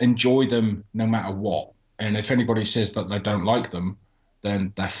you'll enjoy them no matter what. And if anybody says that they don't like them,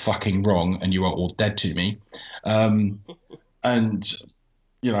 then they're fucking wrong, and you are all dead to me. And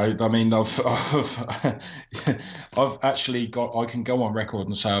you know, I mean, I've actually I can go on record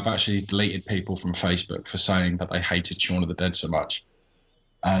and say I've actually deleted people from Facebook for saying that they hated Shaun of the Dead so much.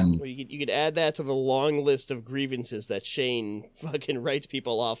 And well, you could add that to the long list of grievances that Shane fucking writes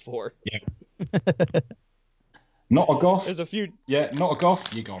people off for. Yeah. Not a goth. There's a few. Yeah, not a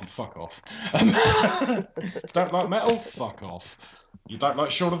goth. You're gone. Fuck off. Don't like metal? Fuck off. You don't like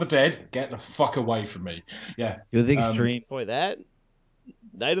Shaun of the Dead? Get the fuck away from me. Yeah. You're the extreme. Boy, that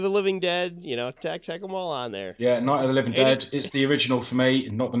Night of the Living Dead. You know, check them all on there. Yeah, Night of the Living Dead. It's the original for me,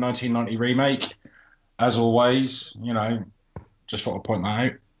 not the 1990 remake. As always, you know, just thought I'd point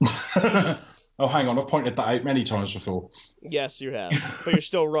that out. Oh, hang on. I've pointed that out many times before. Yes, you have. But you're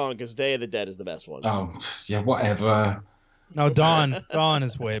still wrong because Day of the Dead is the best one. Oh, yeah, whatever. No, Dawn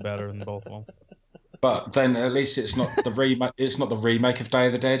is way better than both of them. But then at least it's not the remake. It's not the remake of Day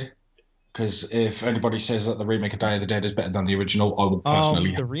of the Dead. Because if anybody says that the remake of Day of the Dead is better than the original, I will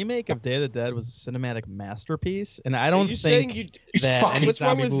personally. The remake of Day of the Dead was a cinematic masterpiece, and I don't think that. What's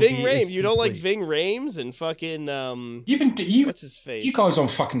wrong with Ving Rhames? You don't like Ving Rhames and fucking what's his face? You guys on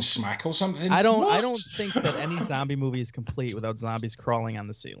fucking Smack or something? I don't think that any zombie movie is complete without zombies crawling on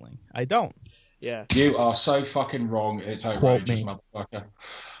the ceiling. I don't. Yeah. You are so fucking wrong. It's outrageous, motherfucker.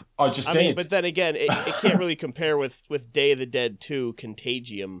 I did. Mean, but then again, it can't really compare with Day of the Dead 2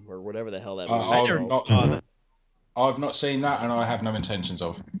 Contagium or whatever the hell that movie was. I've not seen that, and I have no intentions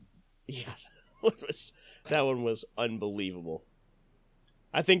of. Yeah, that one was unbelievable.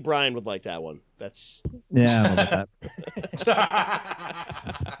 I think Brian would like that one. Yeah, that.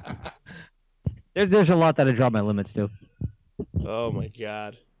 There's a lot that I draw my limits to. Oh my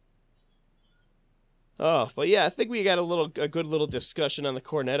god. Oh, but yeah, I think we got a good little discussion on the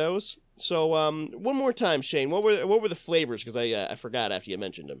Cornettos. So, one more time, Shane, what were the flavors? Because I forgot after you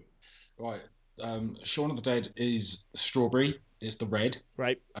mentioned them. Right, Shaun of the Dead is strawberry, is the red.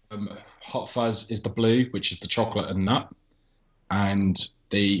 Right. Hot Fuzz is the blue, which is the chocolate and nut, and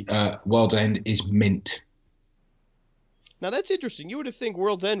the World's End is mint. Now that's interesting. You would think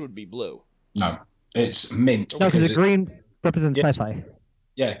World's End would be blue. No, it's mint. No, because the green represents sci-fi.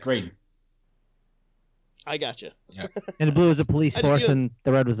 Yeah, green. I gotcha. Yeah. And the blue was the police force, and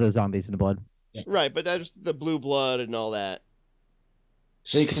the red was the zombies in the blood. Yeah. Right, but that's the blue blood and all that.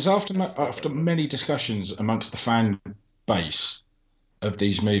 See, because after many discussions amongst the fan base of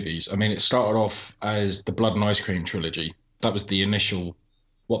these movies, I mean, it started off as the Blood and Ice Cream trilogy. That was the initial,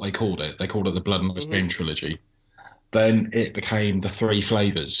 what they called it. They called it the Blood and Ice Cream trilogy. Then it became the three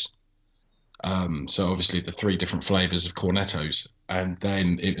flavors. So obviously the three different flavors of Cornettos, and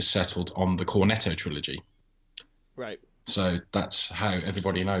then it was settled on the Cornetto trilogy. Right. So that's how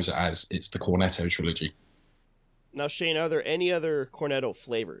everybody knows it as. It's the Cornetto trilogy. Now, Shane, are there any other Cornetto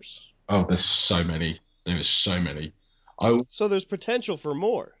flavors? Oh, there's so many. There's so many. So there's potential for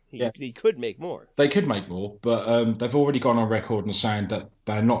more. He could make more. They could make more, but they've already gone on record and saying that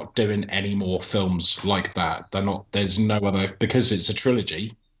they're not doing any more films like that. They're not. There's no other, because it's a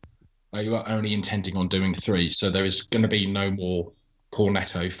trilogy. They were only intending on doing 3, so there is going to be no more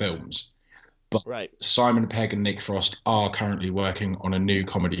Cornetto films. But right. Simon Pegg and Nick Frost are currently working on a new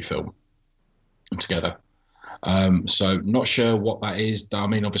comedy film together. So not sure what that is. I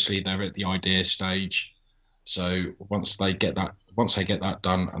mean, obviously they're at the idea stage. So once they get that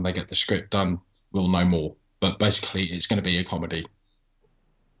done and they get the script done, we'll know more. But basically, it's going to be a comedy.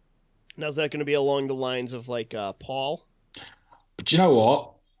 Now, is that going to be along the lines of like Paul? Do you know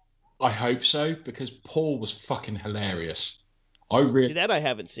what? I hope so, because Paul was fucking hilarious. See, that I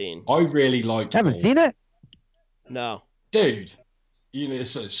haven't seen. I really liked Paul. Haven't seen it? No. Dude, you know,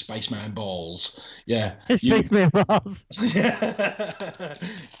 it's Spaceman balls. Yeah. Spaceman balls. Yeah.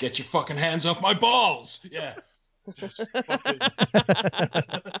 Get your fucking hands off my balls. Yeah. Just fucking...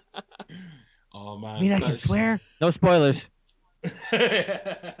 Oh, man. I mean, I can swear. No spoilers.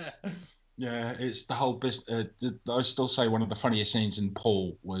 Yeah, it's the whole business. I still say one of the funniest scenes in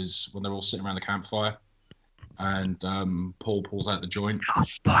Paul was when they're all sitting around the campfire, and Paul pulls out the joint. Oh,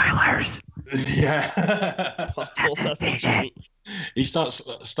 spoilers! Yeah. Paul pulls out the joint.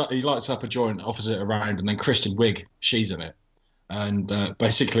 He lights up a joint, offers it around, and then Kristen Wiig, she's in it, and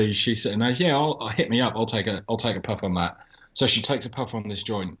basically she's sitting there. Yeah, I'll hit me up. I'll take a puff on that. So she takes a puff on this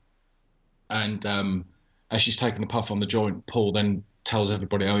joint, and as she's taking the puff on the joint, Paul then tells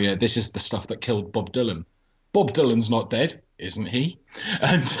everybody, oh yeah, this is the stuff that killed Bob Dylan. Bob Dylan's not dead, isn't he?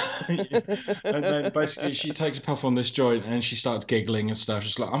 And then basically she takes a puff on this joint and she starts giggling and stuff.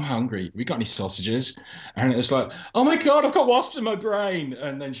 She's like, I'm hungry. We got any sausages? And it's like, oh my God, I've got wasps in my brain.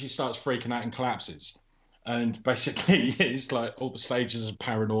 And then she starts freaking out and collapses. And basically it's like all the stages of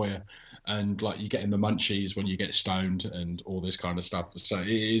paranoia and like you get in the munchies when you get stoned and all this kind of stuff. So it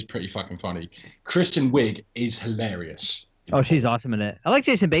is pretty fucking funny. Kristen Wiig is hilarious. Oh, she's awesome in it. I like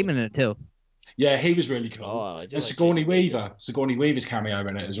Jason Bateman in it too. Yeah, he was really cool. Oh, I do and like Sigourney Weaver. Sigourney Weaver's cameo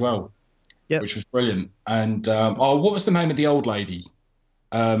in it as well. Yeah, which was brilliant. And what was the name of the old lady?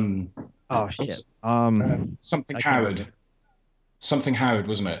 Oh shit. Something Howard. Something Howard,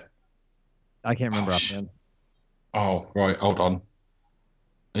 wasn't it? I can't remember offhand. Oh, right, hold on.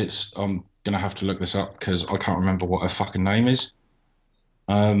 I'm gonna have to look this up because I can't remember what her fucking name is.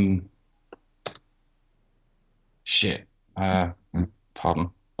 Shit. Pardon.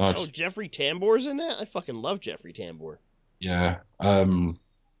 Oh, Jeffrey Tambor's in that? I fucking love Jeffrey Tambor. Yeah. No,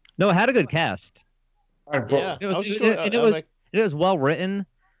 it had a good cast. Yeah. It was well written.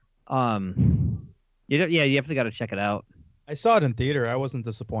 You definitely got to check it out. I saw it in theater. I wasn't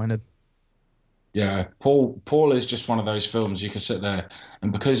disappointed. Yeah, Paul is just one of those films you can sit there,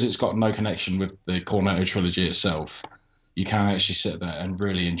 and because it's got no connection with the Cornetto trilogy itself, you can actually sit there and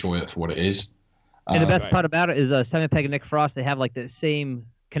really enjoy it for what it is. And the best part about it is Simon Pegg and Nick Frost. They have like the same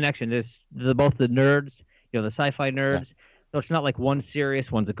connection. They're both the nerds, the sci-fi nerds. Yeah. So it's not like one's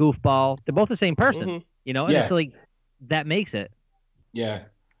serious, one's a goofball. They're both the same person, and it's like that makes it. Yeah,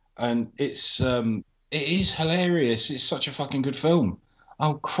 and it is hilarious. It's such a fucking good film.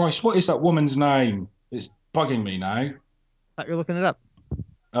 Oh Christ, what is that woman's name? It's bugging me now. Thought you're looking it up.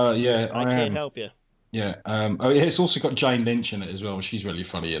 Yeah, I can't help you. Yeah. It's also got Jane Lynch in it as well. She's really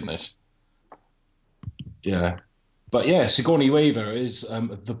funny in this. Yeah, but yeah, Sigourney Weaver is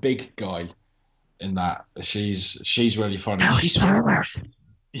the big guy in that. She's really funny. She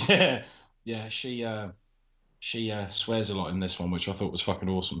swears a lot in this one, which I thought was fucking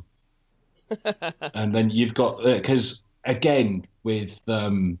awesome. And then you've got because again with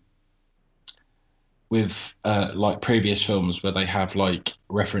like previous films where they have like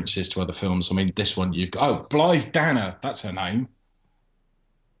references to other films. I mean, this one Blythe Danner, that's her name.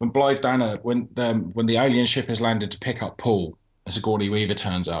 When Blythe Danner, when the alien ship has landed to pick up Paul, Sigourney Weaver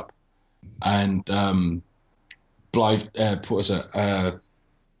turns up, and Blythe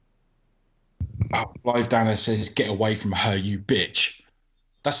Blythe Danner says, "Get away from her, you bitch."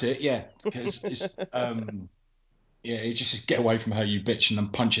 That's it, yeah. It's he just says, "Get away from her, you bitch," and then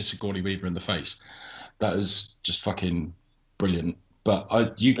punches Sigourney Weaver in the face. That is just fucking brilliant.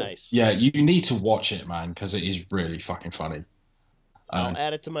 But you need to watch it, man, because it is really fucking funny. I'll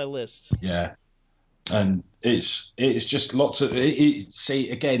add it to my list. Yeah, and it's just lots of. See,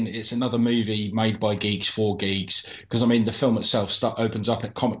 again, it's another movie made by geeks for geeks. Because I mean, the film itself opens up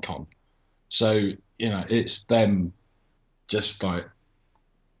at Comic-Con, so it's them just like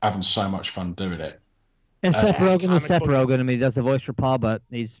having so much fun doing it. And Seth Rogen is Seth Rogen. I mean, he does the voice for Paul, but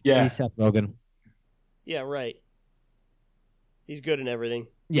he's Seth Rogen. Yeah, right. He's good in everything.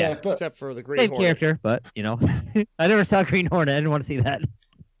 Yeah, but except for the Green Hornet. Character, but I never saw Green Hornet. I didn't want to see that.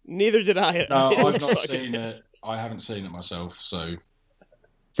 Neither did I. No, I've not seen it. I haven't seen it myself, so.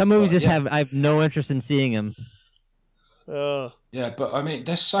 Some movies I have no interest in seeing them. Yeah, but I mean,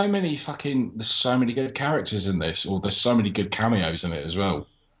 there's so many good characters in this, or there's so many good cameos in it as well.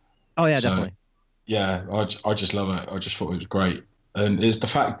 Oh yeah, definitely. Yeah, I just love it. I just thought it was great, and it's the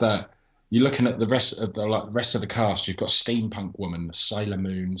fact that you're looking at the rest of the cast. You've got Steampunk Woman, Sailor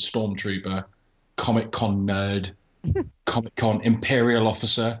Moon, Stormtrooper, Comic-Con nerd, Comic-Con Imperial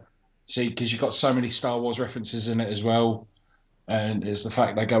officer. See, because you've got so many Star Wars references in it as well, and it's the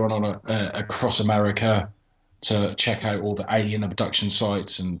fact they're going on across America to check out all the alien abduction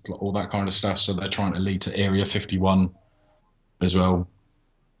sites and all that kind of stuff. So they're trying to lead to Area 51 as well.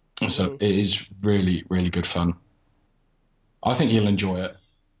 So it is really, really good fun. I think you'll enjoy it.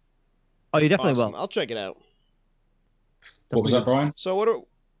 Oh, you definitely will. I'll check it out. What was that, Brian? So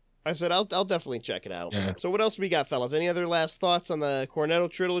I said I'll definitely check it out. Yeah. So what else we got, fellas? Any other last thoughts on the Cornetto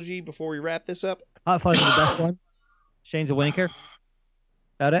trilogy before we wrap this up? Hot Fuzz is the best one. Shane's a wanker.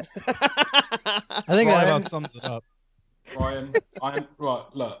 Got it? I think that about sums it up. Brian,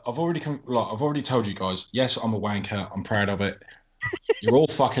 look, I've already told you guys, yes, I'm a wanker. I'm proud of it. You're all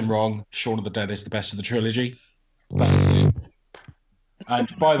fucking wrong. Shaun of the Dead is the best of the trilogy. That is it. And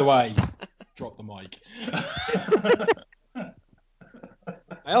by the way, drop the mic.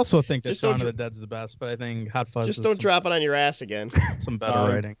 I also think that Shaun of the Dead's the best, but I think Hot Fuzz don't drop it on your ass again. Some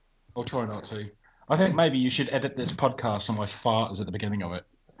better writing. I'll try not to. I think maybe you should edit this podcast on my farts at the beginning of it.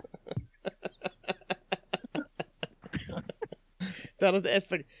 That's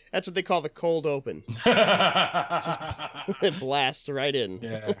what they call the cold open. Just it blasts right in.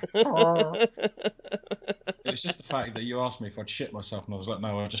 Yeah. It's just the fact that you asked me if I'd shit myself, and I was like,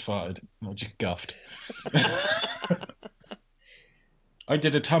 no, I just farted. And I just guffed. I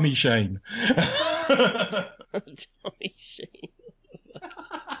did a tummy shame. Tummy shame.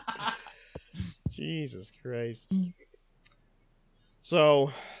 Jesus Christ.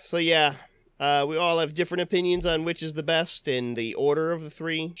 So yeah. We all have different opinions on which is the best in the order of the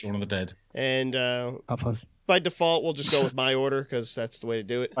three. Shaun of the Dead. And by default, we'll just go with my order because that's the way to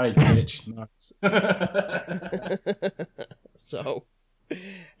do it. Hey, bitch. Nice. So,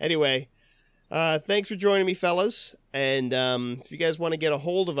 anyway, thanks for joining me, fellas. And if you guys want to get a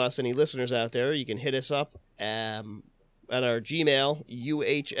hold of us, any listeners out there, you can hit us up at our Gmail,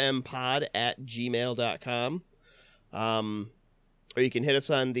 uhmpod@gmail.com. Or you can hit us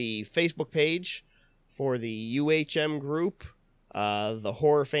on the Facebook page for the UHM group, the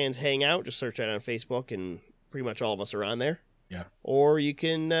Horror Fans Hangout. Just search that on Facebook, and pretty much all of us are on there. Yeah. Or you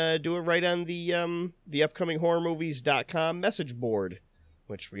can do it right on the upcominghorrormovies.com message board,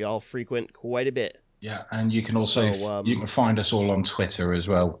 which we all frequent quite a bit. Yeah, and you can also you can find us all on Twitter as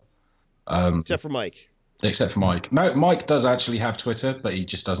well. Except for Mike. Except for Mike. No, Mike does actually have Twitter, but he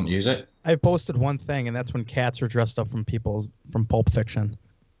just doesn't use it. I posted one thing, and that's when cats are dressed up from Pulp Fiction.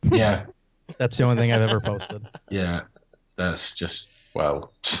 Yeah. That's the only thing I've ever posted. Yeah. That's just,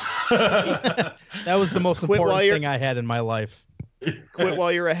 well. That was the most important thing I had in my life. Quit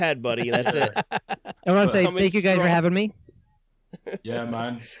while you're ahead, buddy. That's it. I want to say thank you guys for having me. Yeah,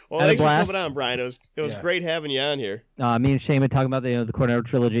 man. Well, thanks for coming on, Brian. It was great having you on here. Me and Shane were talking about the Cornetto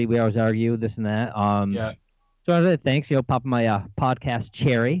trilogy. We always argue this and that. Yeah. So I want to say thanks. Popping my podcast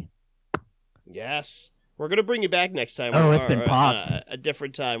cherry. Yes, we're gonna bring you back next time. It's been popped. A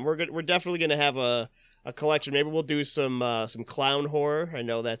different time. We're definitely gonna have a collection. Maybe we'll do some clown horror. I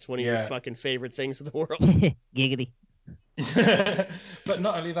know that's one of your fucking favorite things in the world. Giggity. But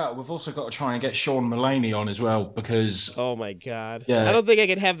not only that, we've also got to try and get Sean Mulaney on as well, because oh my god, yeah, I don't think I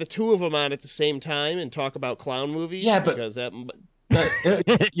could have the two of them on at the same time and talk about clown movies. Yeah, but because that.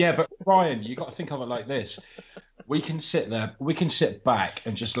 Yeah, but Ryan, you got to think of it like this: we can sit back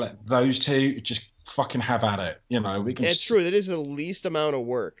and just let those two just fucking have at it. You know, we can. It's true. That is the least amount of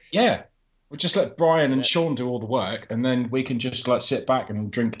work. Yeah, we'll just let Brian and Sean do all the work, and then we can just like sit back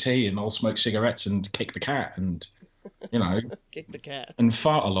and drink tea, and I'll smoke cigarettes and kick the cat, and you know, kick the cat and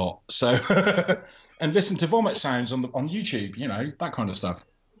fart a lot. So, and listen to vomit sounds on YouTube. You know, that kind of stuff.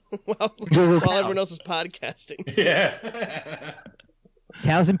 While everyone else is podcasting. Yeah.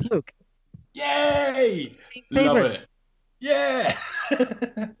 Cows and puke. Yay! Love it. Yeah.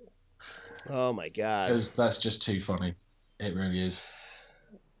 Oh my god. Because that's just too funny. It really is.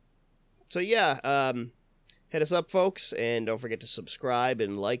 So yeah, hit us up, folks, and don't forget to subscribe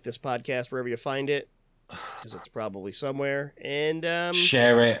and like this podcast wherever you find it, because it's probably somewhere. And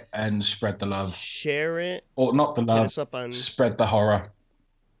share it and spread the love. Share it. Or not the love. Hit us up on spread the horror.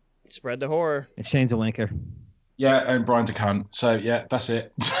 Spread the horror. And Shane's a wanker. Yeah, and Brian's a cunt. So yeah, that's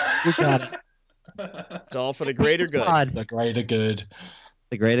it. You got it. It's all for the greater good. The greater good.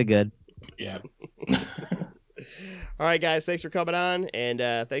 The greater good. Yeah. All right, guys. Thanks for coming on,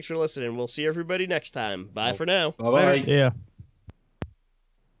 and thanks for listening. We'll see everybody next time. Bye for now. Bye-bye. Yeah.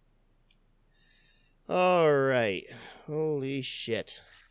 All right. Holy shit.